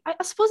also like I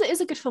suppose it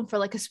is a good film for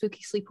like a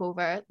spooky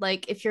sleepover.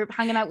 Like if you're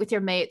hanging out with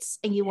your mates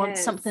and you want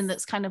something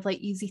that's kind of like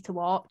easy to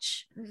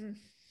watch.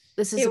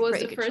 This is it a was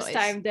pretty the good first choice.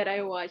 time that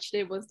I watched.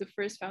 It was the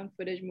first found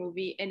footage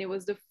movie, and it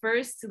was the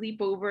first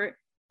sleepover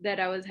that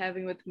I was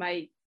having with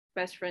my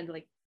best friend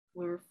like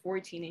we were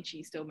 14 and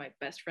she's still my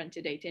best friend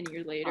today, 10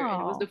 years later.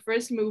 And it was Aw. the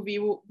first movie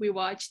we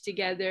watched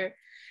together.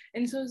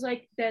 And so it's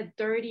like that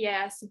dirty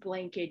ass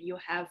blanket you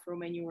have from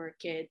when you were a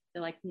kid.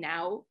 That like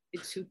now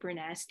it's super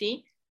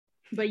nasty,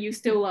 but you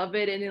still love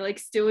it, and it like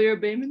still your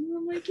baby. And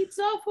I'm like, it's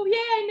awful. Yeah,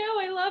 I know,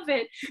 I love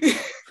it.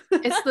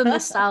 It's the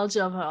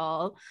nostalgia of it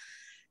all.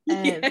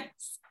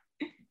 Yes.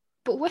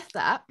 But with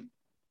that,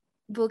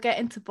 we'll get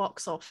into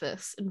box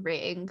office and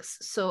ratings.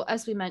 So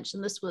as we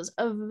mentioned, this was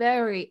a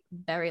very,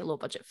 very low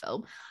budget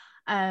film.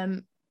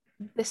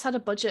 This had a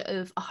budget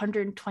of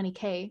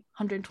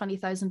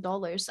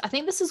 $120,000. I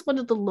think this is one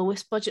of the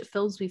lowest budget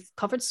films we've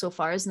covered so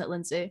far, isn't it,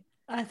 Lindsay?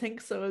 I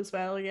think so as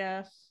well,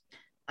 yeah.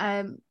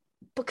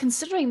 But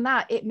considering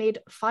that, it made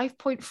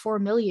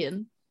 5.4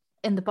 million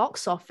in the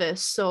box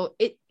office, so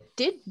it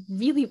did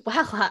really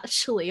well,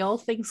 actually, all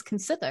things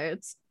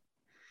considered.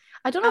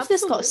 I don't know if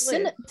this got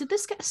did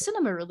this get a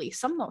cinema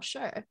release? I'm not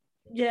sure.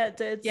 Yeah, it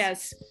did.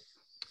 Yes.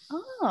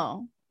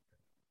 Oh.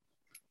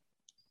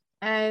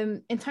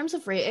 In terms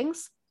of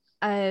ratings,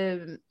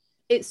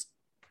 it's,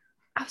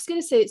 I was going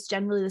to say it's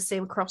generally the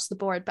same across the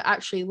board, but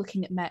actually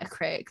looking at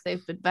Metacritic,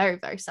 they've been very,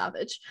 very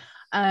savage.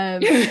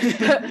 But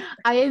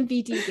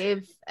IMDb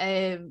gave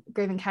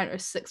Grave Encounter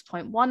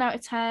 6.1 out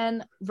of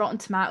 10. Rotten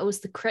Tomatoes,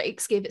 the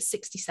critics gave it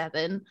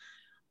 67.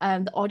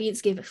 The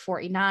audience gave it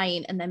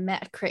 49, and then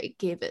Metacritic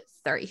gave it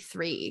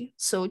 33.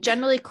 So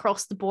generally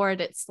across the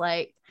board, it's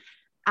like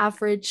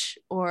average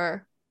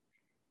or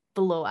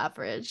below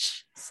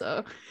average.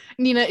 So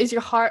Nina, is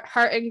your heart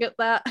hurting at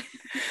that?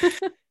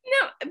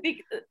 No,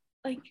 because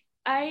like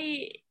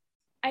I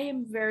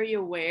am very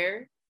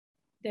aware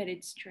that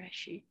it's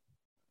trashy.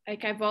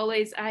 Like I've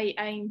always I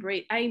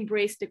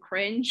embrace the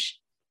cringe.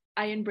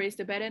 I embrace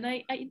the bad, and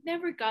I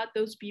never got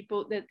those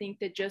people that think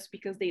that just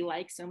because they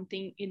like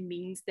something, it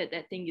means that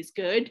that thing is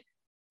good.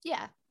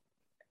 Yeah.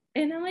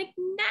 And I'm like,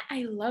 nah,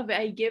 I love it.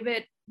 I give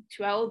it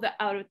 12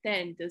 out of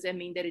 10. Does that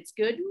mean that it's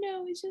good?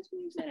 No, it just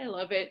means that I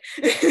love it.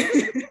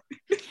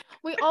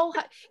 We all,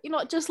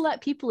 just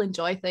let people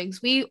enjoy things.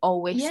 We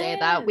always say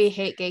that. We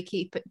hate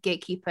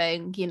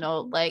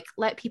gatekeeping, like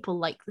let people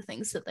like the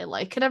things that they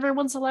like, and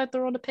everyone's allowed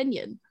their own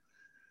opinion.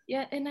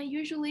 Yeah, and I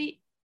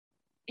usually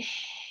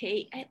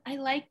hate, I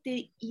like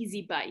the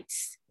easy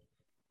bites.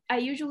 I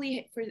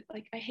usually,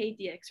 I hate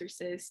The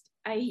Exorcist.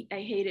 I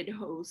hated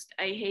Host.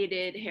 I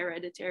hated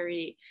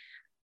Hereditary.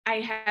 I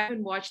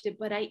haven't watched it,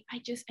 but I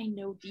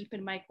know deep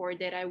in my core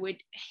that I would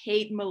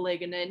hate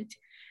Malignant.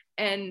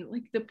 And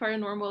like the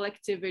Paranormal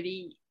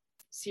Activity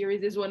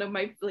series is one of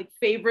my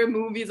favorite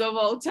movies of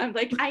all time.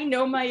 Like I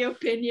know my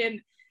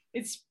opinion.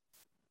 It's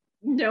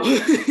no.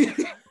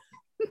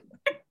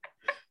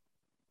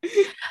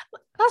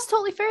 That's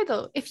totally fair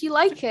though. If you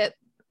like it,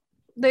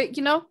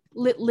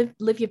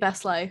 live your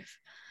best life.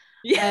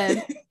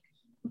 Yeah.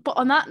 But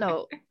on that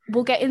note,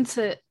 we'll get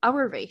into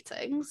our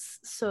ratings.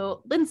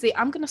 So Lindsay,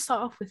 I'm going to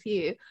start off with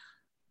you.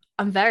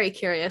 I'm very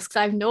curious because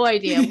I have no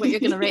idea what you're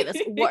going to rate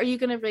this. What are you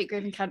going to rate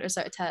Grave Encounters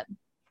out of 10?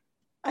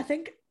 I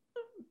think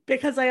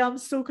because I am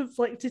so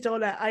conflicted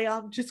on it, I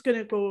am just going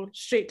to go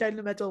straight down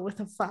the middle with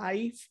a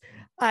 5.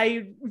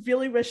 I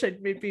really wish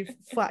I'd maybe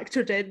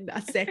factored in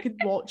a second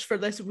watch for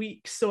this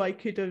week so I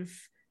could have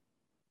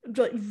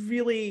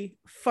really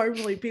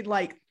firmly been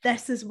like,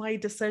 this is my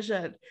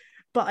decision.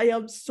 But I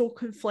am so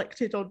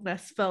conflicted on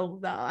this film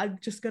that I'm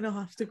just going to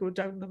have to go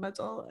down the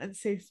middle and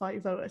say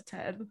 5 out of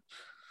 10.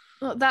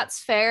 Well, that's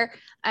fair.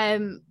 I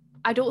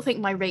don't think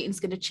my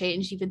rating's going to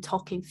change even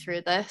talking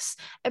through this.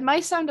 It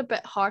might sound a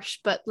bit harsh,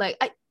 but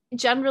I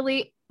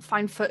generally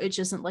found footage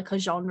isn't a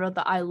genre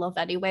that I love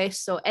anyway.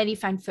 So any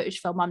found footage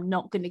film, I'm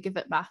not going to give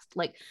it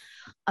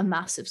a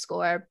massive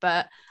score.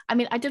 But I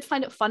mean, I did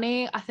find it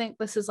funny. I think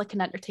this is an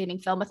entertaining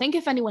film. I think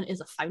if anyone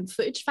is a found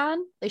footage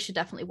fan, they should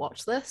definitely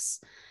watch this.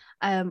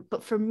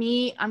 But for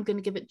me, I'm going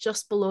to give it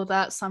just below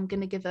that. So I'm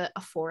going to give it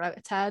a 4 out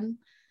of 10.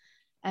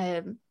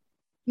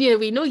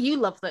 We know you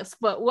love this,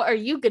 but what are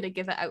you going to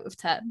give it out of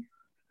 10?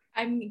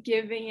 I'm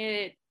giving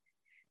it,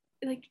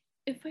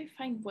 if I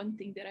find one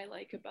thing that I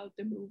like about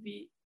the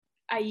movie,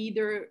 I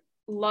either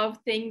love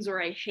things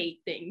or I hate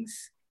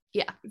things.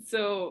 Yeah.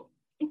 So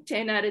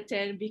 10 out of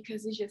 10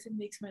 because it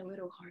makes my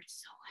little heart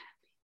so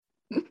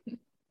happy.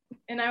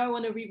 And I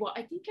want to rewatch.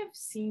 I think I've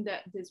seen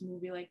this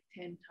movie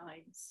 10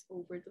 times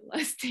over the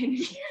last 10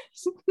 years.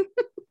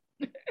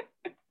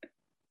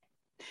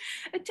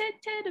 A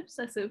tad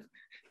obsessive.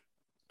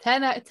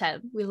 10 out of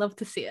 10. We love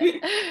to see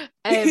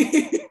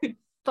it.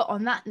 But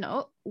on that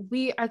note,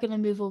 we are going to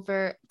move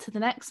over to the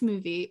next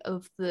movie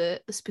of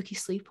the spooky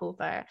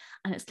sleepover,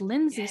 and it's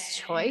Lindsay's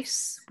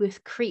choice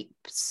with Creep.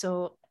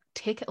 So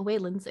take it away,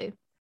 Lindsay.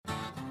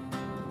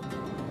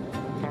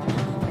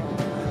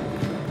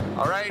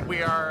 All right,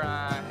 we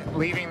are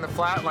leaving the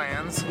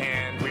flatlands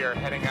and we are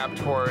heading up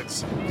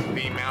towards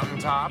the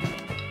mountaintop.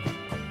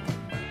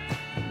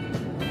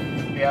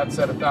 The ad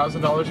said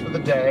 $1,000 for the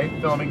day,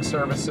 filming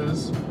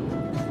services.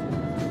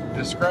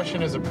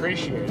 Discretion is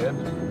appreciated.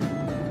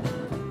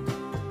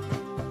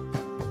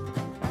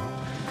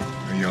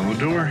 A yellow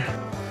door.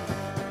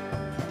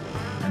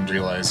 And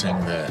realizing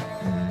that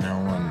no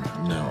one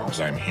knows.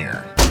 because I'm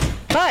here.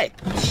 Hi!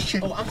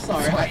 Oh, I'm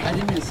sorry. I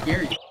didn't mean to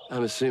scare you.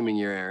 I'm assuming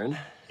you're Aaron.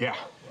 Yeah,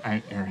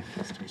 I'm Aaron.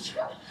 Nice to meet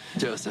you.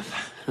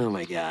 Joseph. Oh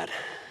my God.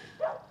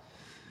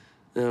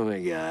 Oh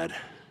my God.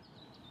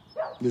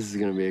 This is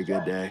gonna be a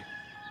good day.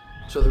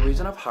 So the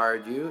reason I've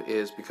hired you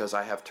is because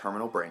I have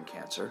terminal brain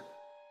cancer,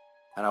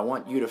 and I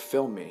want you to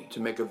film me to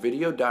make a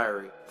video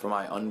diary for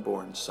my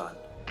unborn son.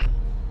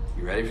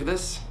 You ready for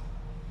this?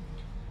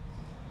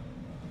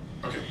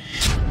 Okay.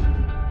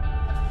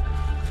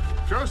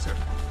 Joseph.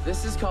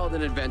 This is called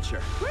an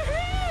adventure.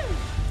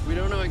 We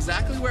don't know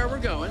exactly where we're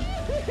going,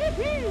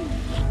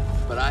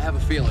 but I have a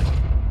feeling.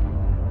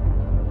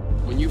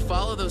 When you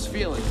follow those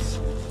feelings,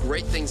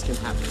 great things can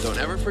happen. Don't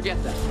ever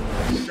forget that.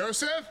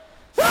 Joseph?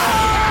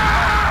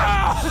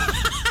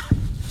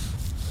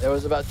 There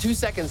was about 2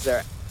 seconds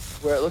there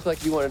where it looked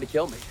like you wanted to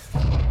kill me.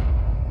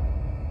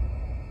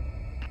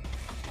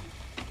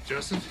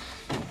 Joseph?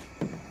 I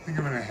think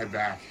I'm gonna head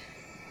back.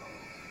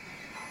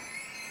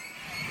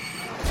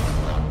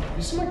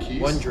 You see my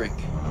keys? One drink,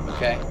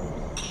 okay?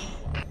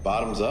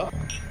 Bottoms up.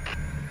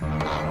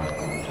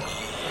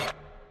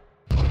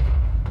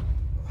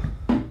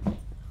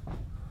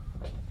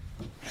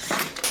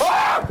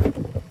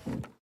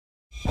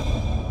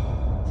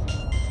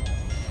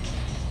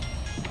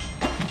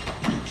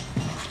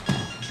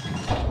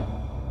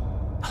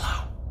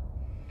 Hello.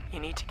 You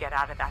need to get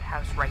out of that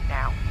house right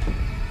now.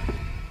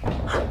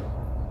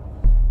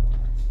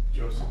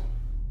 Joseph.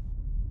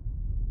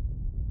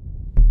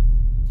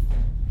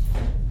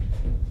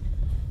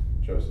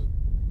 Joseph.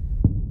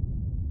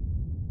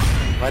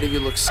 Why do you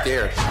look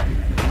scared?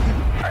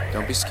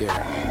 Don't be scared.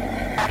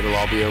 It'll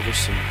all be over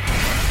soon.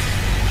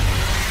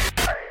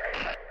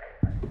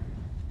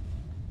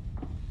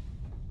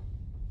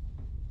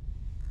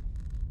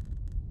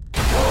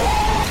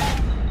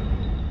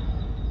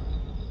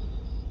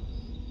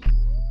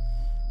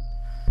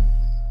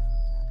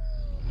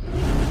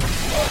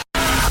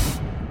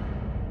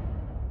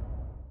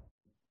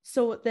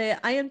 So the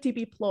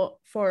IMDb plot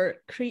for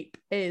Creep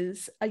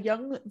is a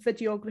young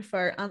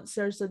videographer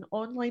answers an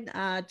online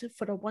ad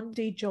for a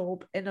one-day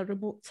job in a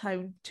remote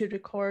town to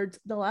record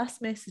the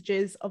last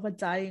messages of a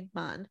dying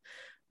man.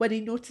 When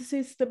he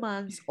notices the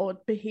man's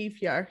odd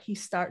behaviour, he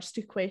starts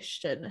to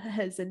question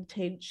his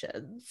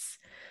intentions.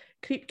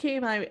 Creep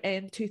came out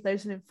in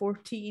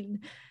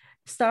 2014,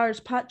 stars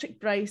Patrick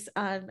Bryce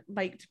and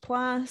Mike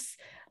Duplass.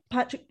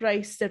 Patrick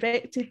Bryce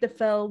directed the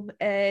film.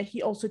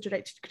 He also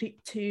directed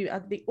Creep 2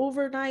 and The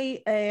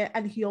Overnight,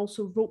 and he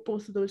also wrote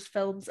both of those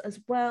films as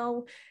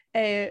well.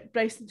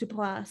 Bryce and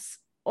Duplass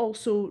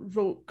also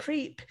wrote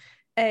Creep.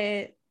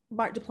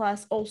 Mark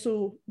Duplass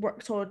also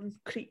worked on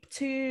Creep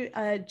 2,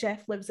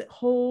 Jeff Lives at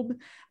Home,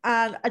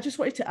 and I just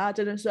wanted to add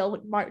in as well,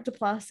 like Mark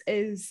Duplass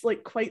is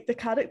like quite the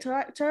character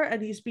actor,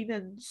 and he's been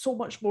in so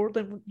much more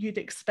than you'd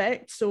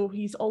expect. So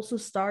he's also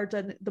starred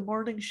in The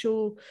Morning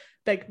Show,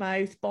 Big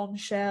Mouth,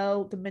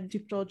 Bombshell, The Mindy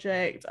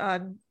Project,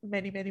 and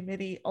many, many,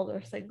 many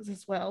other things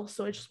as well.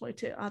 So I just wanted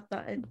to add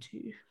that in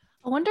too.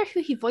 I wonder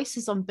who he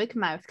voices on Big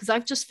Mouth, because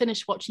I've just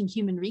finished watching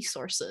Human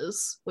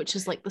Resources, which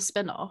is like the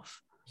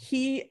spin-off.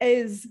 He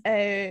is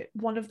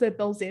one of the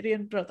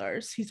Bilzerian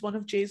brothers. He's one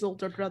of Jay's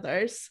older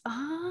brothers.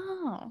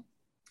 Oh,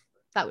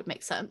 that would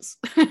make sense.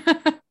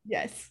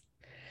 Yes.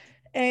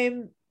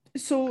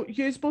 So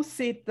you both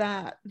said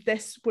that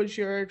this was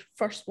your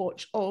first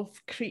watch of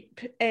Creep.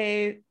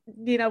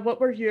 Nina,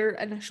 what were your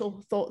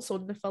initial thoughts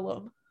on the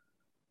film?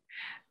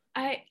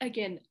 I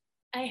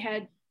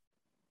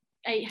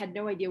had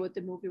no idea what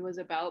the movie was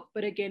about,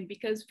 but again,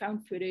 because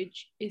found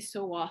footage is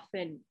so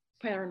often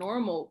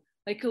paranormal,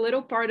 like a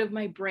little part of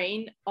my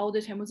brain all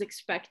the time was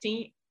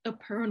expecting a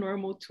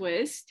paranormal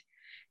twist.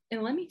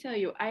 And let me tell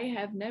you, I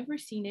have never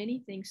seen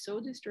anything so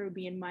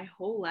disturbing in my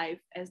whole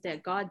life as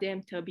that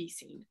goddamn tubby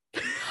scene.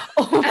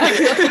 Oh my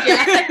God,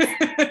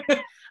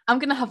 yes. I'm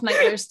gonna have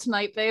nightmares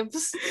tonight,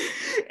 babes.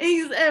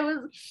 It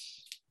was,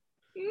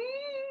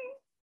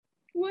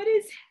 what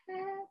is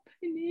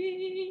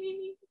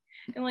happening?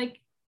 And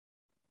like,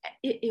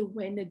 it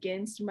went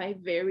against my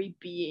very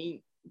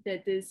being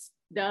that this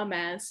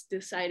dumbass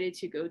decided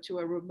to go to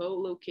a remote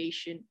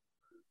location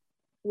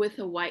with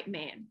a white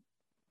man.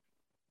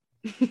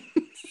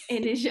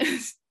 And it's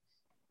just,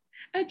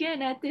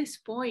 again, at this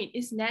point,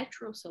 it's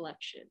natural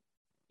selection.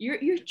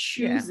 You're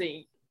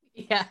choosing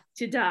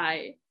to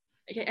die.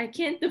 I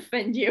can't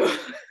defend you.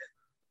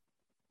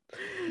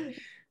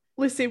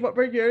 Lucy, what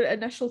were your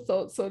initial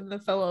thoughts on the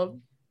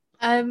film?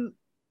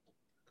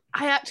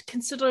 I actually,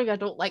 considering I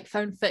don't like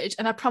found footage,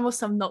 and I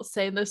promise I'm not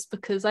saying this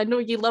because I know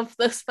you love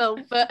this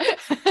film, but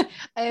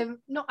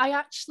no,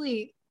 I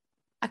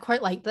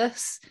quite like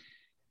this.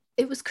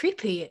 It was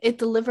creepy. It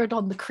delivered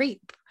on the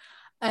creep.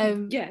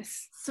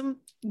 Yes. Some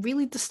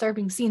really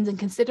disturbing scenes, and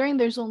considering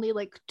there's only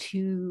like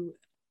 2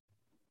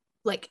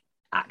 like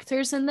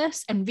actors in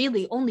this, and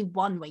really only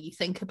one when you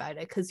think about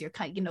it, because you're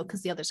kind of,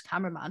 because the other's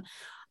cameraman,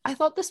 I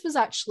thought this was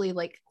actually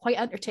like quite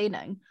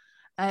entertaining.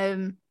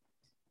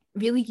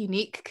 Really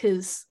unique,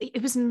 because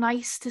it was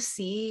nice to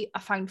see a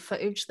found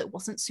footage that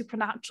wasn't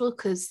supernatural,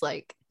 because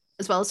like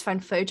as well as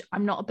found footage.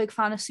 I'm not a big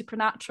fan of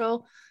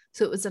Supernatural,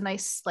 so it was a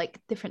nice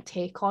like different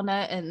take on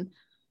it,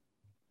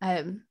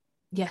 and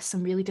yes,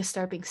 some really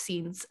disturbing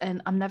scenes,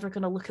 and I'm never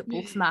going to look at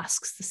both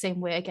masks the same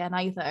way again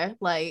either.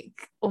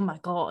 Like, oh my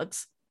god,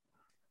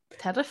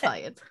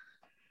 terrified.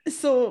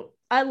 So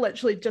I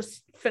literally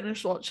just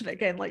finished watching it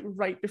again, like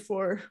right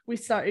before we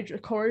started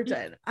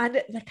recording.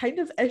 And the kind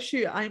of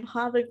issue I'm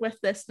having with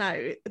this now,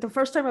 the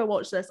first time I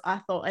watched this, I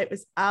thought it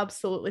was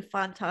absolutely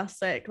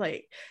fantastic.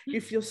 Like,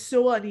 you feel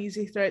so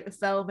uneasy throughout the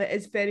film. It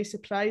is very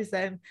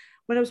surprising.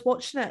 When I was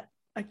watching it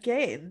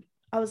again,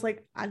 I was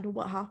like, I know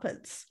what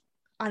happens.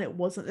 And it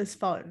wasn't as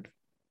fun.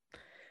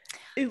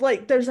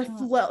 Like, there's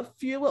a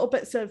few little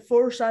bits of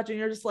foreshadowing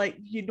you're just like,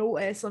 you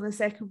notice on a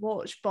second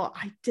watch, but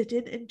I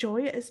didn't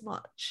enjoy it as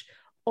much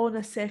on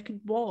a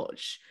second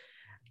watch,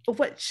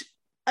 which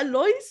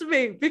annoys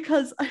me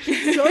because I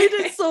enjoyed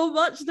it so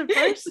much the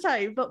first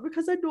time, but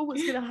because I know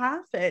what's going to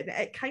happen,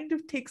 it kind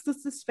of takes the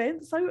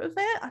suspense out of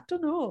it. I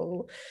don't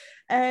know.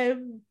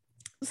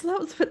 So that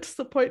was a bit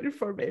disappointing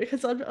for me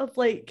because I'm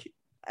like,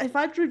 if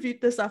I'd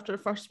reviewed this after the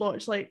first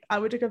watch, like, I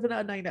would have given it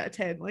a 9 out of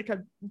 10. Like,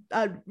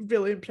 I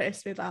really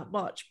impressed me that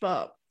much,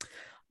 but I'm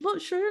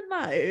not sure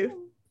now.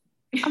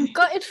 I'm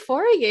gutted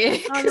for you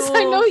because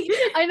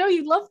I know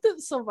you loved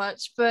it so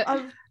much, but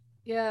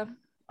yeah,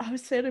 I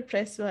was very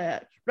impressed with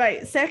it.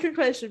 Right, second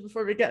question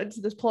before we get into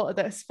the plot of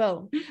this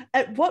film.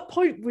 At what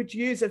point would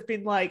you have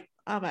been like,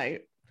 I'm out?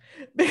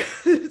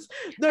 Because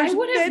there's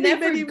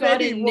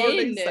many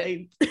warning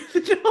signs.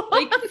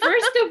 Like,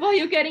 first of all,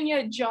 you're getting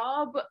a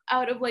job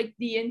out of like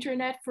the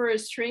internet for a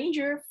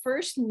stranger.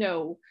 First,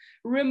 no.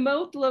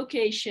 Remote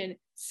location.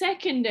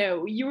 Second,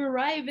 no. You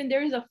arrive and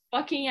there's a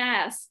fucking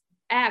axe,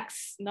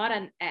 not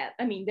an ass.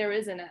 I mean, there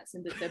is an ass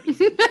in the tubby.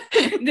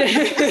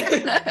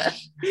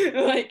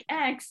 Like,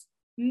 axe.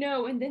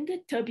 No, and then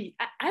the tubby.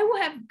 I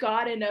would have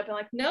gotten up and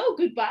like, no,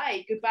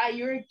 goodbye.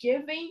 You're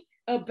giving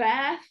a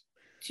bath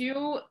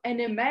to an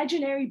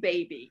imaginary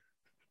baby.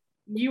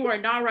 You are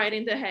not right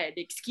in the head.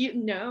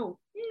 No.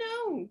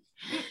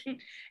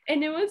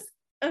 And it was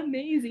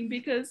amazing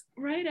because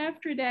right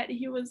after that,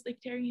 he was like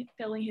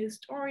telling his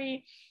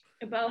story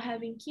about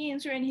having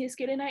cancer and his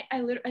kid, and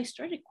I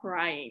started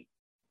crying.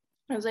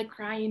 I was like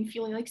crying,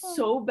 feeling like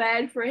so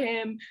bad for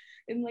him,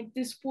 and like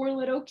this poor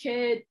little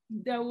kid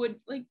that would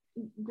like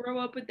grow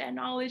up with that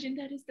knowledge, and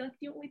that is like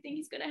the only thing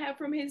he's gonna have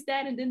from his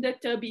dad. And then the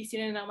tubby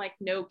scene, and I'm like,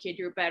 no, kid,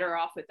 you're better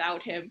off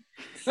without him.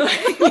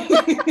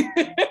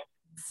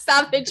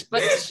 Savage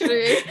but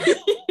true.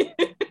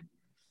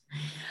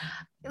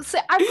 So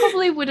I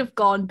probably would have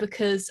gone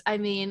because, I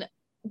mean,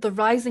 the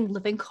rising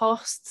living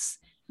costs,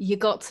 you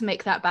got to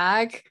make that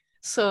bag.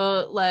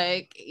 So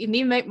like, you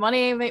need to make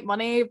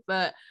money,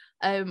 but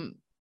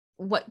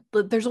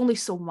there's only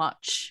so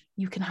much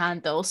you can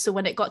handle. So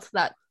when it got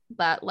to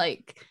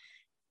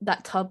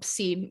that tub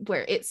scene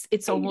where it's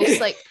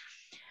almost like,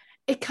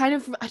 it kind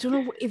of, I don't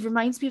know, it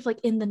reminds me of like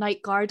In the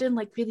Night Garden,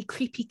 like really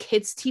creepy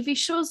kids TV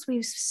shows where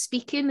he's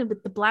speaking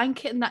with the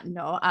blanket and that.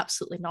 No,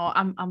 absolutely not.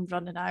 I'm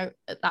running out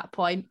at that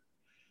point.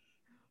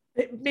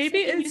 Maybe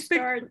it's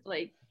start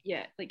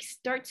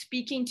start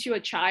speaking to a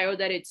child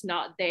that it's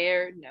not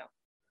there. No.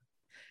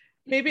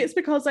 Maybe it's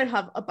because I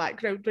have a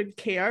background in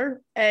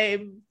care,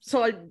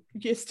 so I'm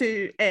used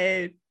to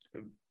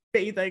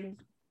bathing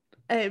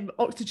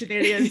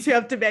octogenarians who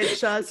have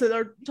dementia, so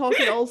they're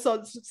talking all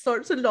sorts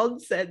of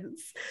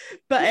nonsense.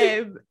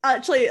 But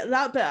actually,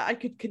 that bit I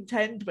could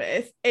contend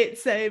with.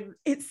 It's the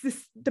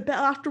bit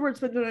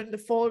afterwards when they're in the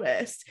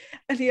forest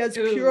and he has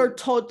pure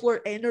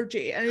toddler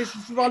energy and he's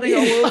running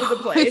all over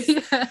the place.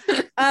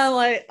 And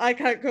like, I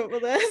can't cope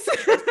with this.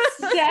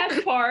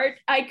 That part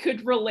I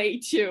could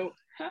relate to.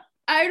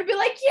 I would be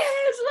like,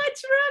 yes,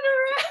 let's run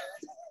around.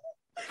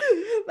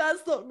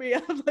 That's not me.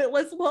 I'm like,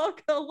 let's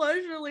walk at a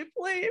leisurely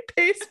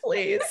pace,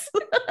 please.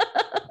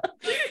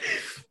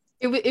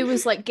 It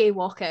was like gay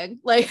walking.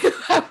 Like,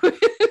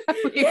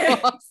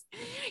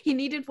 he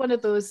needed one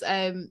of those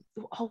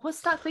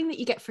what's that thing that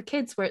you get for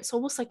kids where it's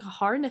almost like a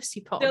harness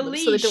you put on them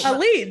so they don't a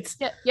lead.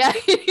 Yeah,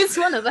 it's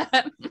one of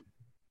them.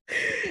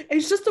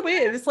 It's just the way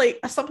it's like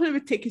something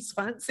would take his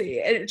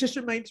fancy, and it just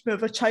reminds me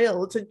of a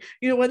child. And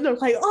you know, when they're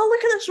like, oh,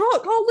 look at this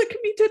rock, oh, look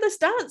at me do this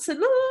dance,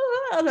 and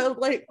I'm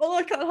like, oh,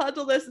 I can't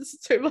handle this is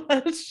too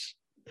much.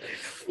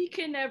 We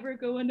can never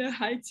go on a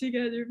hike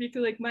together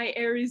because like my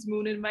Aries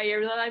moon and my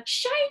Aries are like,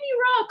 shiny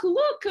rock,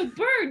 look, a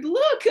bird,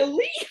 look, a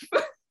leaf.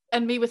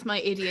 And me with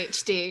my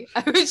ADHD,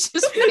 I would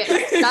just get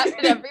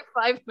distracted every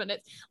 5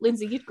 minutes.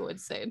 Lindsay, you'd go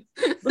insane.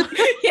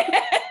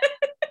 Yeah.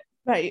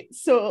 Right,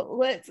 so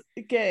let's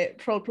get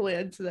properly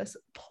into this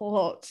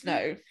plot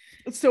now.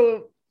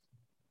 So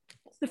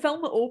the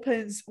film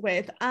opens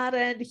with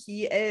Aaron.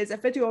 He is a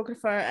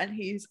videographer and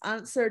he's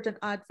answered an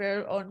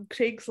advert on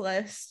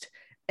Craigslist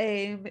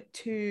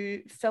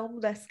to film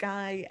this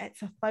guy.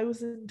 It's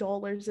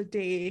 $1,000 a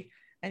day,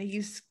 and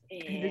he's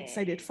kind of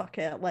decided, fuck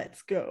it,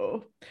 let's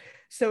go.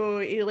 So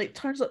he like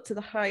turns up to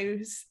the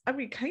house. I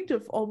mean, kind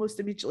of almost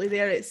immediately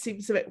there, it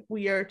seems a bit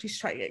weird. He's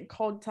trying to get in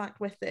contact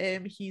with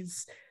him.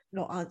 He's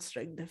not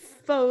answering the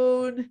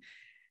phone.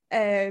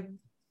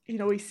 you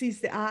know, he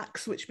sees the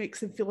axe, which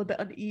makes him feel a bit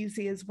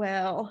uneasy as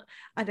well.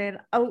 And then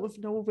out of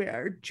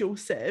nowhere,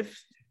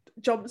 Joseph,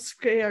 jump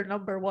scare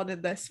number one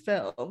in this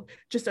film,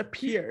 just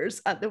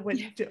appears at the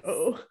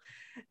window.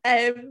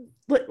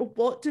 Like,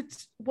 what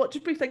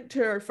did we think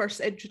to our first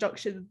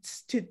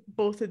introductions to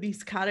both of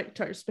these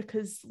characters?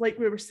 Because like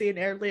we were saying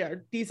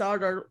earlier, these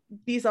are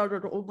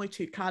our only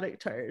two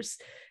characters.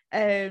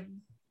 You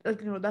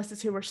know, this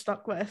is who we're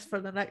stuck with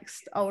for the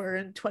next hour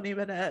and 20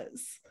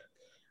 minutes.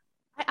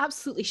 I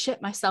absolutely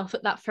shit myself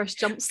at that first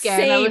jump scare.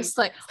 Same. And I was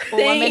like, oh,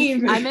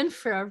 Same. I'm in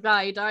for a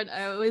ride, aren't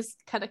I? I was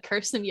kind of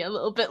cursing you a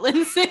little bit,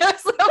 Lindsay. I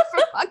was like, oh,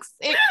 for fuck's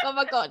sake, what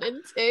have I got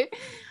into?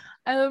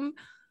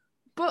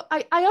 But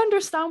I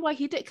understand why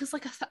he did, because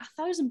like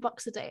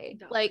 $1,000 a day,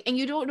 like, and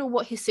you don't know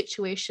what his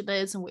situation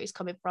is and where he's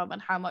coming from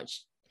and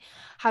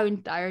how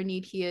in dire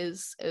need he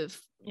is of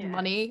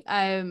money.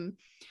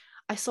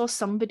 I saw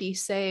somebody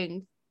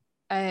saying,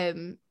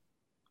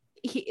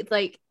 he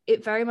like,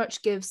 it very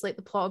much gives like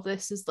the plot of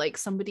this is like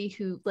somebody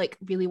who like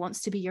really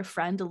wants to be your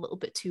friend a little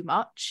bit too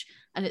much,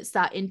 and it's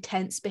that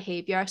intense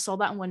behavior. I saw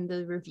that in one of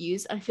the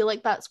reviews, and I feel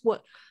like that's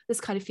what this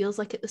kind of feels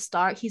like at the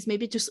start. He's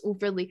maybe just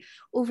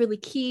overly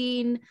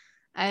keen,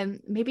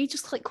 maybe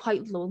just like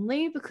quite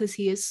lonely because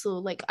he is so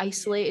like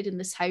isolated in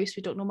this house.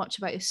 We don't know much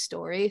about his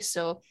story,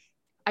 so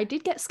I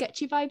did get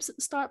sketchy vibes at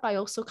the start, but I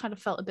also kind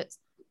of felt a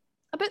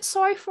bit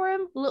sorry for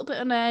him, a little bit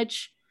on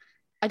edge.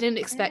 I didn't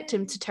expect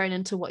him to turn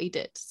into what he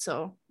did,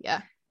 so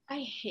yeah. I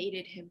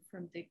hated him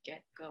from the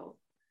get-go.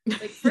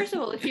 Like, first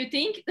of all, if you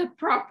think the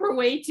proper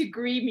way to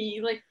greet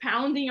me, like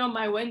pounding on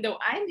my window,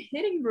 I'm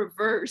hitting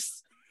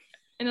reverse.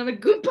 And I'm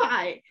like,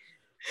 goodbye.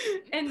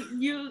 And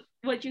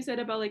what you said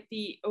about like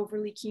the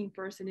overly keen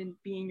person and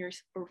being your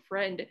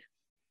friend,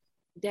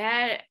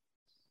 that,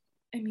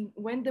 I mean,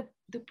 when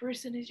the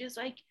person is just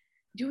like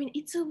doing,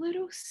 it's a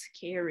little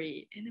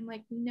scary. And I'm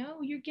like,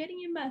 no, you're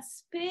getting in my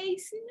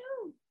space.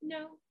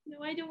 No,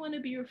 I don't want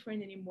to be your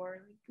friend anymore.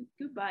 Like,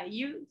 goodbye.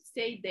 You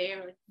stay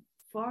there, like,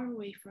 far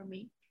away from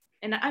me.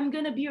 And I'm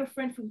going to be your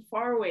friend from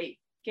far away.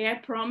 Okay, I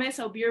promise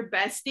I'll be your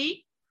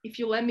bestie if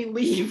you let me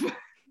leave.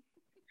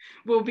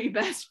 We'll be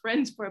best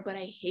friends but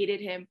I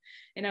hated him.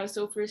 And I was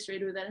so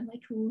frustrated with that. I'm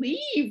like,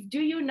 leave.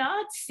 Do you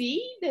not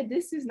see that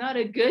this is not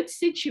a good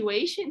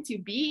situation to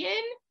be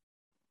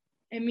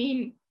in? I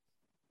mean,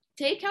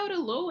 take out a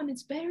loan.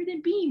 It's better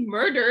than being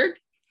murdered.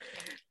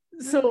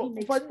 So he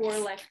makes poor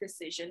life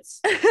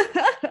decisions.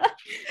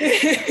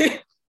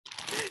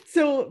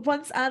 So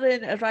once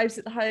Aaron arrives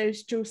at the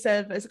house,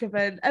 Joseph is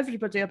giving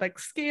everybody a big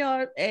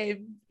scare.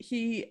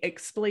 He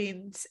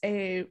explains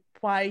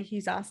why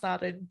he's asked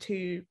Aaron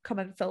to come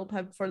and film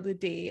him for the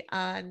day,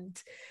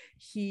 and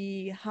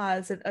he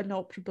has an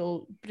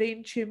inoperable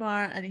brain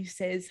tumor, and he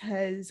says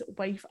his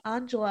wife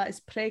Angela is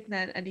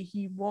pregnant and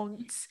he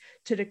wants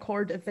to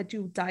record a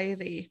video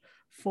diary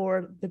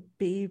for the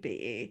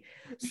baby.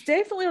 It's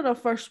definitely on a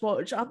first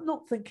watch, I'm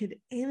not thinking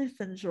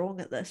anything's wrong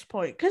at this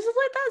point, because it's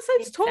like, that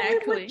sounds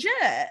totally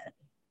legit.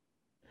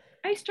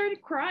 I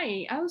started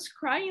crying. I was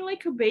crying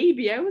like a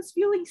baby. I was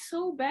feeling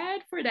so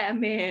bad for that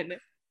man.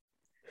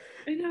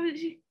 And I was,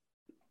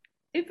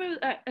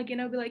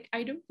 I'll be like,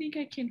 I don't think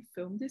I can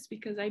film this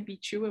because I'd be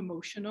too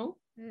emotional.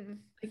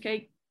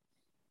 Like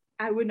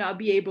I would not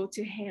be able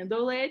to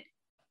handle it.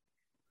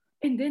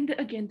 And then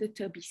the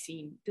tubby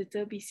scene,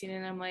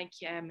 and I'm like,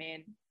 yeah,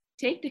 man,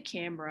 take the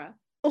camera,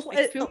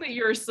 like, film it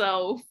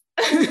yourself.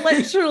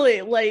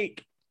 Literally,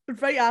 like,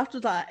 right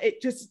after that,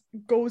 it just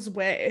goes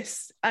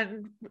west,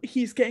 and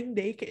he's getting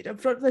naked in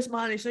front of this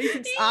man. He's not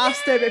even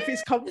asked him if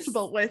he's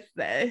comfortable with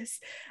this,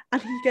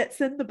 and he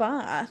gets in the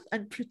bath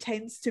and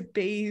pretends to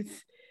bathe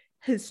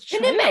his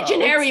child. An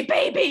imaginary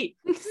baby.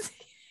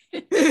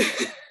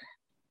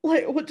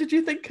 Like, what did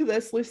you think of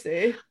this,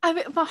 Lucy? I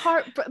mean, my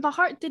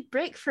heart did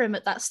break for him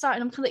at that start,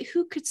 and I'm kind of like,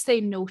 who could say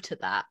no to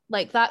that?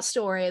 Like, that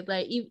story,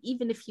 like,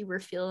 even if you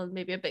were feeling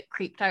maybe a bit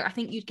creeped out, I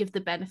think you'd give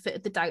the benefit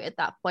of the doubt at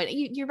that point.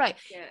 You're right.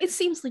 Yeah. It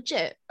seems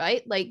legit,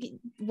 right? Like,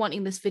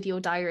 wanting this video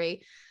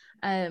diary.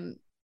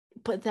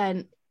 But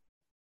then,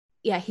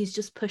 yeah, he's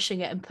just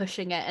pushing it.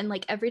 And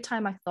like, every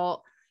time I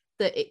thought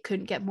that it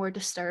couldn't get more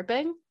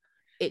disturbing,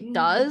 it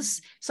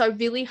does. So I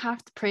really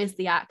have to praise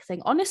the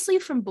acting, honestly,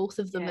 from both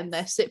of them in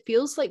this. It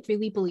feels like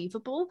really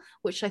believable,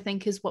 which I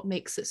think is what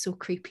makes it so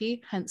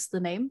creepy, hence the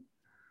name.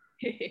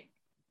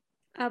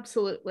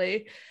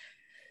 Absolutely.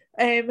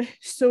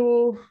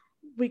 So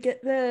we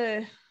get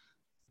the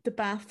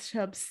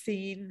bathtub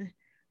scene,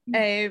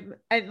 and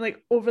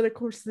like over the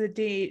course of the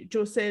day,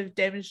 Joseph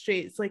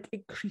demonstrates like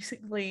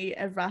increasingly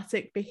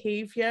erratic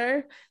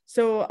behavior.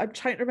 So I'm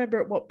trying to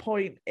remember at what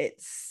point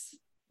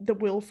the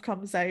wolf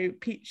comes out,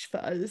 Peach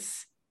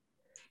Fuzz.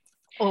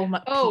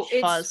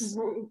 Peach Fuzz.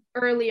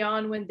 Early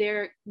on when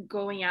they're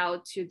going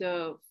out to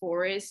the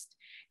forest,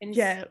 and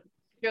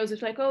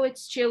Joseph's like, oh,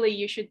 it's chilly,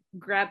 you should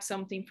grab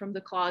something from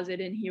the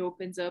closet, and he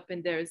opens up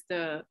and there's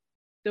the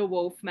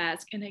wolf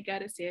mask. And I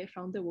gotta say, I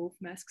found the wolf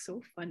mask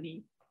so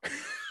funny.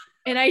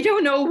 And I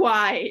don't know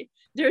why.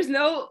 There's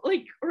no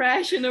like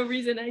rational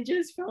reason. I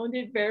just found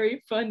it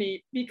very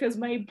funny because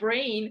my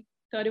brain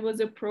thought it was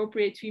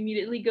appropriate to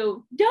immediately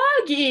go,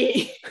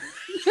 doggy.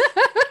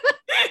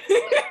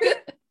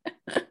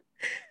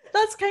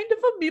 That's kind of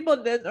a meme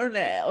on the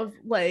internet of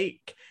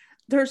like,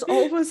 there's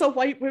always a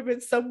white woman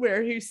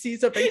somewhere who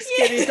sees a big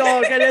skinny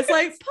dog and it's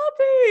like,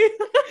 puppy.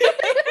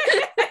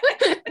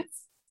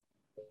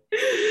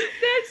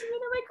 That's when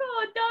I'm like,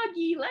 oh,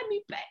 doggy, let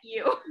me pet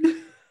you.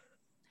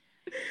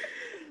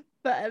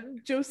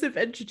 But Joseph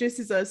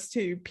introduces us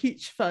to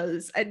Peach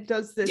Fuzz and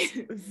does this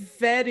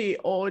very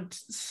odd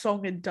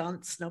song and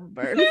dance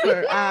number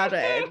for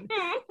Aaron,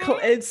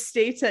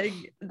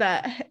 stating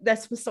that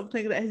this was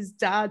something that his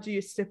dad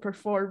used to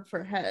perform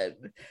for him.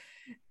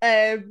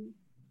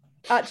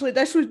 Actually,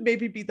 this would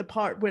maybe be the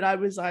part where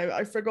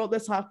I forgot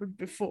this happened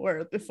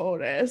before the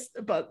forest,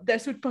 but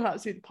this would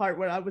perhaps be the part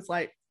where I was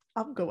like,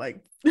 I'm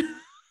going.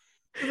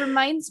 It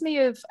reminds me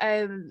of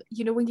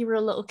you know, when you were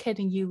a little kid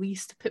and you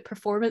used to put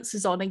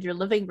performances on in your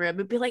living room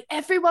and be like,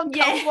 everyone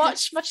come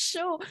watch my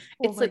show.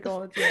 It's like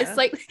God, it's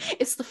like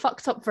it's the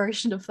fucked up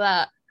version of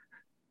that.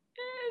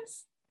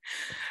 Yes.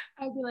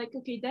 I'd be like,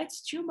 okay,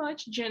 that's too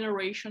much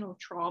generational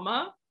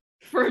trauma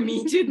for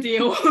me to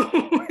deal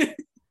with.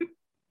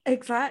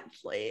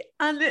 Exactly.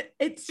 And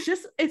it's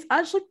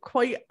actually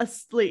quite a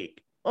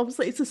like,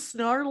 obviously it's a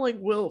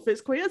snarling wolf.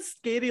 It's quite a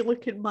scary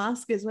looking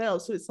mask as well.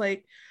 So it's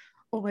like,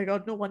 oh my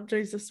God, no wonder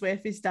he's a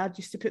sweat. His dad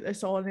used to put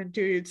this on and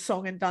do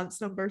song and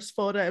dance numbers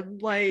for him.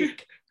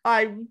 Like,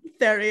 I'm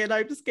 30 and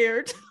I'm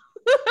scared.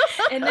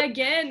 And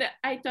again,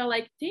 I thought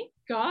like, thank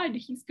God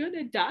he's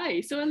gonna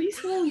die. So at least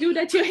he won't do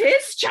that to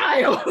his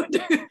child.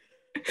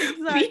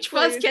 Exactly. Peach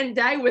Fuzz can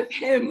die with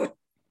him.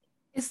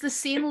 It's the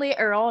scene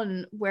later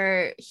on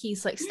where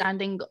he's like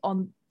standing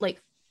on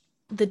like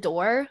the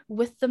door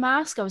with the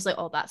mask. I was like,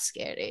 oh, that's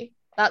scary.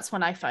 That's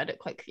when I found it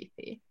quite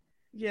creepy.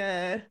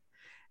 Yeah.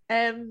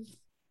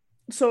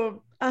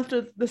 So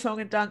after the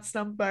song and dance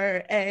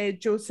number,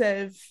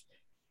 Joseph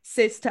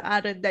says to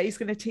Aaron that he's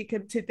going to take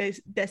him to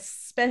this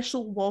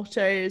special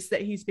waters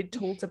that he's been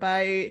told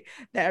about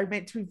that are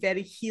meant to be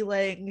very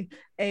healing.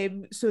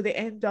 So they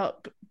end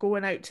up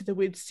going out to the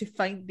woods to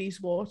find these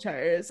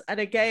waters. And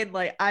again,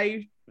 like,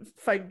 I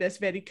found this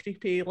very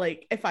creepy,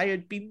 like if I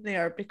had been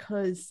there,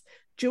 because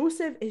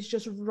Joseph is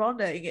just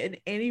running in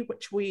any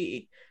which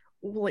way,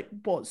 like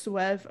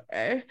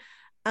whatsoever.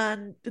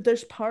 And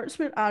there's parts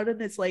where Aaron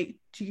is like,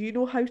 do you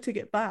know how to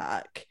get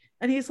back?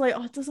 And he's like,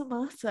 oh, it doesn't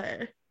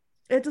matter.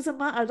 It doesn't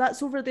matter.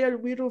 That's over there.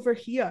 We're over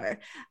here.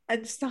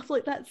 And stuff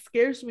like that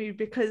scares me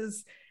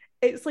because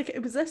it's like,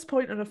 it was this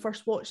point on a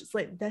first watch, it's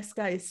like, this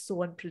guy is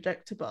so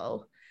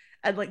unpredictable.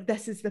 And like,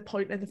 this is the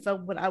point in the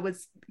film when I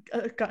was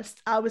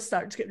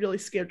starting to get really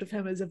scared of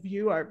him as a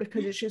viewer,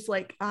 because it's just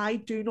like, I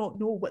do not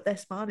know what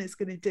this man is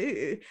going to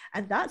do.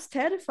 And that's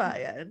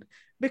terrifying,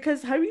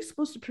 because how are you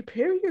supposed to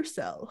prepare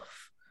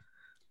yourself?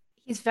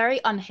 He's very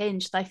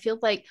unhinged. I feel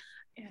like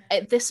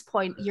at this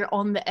point you're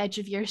on the edge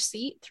of your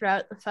seat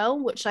throughout the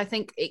film, which I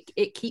think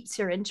it keeps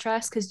your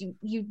interest, because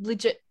you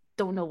legit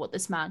don't know what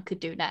this man could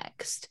do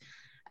next.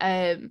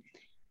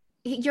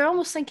 You're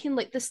almost thinking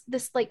like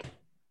this like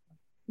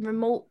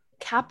remote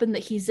cabin that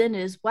he's in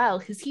as well,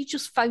 because he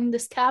just found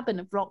this cabin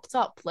and rocked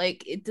up.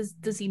 Like,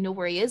 does he know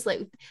where he is?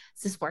 Like, is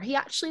this where he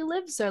actually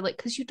lives? Or like,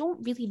 because you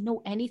don't really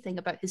know anything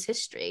about his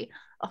history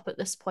up at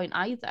this point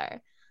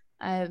either.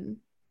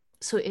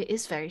 So it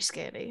is very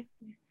scary.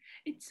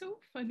 It's so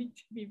funny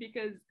to me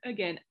because,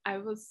 again, I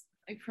was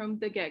like, from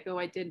the get-go,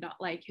 I did not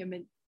like him.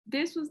 And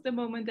this was the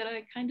moment that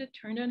I kind of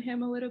turned on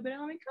him a little bit.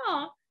 I'm like,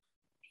 oh,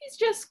 he's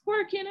just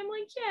quirky. And I'm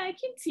like, yeah, I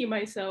can see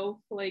myself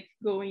like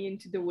going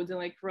into the woods and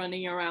like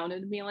running around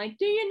and being like,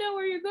 do you know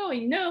where you're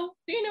going? No.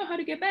 Do you know how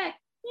to get back?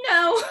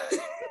 No.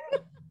 And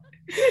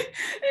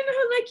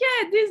I was like,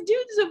 yeah, this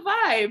dude's a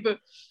vibe.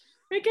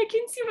 Like, I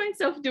can see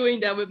myself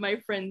doing that with my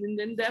friends. And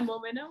then that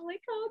moment, I'm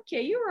like, oh,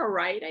 okay, you're all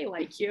right. I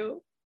like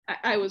you.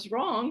 I was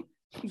wrong.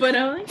 But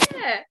I'm like,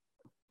 yeah,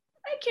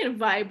 I can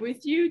vibe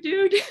with you,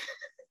 dude.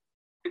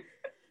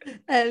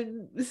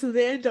 And so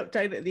they end up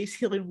down at these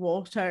healing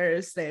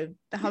waters. They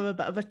have a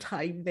bit of a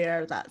time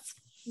there. That's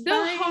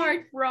the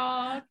Heart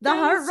Rock. The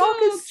Heart Rock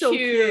is so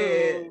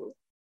cute.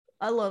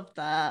 I love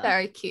that.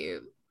 Very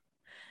cute.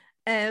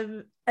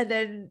 And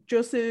then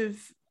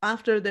Joseph,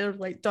 after they're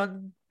like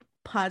done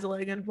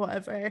paddling and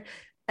whatever,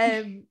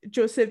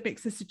 Joseph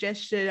makes a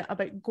suggestion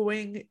about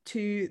going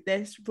to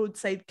this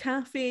roadside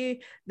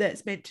cafe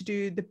that's meant to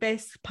do the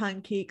best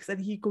pancakes, and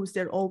he goes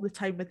there all the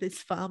time with his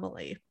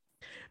family.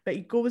 But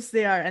he goes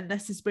there, and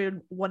this is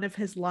where one of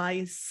his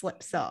lies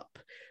slips up,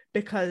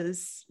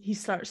 because he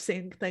starts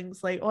saying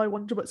things like, oh, I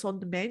wonder what's on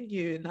the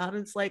menu. And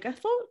Aaron's like, I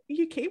thought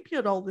you came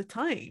here all the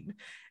time.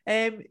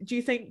 Do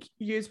you think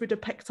you would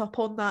have picked up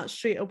on that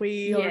straight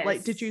away? Yes. Or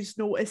like, did you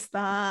notice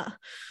that?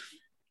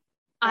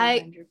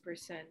 100%.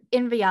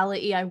 In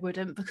reality, I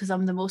wouldn't, because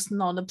I'm the most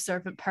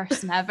non-observant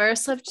person ever.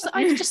 So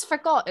I just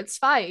forgot. It's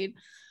fine.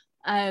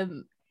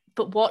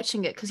 But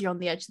watching it, because you're on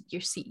the edge of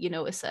your seat, you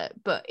notice it.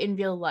 But in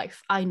real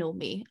life, I know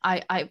me.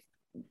 I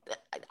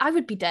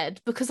would be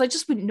dead, because I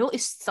just wouldn't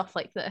notice stuff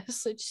like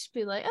this. I'd just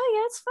be like, oh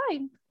yeah, it's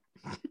fine.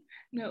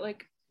 No,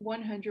 like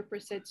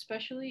 100%,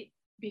 especially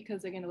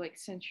because again, like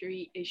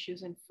sensory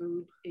issues and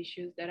food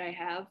issues that I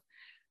have,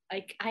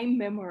 like I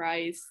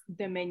memorize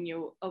the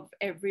menu of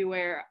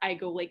everywhere I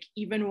go, like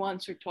even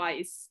once or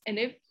twice. And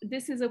if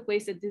this is a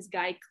place that this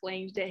guy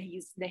claims that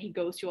he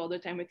goes to all the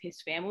time with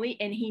his family,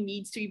 and he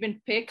needs to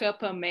even pick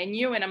up a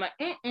menu, and I'm like,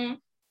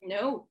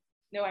 no,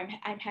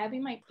 I'm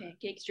having my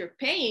pancakes. You're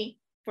paying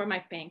for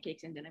my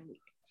pancakes, and then I'm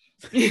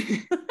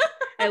leaving.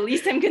 At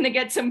least I'm gonna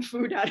get some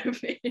food out of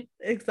it.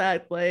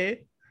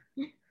 Exactly.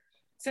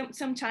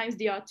 Sometimes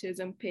the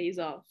autism pays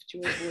off to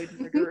avoid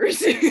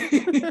murderers.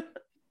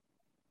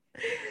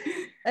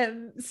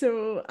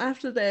 So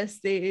after this,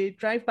 they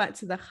drive back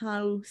to the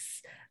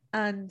house,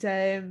 and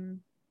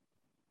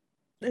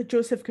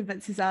Joseph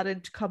convinces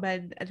Aaron to come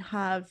in and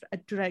have a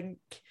drink.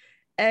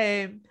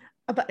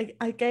 But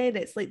again,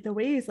 it's like the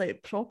way he's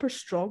like proper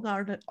strong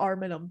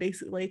arming him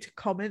basically to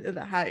come into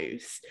the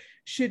house.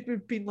 Should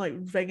have been like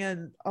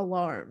ringing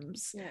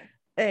alarms. Yeah.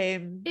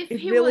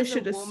 It really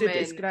should have stood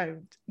his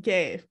ground.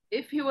 Yeah.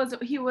 If he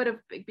would have,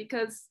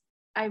 because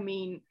I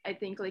mean, I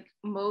think like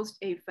most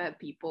AFAB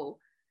people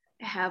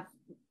have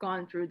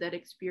gone through that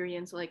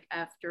experience, like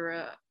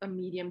after a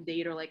medium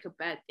date or like a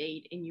bad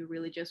date, and you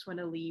really just want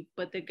to leave,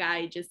 but the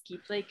guy just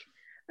keeps like,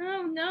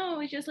 oh no,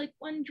 it's just like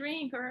one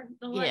drink, or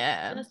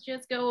let's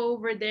just go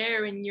over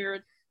there, and you're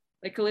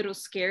like a little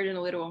scared and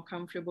a little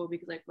uncomfortable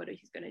because like, what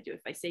he's gonna do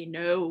if I say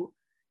no?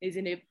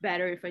 Isn't it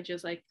better if I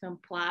just like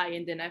comply,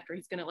 and then after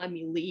he's gonna let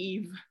me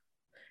leave?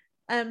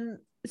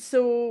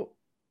 So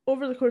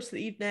over the course of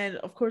the evening,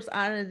 of course,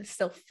 Aaron is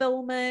still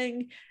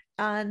filming,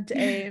 and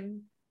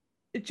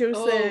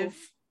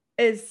Joseph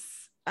is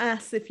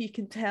asked if he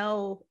can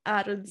tell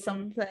Aaron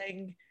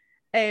something,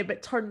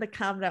 but turn the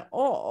camera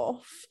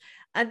off,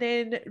 and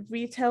then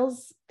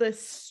retells the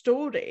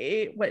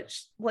story,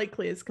 which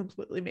likely is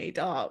completely made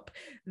up,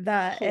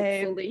 that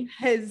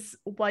his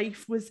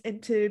wife was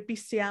into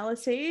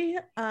bestiality,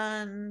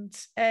 and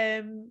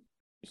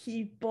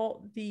he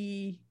bought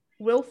the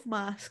wolf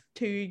mask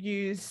to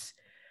use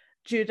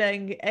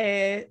during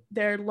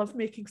their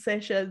lovemaking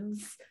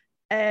sessions.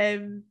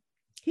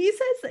 He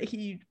says that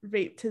he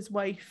raped his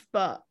wife,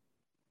 but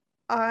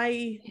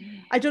I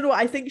don't know.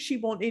 I think she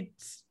wanted,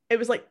 it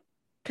was like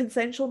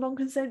consensual,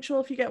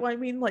 non-consensual, if you get what I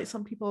mean. Like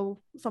some people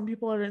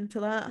are into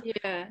that.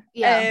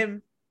 Yeah.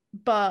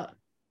 But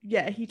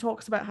yeah, he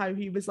talks about how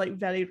he was like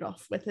very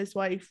rough with his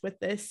wife with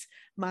this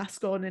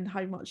mask on and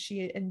how much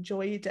she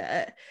enjoyed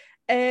it.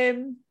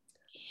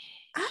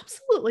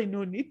 Absolutely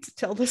no need to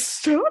tell the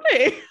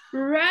story.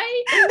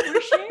 Right?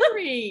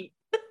 Oversharing.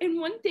 And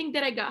one thing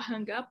that I got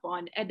hung up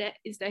on, and that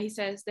is that he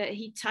says that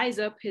he ties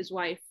up his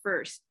wife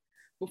first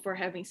before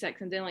having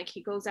sex, and then like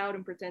he goes out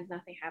and pretends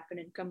nothing happened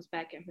and comes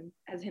back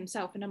as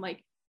himself. And I'm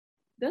like,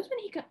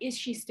 is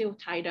she still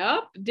tied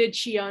up? Did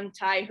she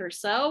untie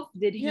herself?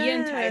 Did he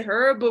untie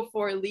her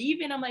before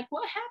leaving? I'm like,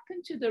 what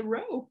happened to the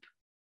rope?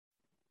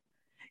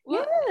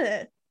 What?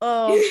 Yeah.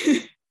 Oh,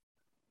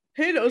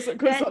 who knows what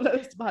goes on in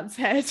this man's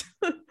head?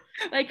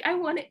 Like,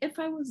 if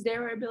I was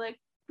there, I'd be like,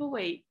 but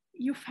wait,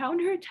 you found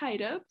her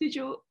tied up? Did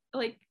you,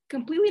 like,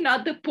 completely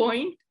not the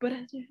point, but I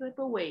was like,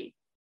 but wait,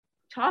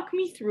 talk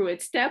me through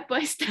it step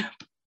by step.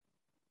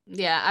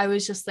 Yeah, I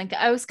was just thinking,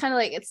 I was kind of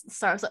like, it's the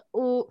start, I was like,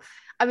 oh,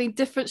 I mean,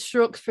 different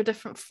strokes for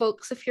different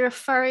folks. If you're a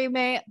furry,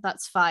 mate,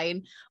 that's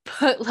fine.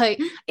 But like,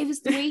 it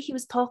was the way he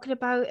was talking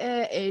about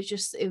it,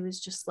 it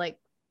was just like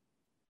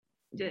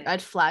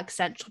red flag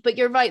central. But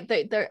you're right,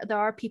 there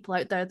are people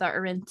out there that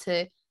are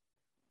into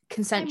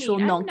consensual,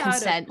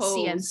 non-consent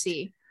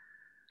CNC.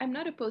 I'm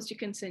not opposed to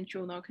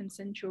consensual,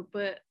 non-consensual,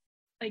 but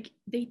like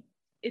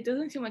it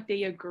doesn't seem like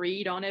they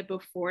agreed on it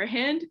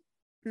beforehand.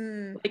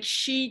 Like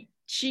she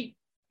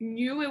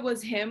knew it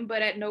was him,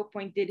 but at no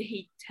point did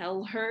he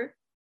tell her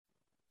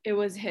it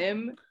was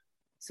him.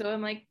 So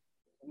I'm like,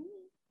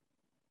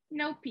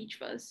 no, Peach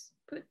Fuzz,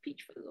 put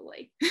Peach Fuzz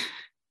away.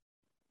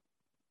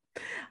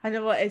 I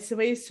know what, it's the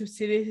way he's so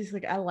serious. He's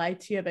like, I lied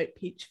to you about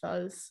Peach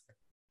Fuzz.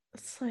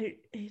 It's like,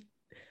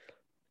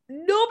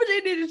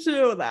 nobody needed to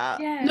know that.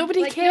 Yeah,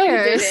 nobody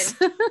cares.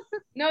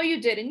 No, you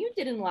didn't. You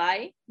didn't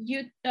lie.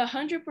 You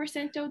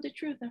 100% told the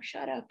truth. Now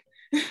shut up.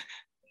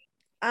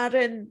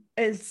 Aaron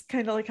is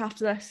kind of like,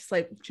 after this, it's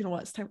like, do you know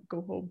what? It's time to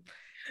go home.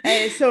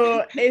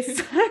 So it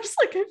starts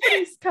looking for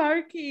his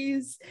car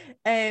keys,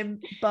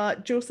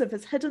 but Joseph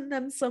has hidden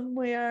them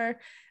somewhere.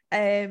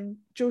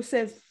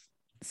 Joseph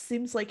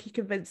seems like he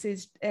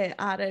convinces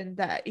Aaron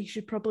that he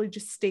should probably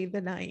just stay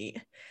the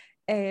night.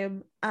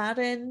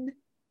 Aaron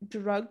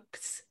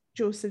drugs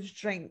Joseph's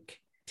drink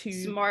to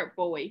smart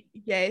boy.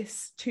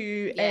 Yes,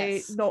 to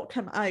knock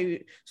him out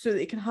so that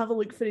he can have a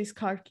look for his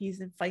car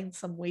keys and find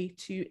some way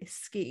to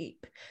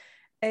escape.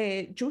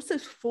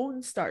 Joseph's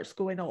phone starts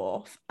going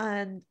off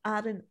and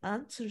Aaron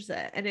answers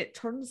it, and it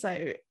turns out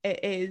it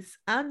is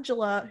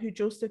Angela, who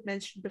Joseph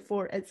mentioned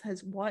before is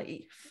his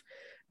wife,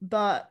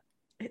 but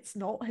it's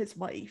not his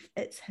wife,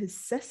 it's his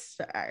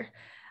sister.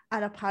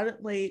 And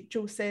apparently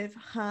Joseph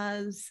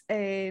has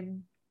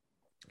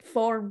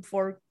form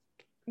for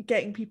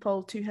getting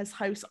people to his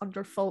house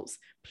under false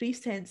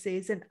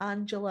pretenses, and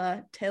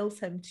Angela tells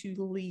him to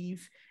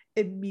leave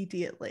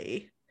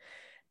immediately.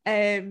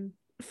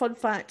 Fun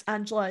fact,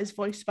 Angela is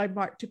voiced by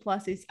Mark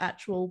Duplass's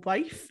actual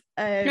wife.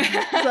 So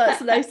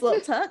that's a nice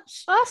little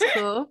touch. That's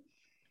cool.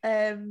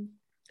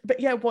 But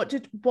yeah, what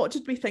did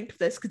we think of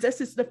this? Because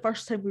this is the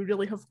first time we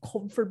really have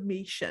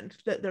confirmation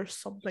that there's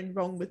something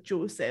wrong with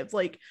Joseph.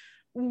 Like,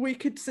 we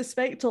could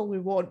suspect all we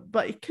want,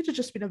 but he could have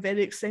just been a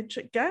very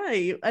eccentric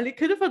guy, and he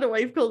could have had a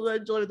wife called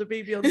Angela with a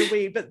baby on the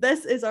way. But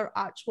this is our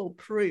actual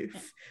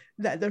proof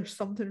that there's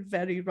something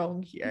very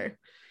wrong here.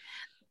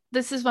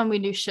 This is when we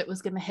knew shit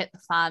was going to hit the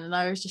fan, and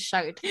I was just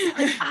shouting,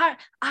 like,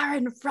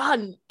 Aaron,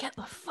 run, get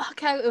the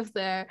fuck out of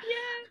there.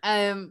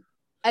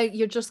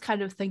 You're just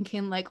kind of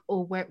thinking like,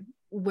 oh,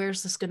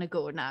 where's this going to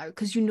go now?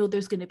 Because you know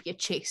there's going to be a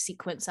chase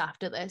sequence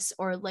after this,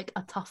 or like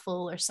a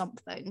tuffle or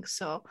something.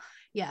 So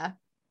yeah.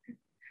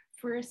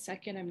 For a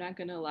second, I'm not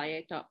gonna lie,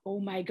 I thought, oh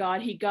my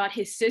god, he got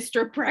his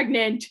sister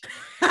pregnant.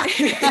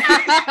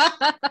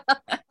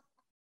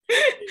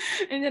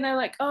 And then I'm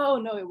like, oh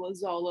no, it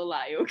was all a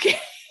lie, okay.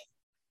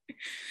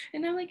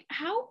 And I'm like,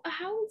 how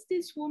is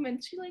this woman?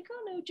 She's like,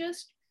 oh no,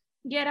 just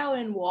get out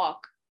and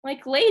walk.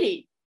 Like,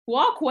 lady,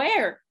 walk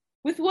where?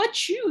 With what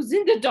shoes?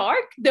 In the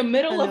dark? The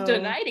middle of the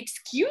night?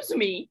 Excuse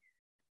me.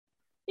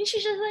 And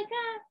she's just like,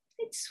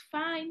 it's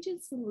fine,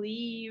 just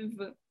leave.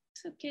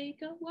 It's okay,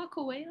 go walk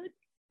away.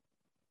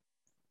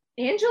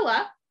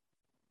 Angela,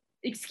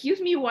 excuse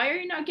me, why are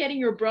you not getting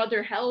your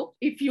brother help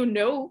if you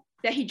know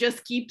that he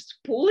just keeps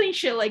pulling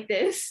shit like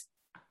this?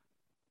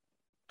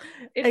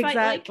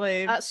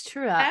 Exactly. That's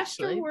true,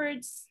 actually.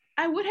 Afterwards,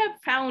 I would have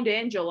found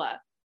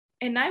Angela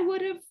and I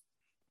would have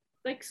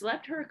like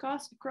slapped her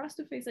across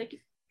the face,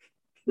 like,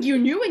 you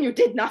knew and you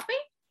did nothing?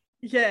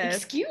 Yeah.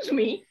 Excuse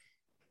me.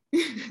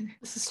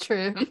 This is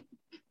true.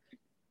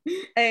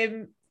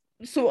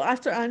 So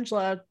after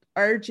Angela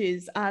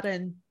urges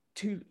Aaron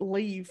to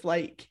leave,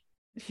 like,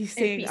 he's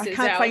saying, I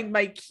can't find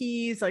my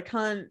keys, I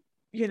can't,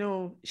 you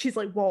know, she's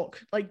like,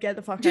 walk, like, get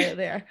the fuck out of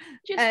there.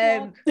 Just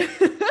walk.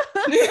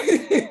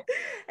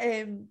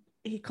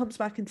 He comes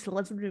back into the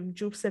living room.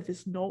 Joseph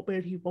is not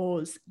where he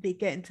was. They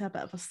get into a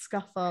bit of a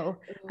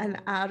scuffle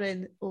and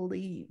Aaron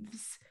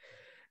leaves.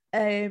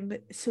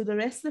 So the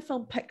rest of the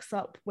film picks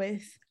up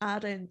with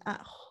Aaron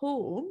at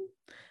home,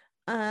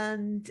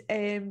 and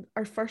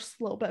our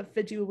first little bit of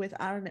video with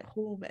Aaron at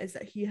home is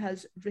that he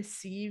has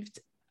received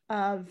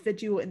a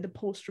video in the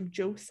post from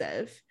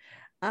Joseph,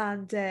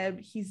 and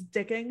he's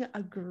digging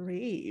a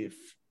grave.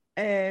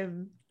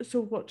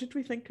 So what did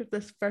we think of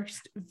this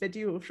first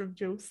video from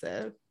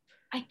Joseph?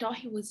 I thought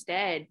he was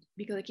dead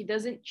because like it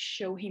doesn't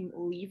show him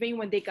leaving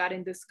when they got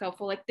in the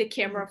scuffle. Like the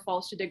camera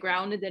falls to the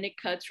ground and then it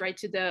cuts right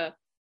to the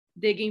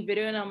digging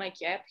video, and I'm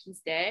like, yep,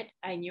 he's dead.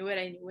 I knew it.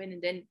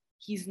 And then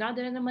he's not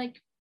dead, and I'm like,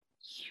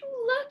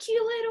 you lucky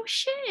little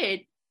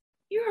shit,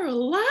 you're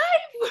alive.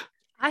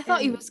 I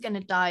thought he was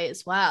gonna die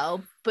as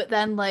well, but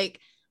then like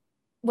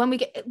when we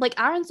get like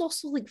Aaron's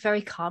also like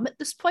very calm at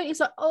this point. He's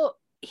like, oh,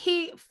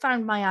 he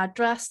found my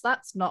address.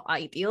 That's not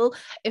ideal.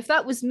 If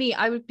that was me,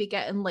 I would be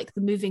getting like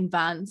the moving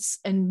vans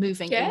and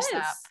moving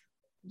ASAP.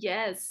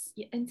 Yes.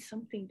 Yeah, and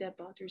something that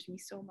bothers me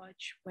so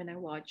much when I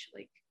watch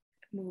like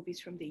movies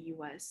from the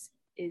US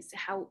is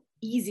how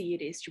easy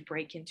it is to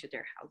break into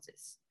their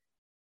houses.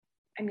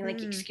 I mean,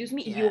 like, excuse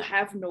me, you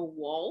have no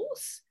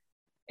walls?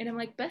 And I'm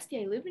like,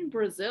 bestie, I live in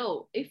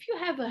Brazil. If you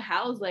have a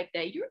house like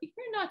that, you're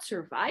not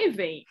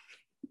surviving.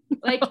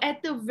 Like,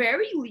 at the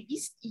very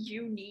least,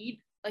 you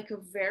need like a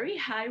very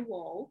high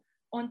wall.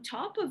 On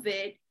top of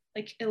it,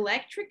 like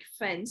electric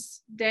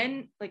fence.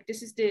 Then, like,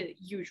 this is the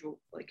usual,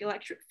 like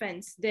electric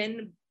fence.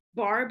 Then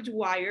barbed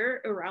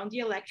wire around the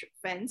electric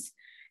fence.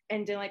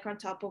 And then, like, on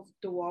top of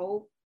the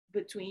wall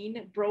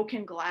between,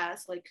 broken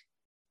glass, like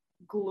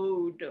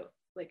glued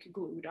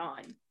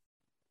on.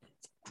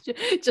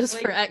 Just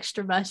like, for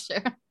extra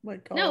measure. My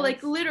God. No,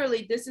 like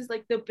literally, this is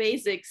like the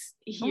basics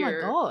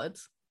here. Oh my God.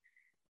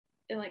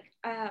 And like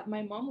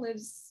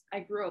I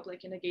grew up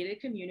like in a gated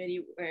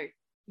community where,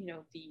 you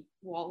know, the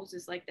walls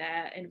is like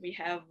that, and we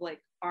have like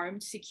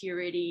armed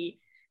security,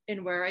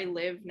 and where I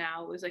live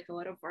now is like a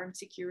lot of armed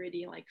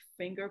security, like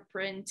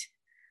fingerprint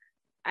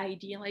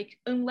ID. Like,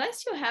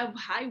 unless you have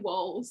high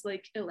walls,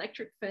 like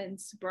electric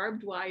fence,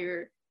 barbed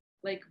wire,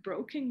 like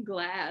broken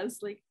glass,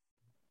 like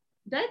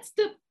that's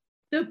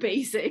the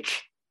basic.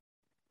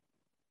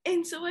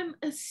 And so I'm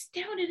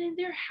astounded, and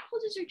their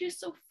houses are just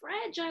so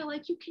fragile.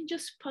 Like, you can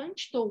just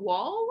punch the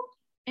wall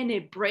and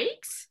it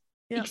breaks.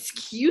 Yeah.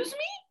 Excuse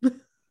me?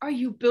 Are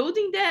you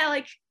building that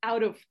like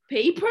out of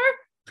paper?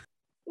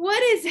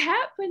 What is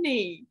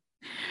happening?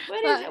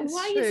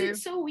 Why is it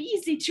so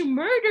easy to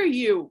murder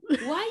you?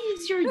 Why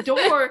is your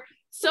door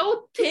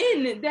so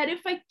thin that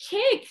if I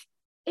kick,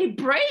 it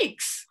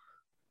breaks?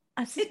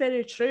 This is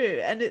very true.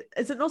 And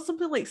is it not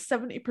something like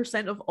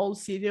 70% of all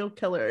serial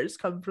killers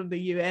come from the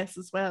US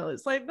as well?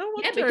 It's like, no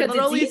wonder, because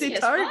they're all easy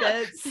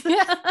targets.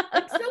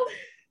 So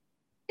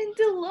in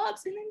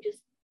deluxe, and I'm just,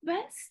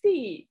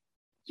 bestie,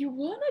 you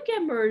want to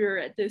get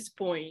murdered at this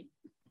point.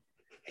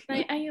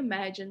 I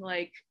imagine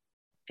like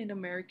an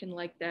American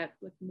like that,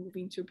 like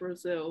moving to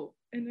Brazil,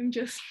 and I'm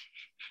just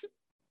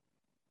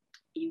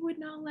You would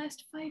not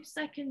last 5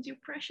 seconds, you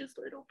precious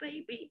little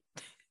baby.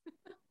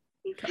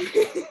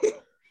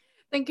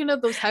 Thinking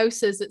of those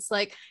houses, it's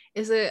like,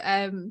 is it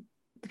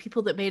the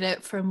people that made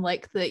it from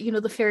like the, you know,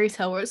 the fairy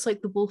tale where it's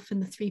like the wolf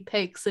and the three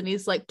pigs and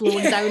he's like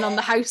blowing down on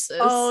the houses?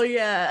 Oh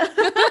yeah.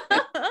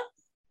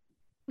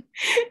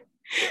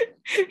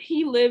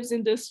 He lives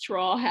in the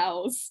straw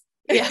house.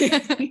 Yeah.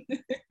 He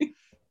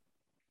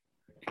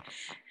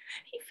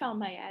found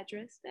my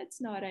address. That's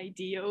not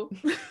ideal.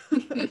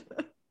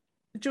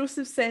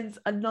 Joseph sends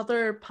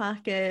another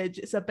package.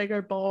 It's a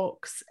bigger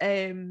box.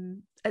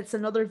 It's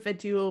another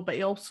video, but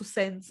he also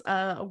sends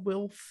a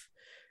wolf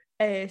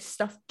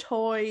stuffed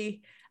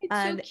toy. It's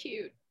and so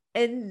cute.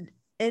 In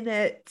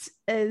it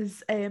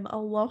is a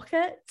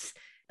locket.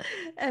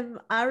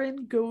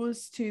 Aaron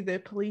goes to the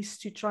police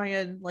to try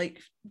and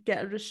like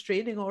get a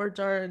restraining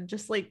order and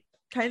just like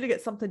kind of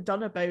get something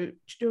done about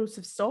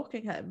Joseph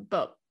stalking him,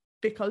 but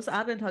because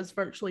Aaron has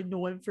virtually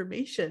no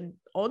information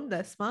on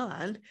this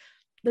man,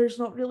 there's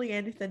not really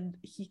anything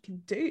he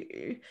can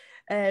do.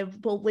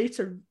 We'll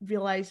later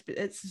realise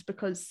it's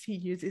because he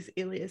uses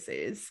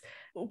aliases.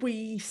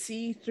 We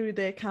see through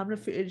the camera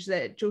footage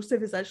that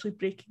Joseph is actually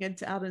breaking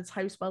into Aaron's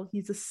house while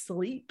he's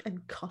asleep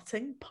and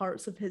cutting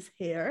parts of his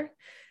hair,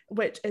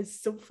 which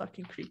is so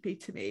fucking creepy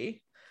to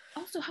me.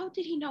 Also, how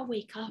did he not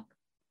wake up?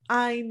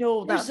 I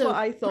know, that's what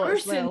I thought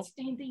as well. Person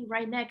standing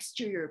right next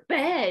to your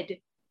bed.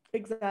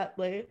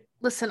 Exactly.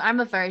 Listen, I'm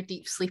a very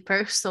deep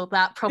sleeper, so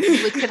that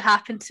probably could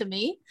happen to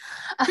me.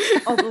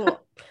 Although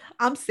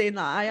I'm saying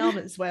that I am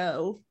as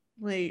well.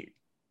 Like,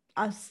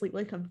 I sleep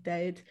like I'm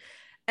dead.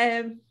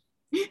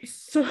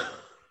 So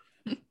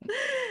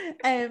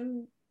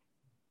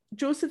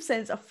Joseph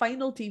sends a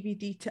final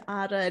DVD to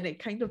Ara and it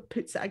kind of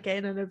puts it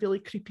again in a really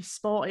creepy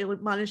spot. He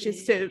like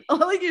manages to,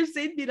 like you're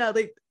saying, Nina,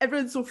 like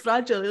everyone's so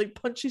fragile, he like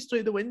punches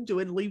through the window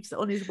and leaves it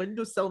on his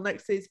windowsill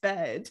next to his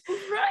bed.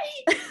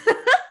 Right.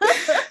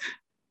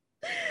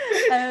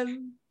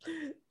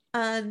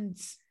 And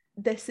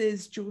this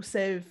is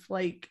Joseph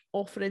like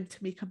offering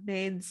to make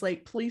amends,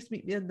 like, please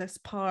meet me in this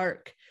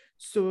park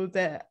so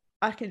that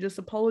I can just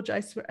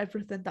apologize for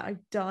everything that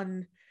I've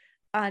done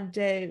and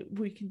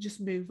we can just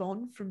move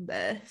on from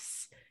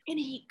this. And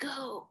he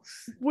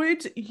goes.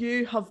 Would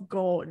you have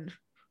gone?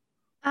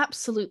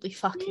 Absolutely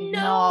fucking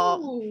not.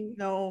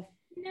 No,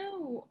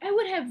 I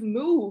would have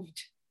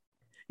moved.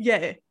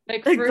 Yeah,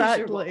 like exactly.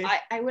 First of all,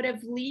 I would have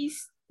at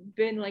least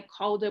been like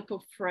called up a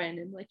friend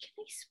and like, can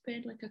I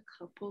spend like a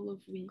couple of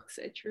weeks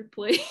at your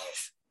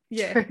place?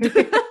 Yeah.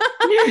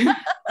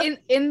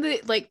 in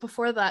the like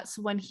before that,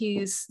 so when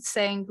he's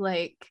saying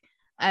like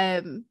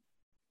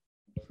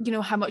you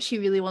know how much he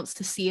really wants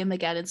to see him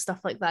again and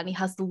stuff like that, and he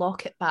has the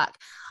locket back,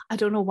 I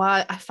don't know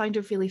why I find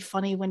it really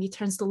funny when he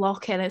turns the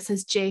locket and it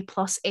says J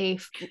plus A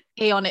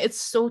on it. It's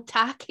so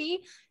tacky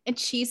and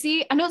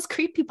cheesy. I know it's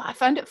creepy, but I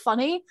found it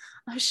funny.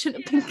 I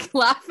shouldn't have been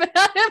laughing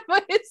at it,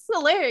 but it's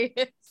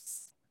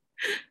hilarious.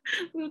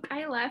 Look,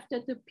 I laughed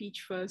at the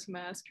Peach Fuzz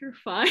mask. You're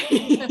fine.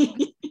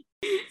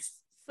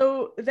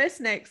 So this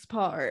next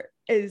part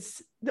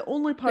is the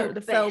only part of the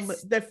film.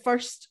 The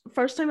first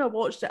time I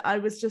watched it, I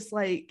was just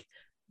like,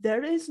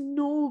 there is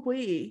no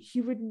way he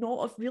would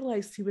not have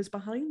realized he was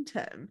behind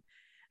him.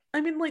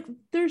 I mean, like,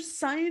 there's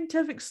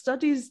scientific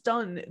studies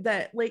done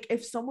that, like,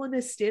 if someone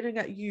is staring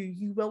at you,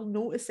 you will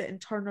notice it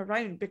and turn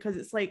around, because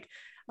it's like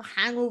a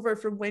hangover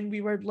from when we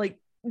were like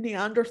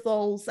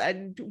Neanderthals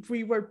and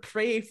we were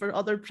prey for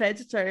other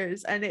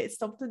predators, and it's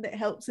something that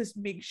helps us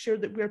make sure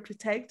that we're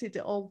protected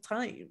at all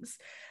times.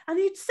 And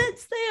he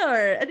sits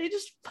there and he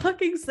just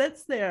fucking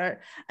sits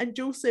there, and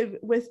Joseph,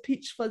 with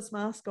Peach Fuzz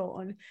mask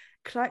on,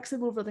 cracks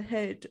him over the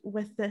head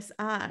with this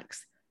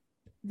axe.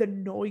 The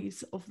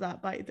noise of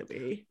that, by the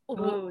way,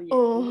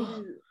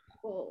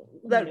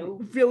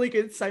 really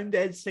good sound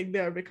editing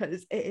there,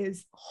 because it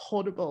is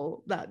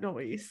horrible, that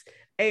noise.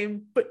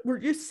 But were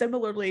you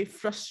similarly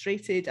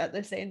frustrated at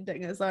this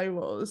ending as I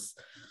was?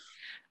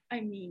 I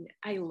mean,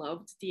 I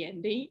loved the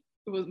ending.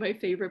 It was my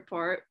favorite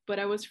part, but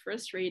I was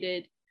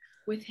frustrated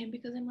with him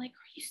because I'm like,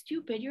 are you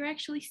stupid? You're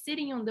actually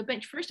sitting on the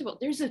bench. First of all,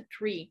 there's a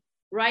tree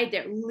right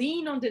there.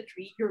 Lean on the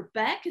tree. Your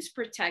back is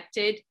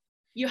protected.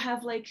 You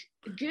have like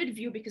a good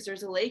view because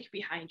there's a lake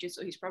behind you,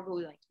 so he's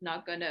probably like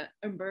not gonna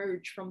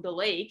emerge from the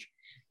lake.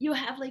 You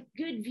have like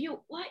good view.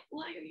 Why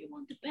are you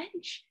on the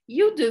bench?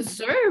 You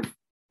deserve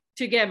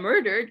to get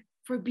murdered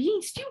for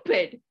being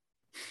stupid.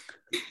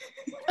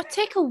 Or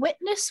take a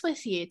witness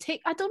with you.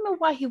 I don't know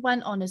why he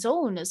went on his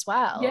own as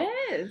well.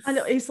 Yes. I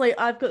know, he's like,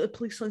 I've got the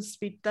police on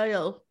speed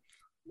dial.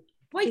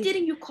 Why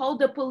didn't you call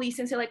the police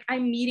and say like,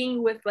 I'm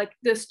meeting with like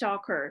the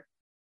stalker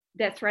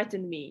that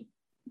threatened me?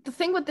 The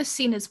thing with this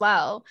scene as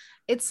well,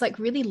 it's like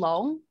really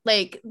long,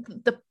 like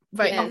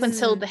up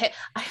until the hit.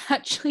 I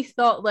actually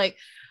thought like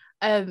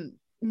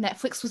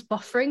Netflix was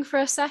buffering for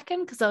a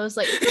second, because I was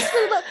like,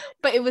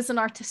 but it was an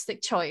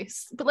artistic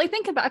choice. But like,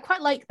 think about it, I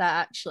quite like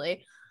that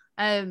actually,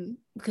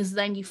 because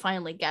then you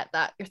finally get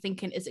that, you're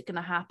thinking, is it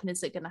gonna happen,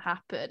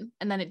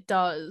 and then it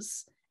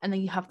does, and then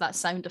you have that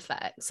sound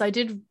effect. So I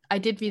did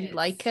really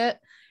like it.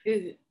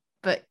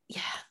 But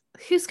yeah,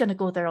 who's gonna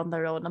go there on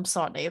their own? I'm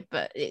sorry,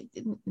 but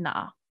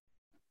nah.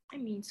 I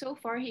mean, so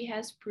far he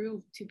has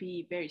proved to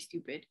be very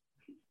stupid.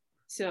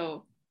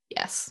 So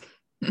yes.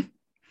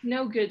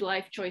 No good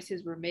life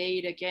choices were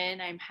made.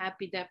 Again, I'm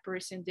happy that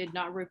person did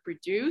not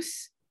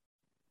reproduce.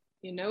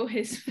 You know,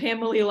 his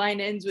family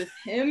line ends with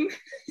him.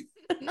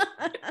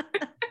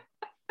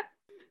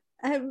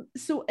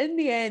 So in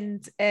the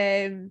end,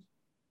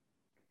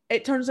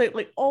 it turns out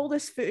like all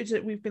this footage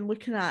that we've been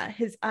looking at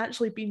has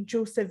actually been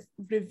Joseph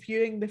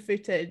reviewing the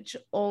footage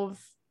of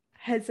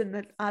his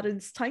and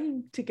Aaron's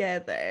time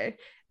together.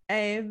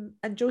 And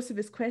Joseph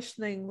is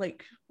questioning,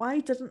 like, why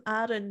didn't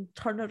Aaron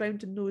turn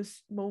around in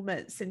those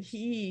moments? And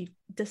he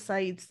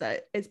decides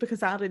that it's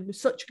because Aaron was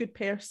such a good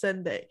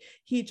person that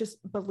he just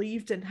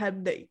believed in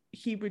him, that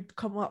he would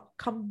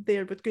come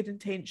there with good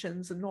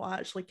intentions and not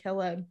actually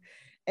kill him.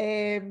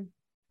 And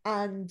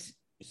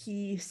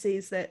he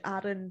says that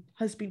Aaron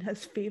has been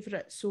his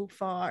favourite so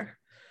far.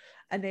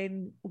 And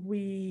then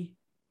we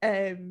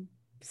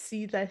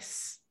see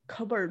this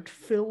cupboard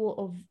full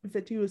of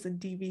videos and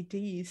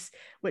DVDs,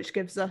 which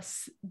gives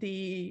us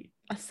the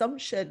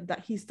assumption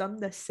that he's done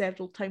this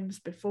several times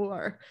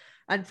before.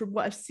 And from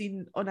what I've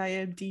seen on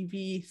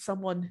IMDb,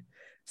 someone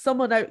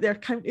out there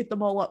counted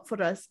them all up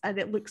for us, and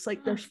it looks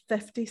like there's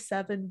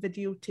 57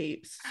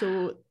 videotapes.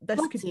 So this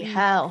could be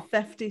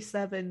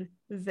 57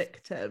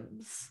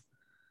 victims.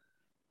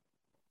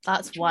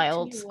 That's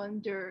wild. You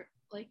wonder,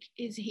 like,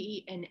 is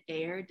he an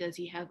heir? Does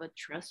he have a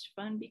trust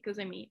fund? Because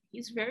I mean,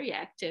 he's very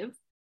active.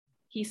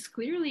 He's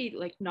clearly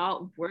like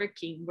not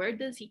working. Where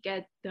does he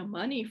get the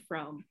money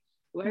from?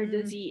 Where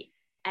does he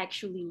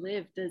actually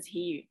live? Does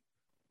he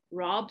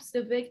robs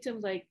the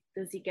victims? Like,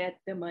 does he get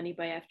the money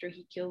by after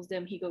he kills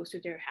them? He goes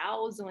to their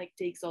house and like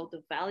takes all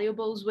the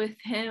valuables with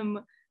him.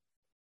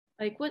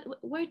 Like,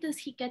 where does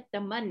he get the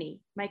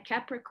money? My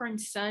Capricorn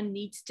son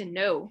needs to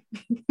know.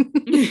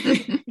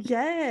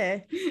 Yeah.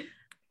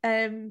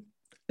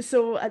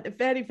 So at the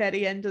very,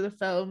 very end of the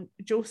film,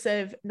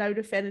 Joseph, now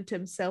referring to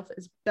himself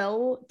as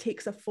Bill,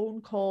 takes a phone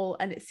call,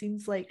 and it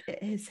seems like it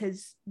is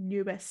his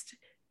newest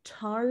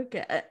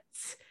target.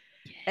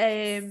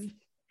 Yes.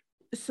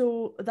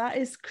 So that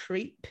is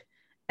Creep.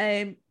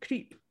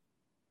 Creep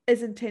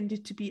is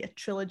intended to be a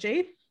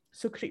trilogy.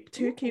 So Creep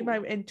 2 came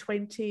out in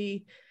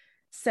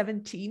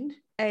 2017.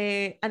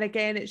 And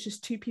again, it's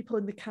just two people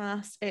in the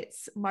cast.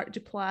 It's Mark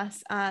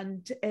Duplass,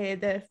 and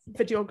the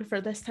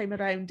videographer this time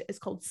around is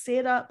called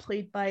Sarah,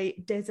 played by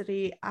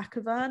Desiree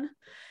Akhavan,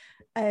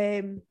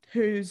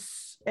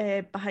 who's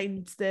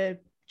behind the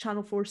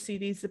Channel 4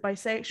 series The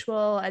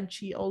Bisexual, and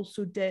she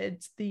also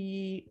did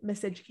the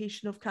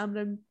Miseducation of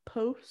Cameron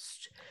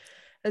Post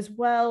as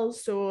well.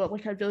 So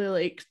like, I really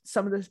like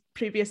some of the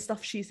previous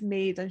stuff she's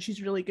made, and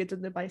she's really good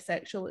in The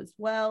Bisexual as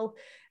well.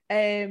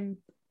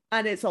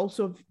 And it's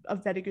also a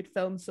very good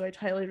film, so I'd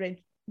highly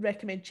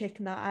recommend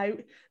checking that out.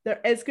 There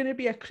is going to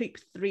be a Creep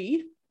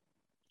 3.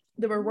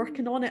 They were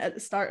working on it at the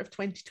start of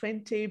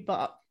 2020,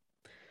 but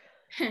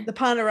the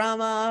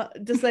Panorama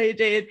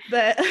decided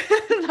that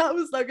that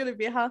was not going to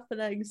be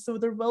happening. So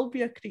there will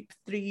be a Creep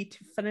 3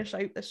 to finish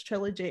out this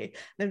trilogy.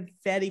 And I'm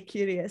very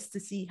curious to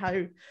see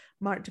how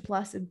Mark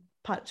Duplass and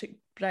Patrick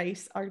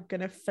Bryce are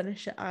going to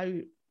finish it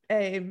out,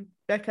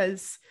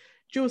 because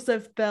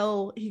Joseph,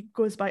 Bill, he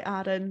goes by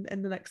Aaron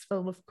in the next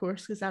film, of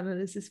course, because Aaron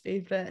is his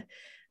favourite.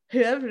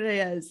 Whoever he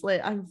is,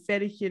 like, I'm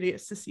very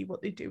curious to see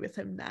what they do with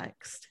him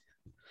next.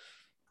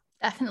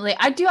 Definitely.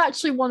 I do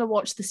actually want to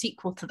watch the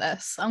sequel to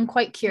this. I'm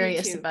quite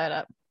curious about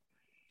it.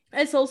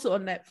 It's also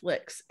on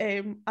Netflix,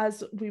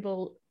 as we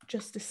will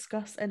just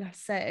discuss in a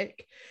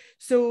sec.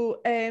 So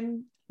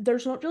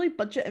there's not really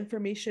budget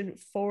information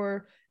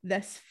for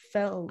this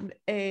film.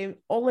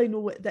 All I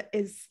know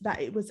is that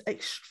it was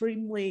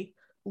extremely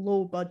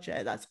low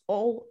budget. That's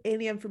all,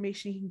 any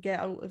information you can get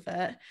out of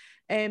it.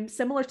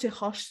 Similar to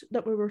Hush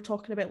that we were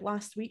talking about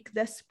last week,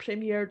 this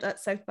premiered at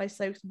South by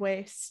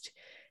Southwest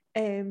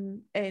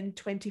in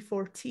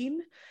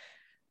 2014,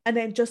 and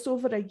then just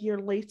over a year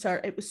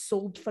later it was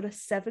sold for a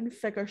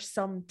 7-figure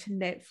sum to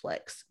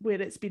Netflix, where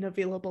it's been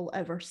available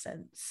ever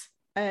since.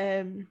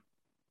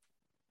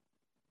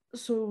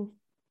 So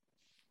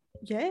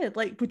yeah,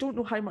 like, we don't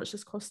know how much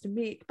this cost to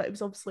make, but it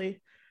was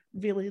obviously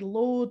really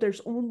low.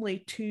 There's only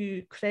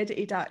 2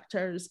 credited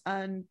actors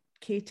and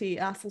Katie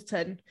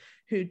Aselton,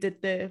 who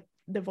did the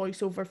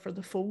voiceover for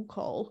the phone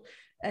call.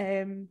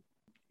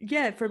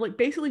 Yeah, for like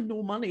basically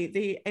no money,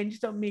 they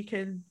ended up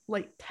making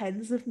like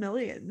tens of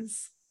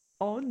millions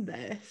on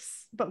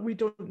this, but we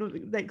don't know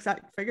the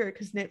exact figure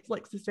because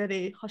Netflix is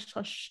very hush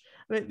hush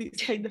about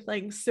these kind of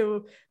things.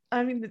 So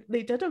I mean,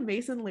 they did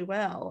amazingly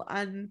well,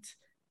 and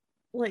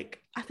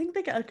like, I think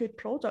they get a good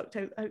product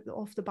out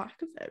off the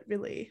back of it,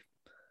 really.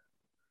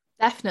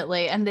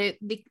 Definitely. And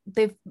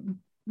they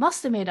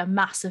must have made a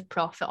massive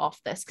profit off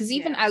this, because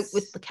even out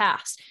with the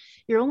cast,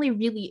 you're only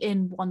really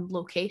in one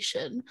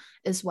location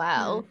as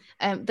well.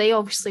 They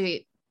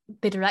obviously,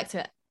 they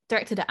directed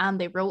it and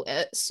they wrote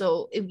it,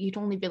 so you'd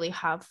only really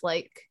have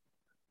like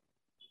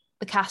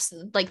the cast,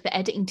 like the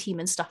editing team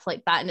and stuff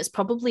like that, and it's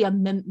probably a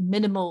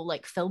minimal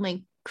like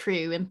filming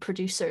crew and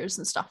producers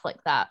and stuff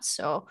like that.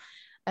 So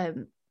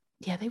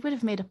yeah, they would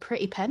have made a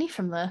pretty penny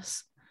from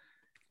this.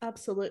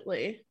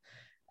 Absolutely.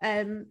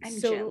 I'm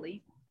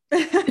jelly.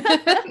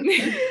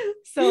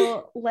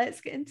 So let's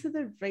get into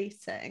the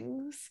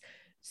ratings.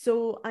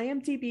 So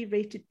IMDb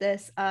rated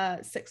this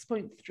at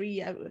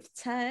 6.3 out of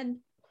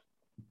 10.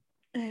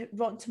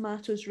 Rotten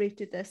Tomatoes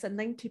rated this at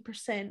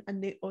 90%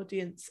 and the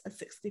audience at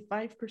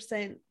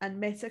 65%,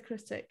 and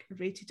Metacritic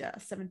rated it at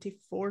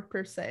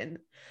 74%.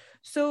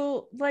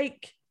 So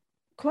like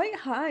quite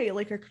high,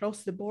 like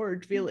across the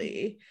board,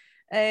 really.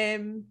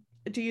 Do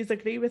you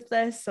agree with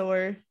this?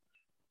 Or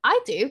I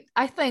do.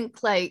 I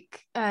think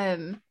like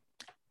again,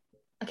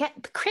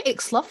 the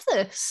critics love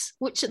this,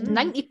 which at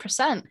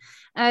 90%.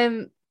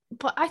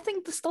 But I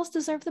think this does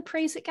deserve the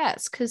praise it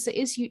gets, because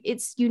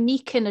it's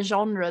unique in a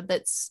genre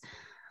that's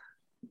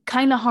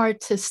kind of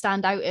hard to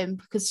stand out in,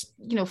 because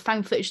you know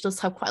found footage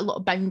does have quite a lot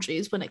of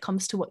boundaries when it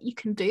comes to what you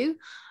can do.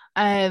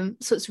 So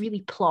it's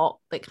really plot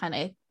that kind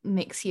of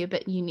makes you a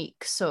bit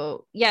unique.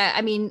 So yeah,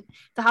 I mean,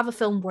 to have a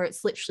film where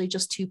it's literally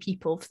just two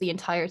people for the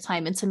entire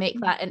time, and to make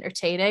that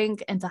entertaining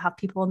and to have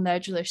people on the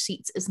edge of their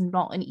seats is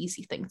not an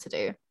easy thing to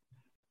do.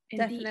 And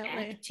Definitely. the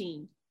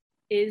acting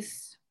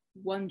is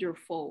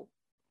wonderful.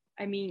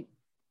 I mean,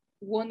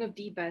 one of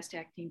the best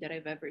acting that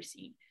I've ever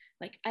seen.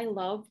 Like, I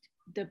loved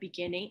the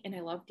beginning and I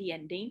loved the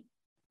ending.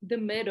 The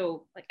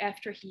middle, like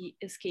after he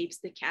escapes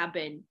the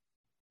cabin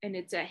and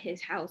it's at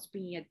his house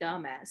being a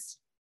dumbass.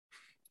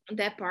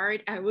 That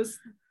part, I was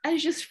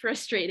just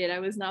frustrated. I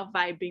was not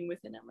vibing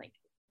with it. I'm like,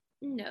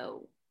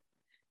 no,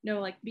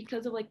 like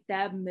because of like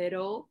that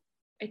middle,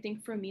 I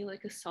think for me,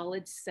 like a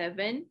solid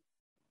 7,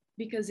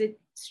 because it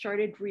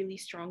started really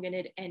strong and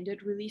it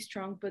ended really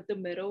strong, but the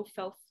middle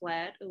fell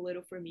flat a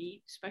little for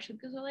me, especially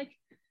because I'm like,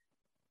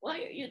 why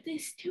are you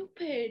this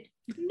stupid?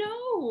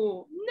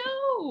 No.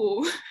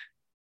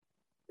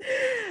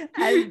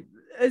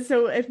 And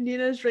so if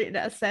Nina's rating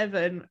it a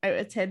 7 out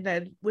of 10,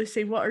 then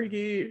Lucy, what are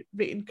you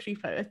rating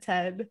Creep out of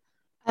 10?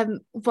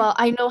 Well,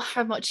 I know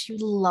how much you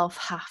love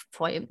half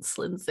points,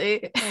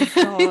 Lindsay.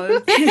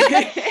 Oh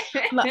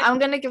God. I'm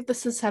gonna give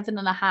this a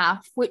 7.5,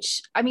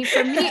 which I mean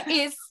for me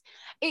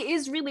it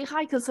is really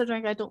high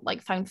considering I don't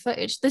like found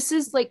footage. This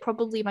is like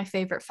probably my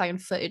favorite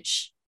found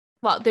footage.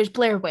 Well, there's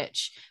Blair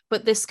Witch,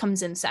 but this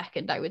comes in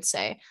second, I would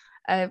say.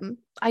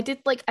 I did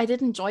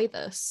enjoy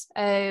this.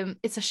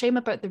 It's a shame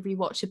about the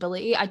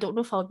rewatchability. I don't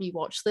know if I'll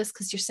rewatch this,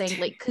 because you're saying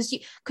like because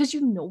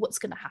you know what's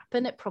going to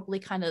happen, it probably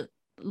kind of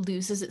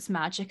loses its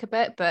magic a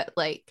bit. But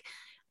like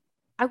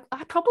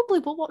I probably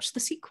will watch the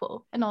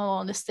sequel, in all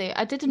honesty.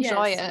 I did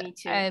enjoy it. Me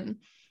too.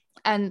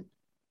 And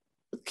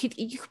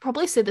you could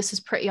probably say this is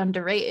pretty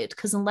underrated,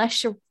 because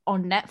unless you're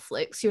on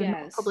Netflix, you're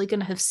not probably going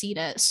to have seen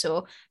it. So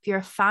if you're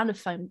a fan of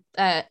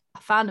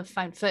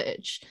found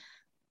footage,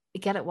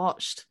 get it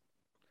watched.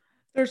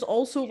 There's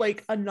also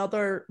like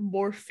another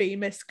more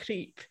famous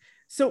Creep.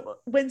 So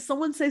when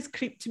someone says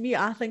Creep to me,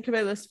 I think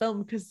about this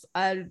film because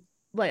I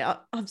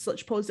have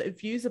such positive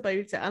views about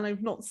it, and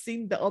I've not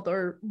seen the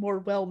other more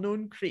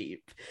well-known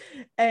Creep.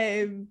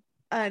 And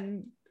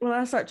when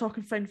I start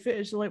talking found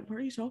footage, they're like, what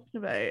are you talking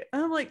about?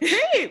 And I'm like,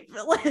 Creep!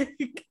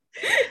 Like,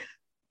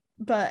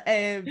 but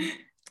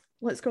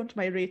let's go on to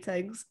my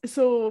ratings.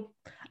 So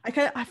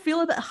I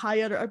feel a bit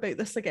higher about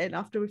this again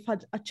after we've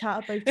had a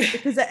chat about it,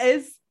 because it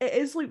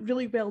is like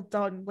really well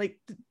done. Like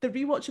the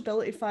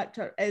rewatchability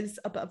factor is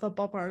a bit of a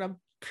bummer, and I'm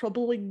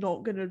probably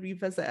not going to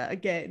revisit it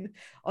again,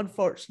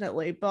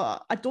 unfortunately.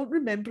 But I don't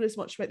remember as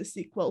much about the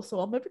sequel, so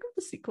I'll maybe give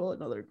the sequel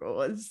another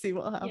go and see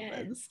what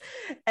happens.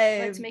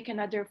 Let's make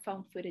another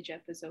found footage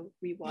episode.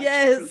 Rewatch.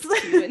 Yes.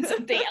 And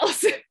something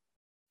else.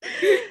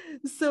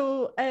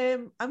 So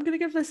I'm gonna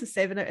give this a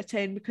 7 out of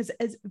 10 because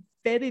it's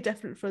very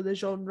different for the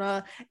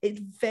genre. It's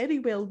very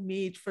well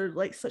made for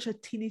like such a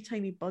teeny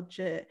tiny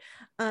budget,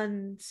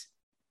 and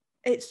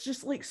it's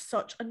just like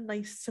such a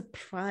nice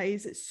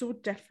surprise. It's so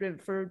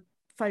different for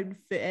found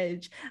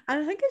footage,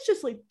 and I think it's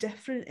just like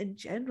different in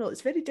general.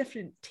 It's very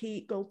different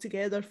take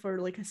altogether for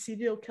like a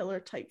serial killer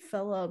type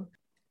film.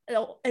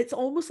 It's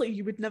almost like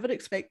you would never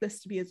expect this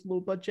to be as low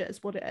budget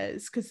as what it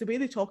is, because the way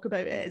they talk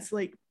about it is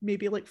like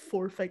maybe like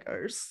 4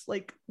 figures,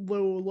 like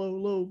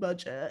low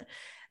budget,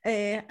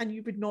 and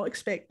you would not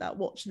expect that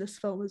watching this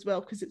film as well,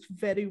 because it's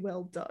very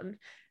well done.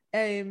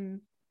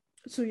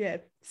 So yeah,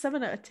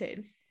 7 out of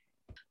 10.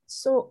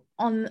 So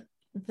on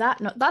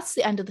that note, that's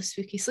the end of the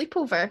spooky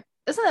sleepover,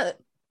 isn't it?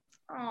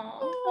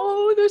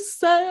 Oh, they're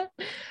sad.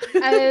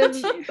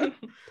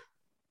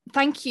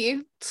 Thank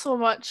you so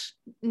much,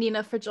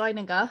 Nina, for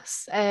joining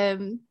us.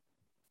 I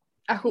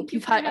hope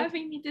you've had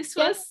having me. This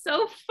was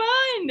so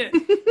fun.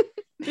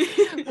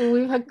 Well,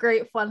 we've had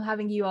great fun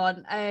having you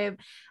on.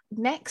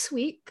 Next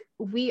week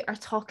we are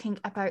talking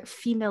about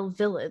female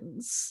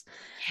villains.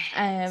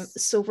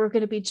 So we're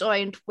going to be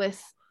joined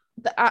with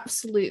the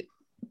absolute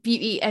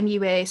beauty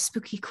MUA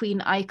spooky queen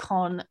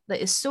icon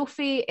that is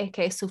Sophie,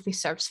 aka Sophie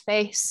Serves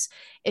Face.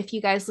 If you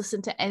guys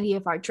listen to any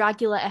of our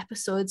Dragula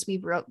episodes, we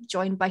were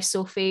joined by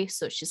Sophie,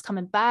 so she's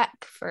coming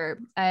back for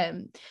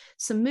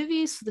some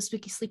movies for the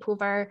spooky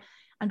sleepover.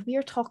 and we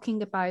are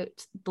talking about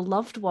The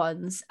Loved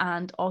Ones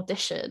and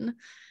Audition.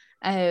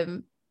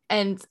 And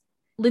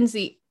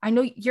Lindsay, I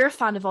know you're a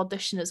fan of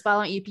Audition as well,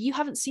 aren't you? But you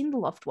haven't seen The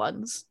Loved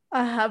Ones.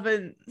 I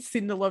haven't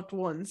seen The Loved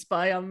Ones,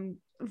 but I'm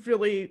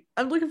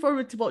looking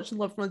forward to watching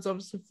Loved Ones,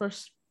 obviously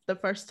the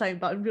first time,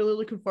 but I'm really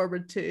looking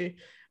forward to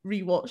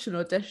rewatching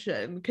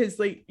Audition, because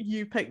like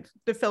you picked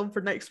the film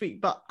for next week,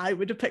 but I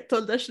would have picked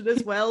Audition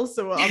as well,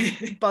 so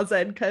I'm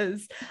buzzing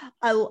because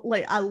I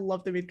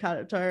love the main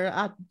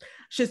character.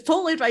 She's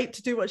totally right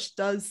to do what she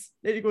does.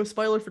 There you go,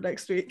 spoiler for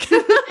next week.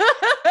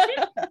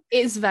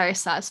 It's very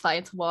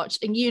satisfying to watch,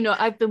 and you know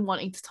I've been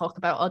wanting to talk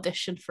about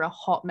Audition for a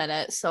hot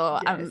minute, so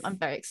yes. I'm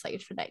very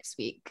excited for next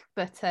week.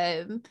 But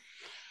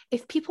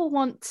if people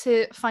want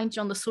to find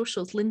you on the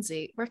socials,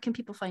 Lindsay, where can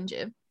people find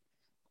you?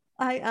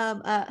 I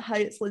am at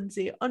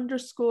HiAt'sLindsay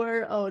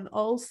 _ on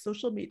all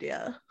social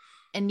media.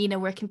 And Nina,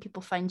 where can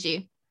people find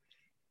you?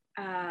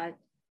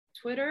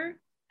 Twitter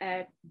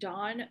at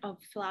Dawn of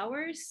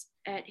Flowers,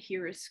 at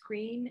Hero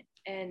Screen,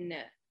 and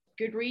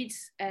Goodreads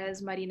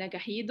as Marina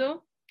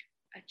Garrido.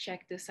 I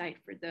checked the site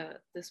for the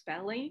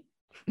spelling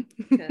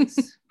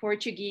because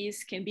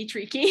Portuguese can be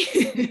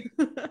tricky.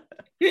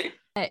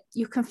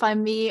 You can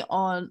find me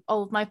on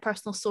all of my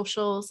personal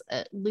socials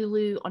at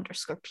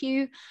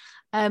Lulu_Pew.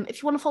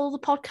 If you want to follow the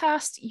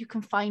podcast, you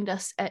can find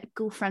us at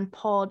Girlfriend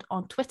Pod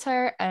on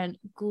Twitter and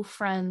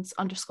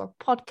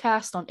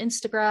Girlfriends_podcast on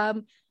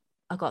Instagram.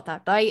 I got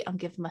that right. I'm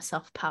giving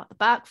myself a pat on the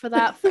back for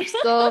that first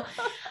go.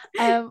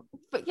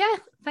 But yeah,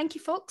 thank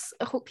you, folks.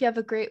 I hope you have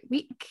a great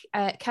week.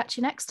 Catch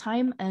you next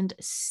time and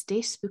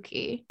stay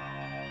spooky.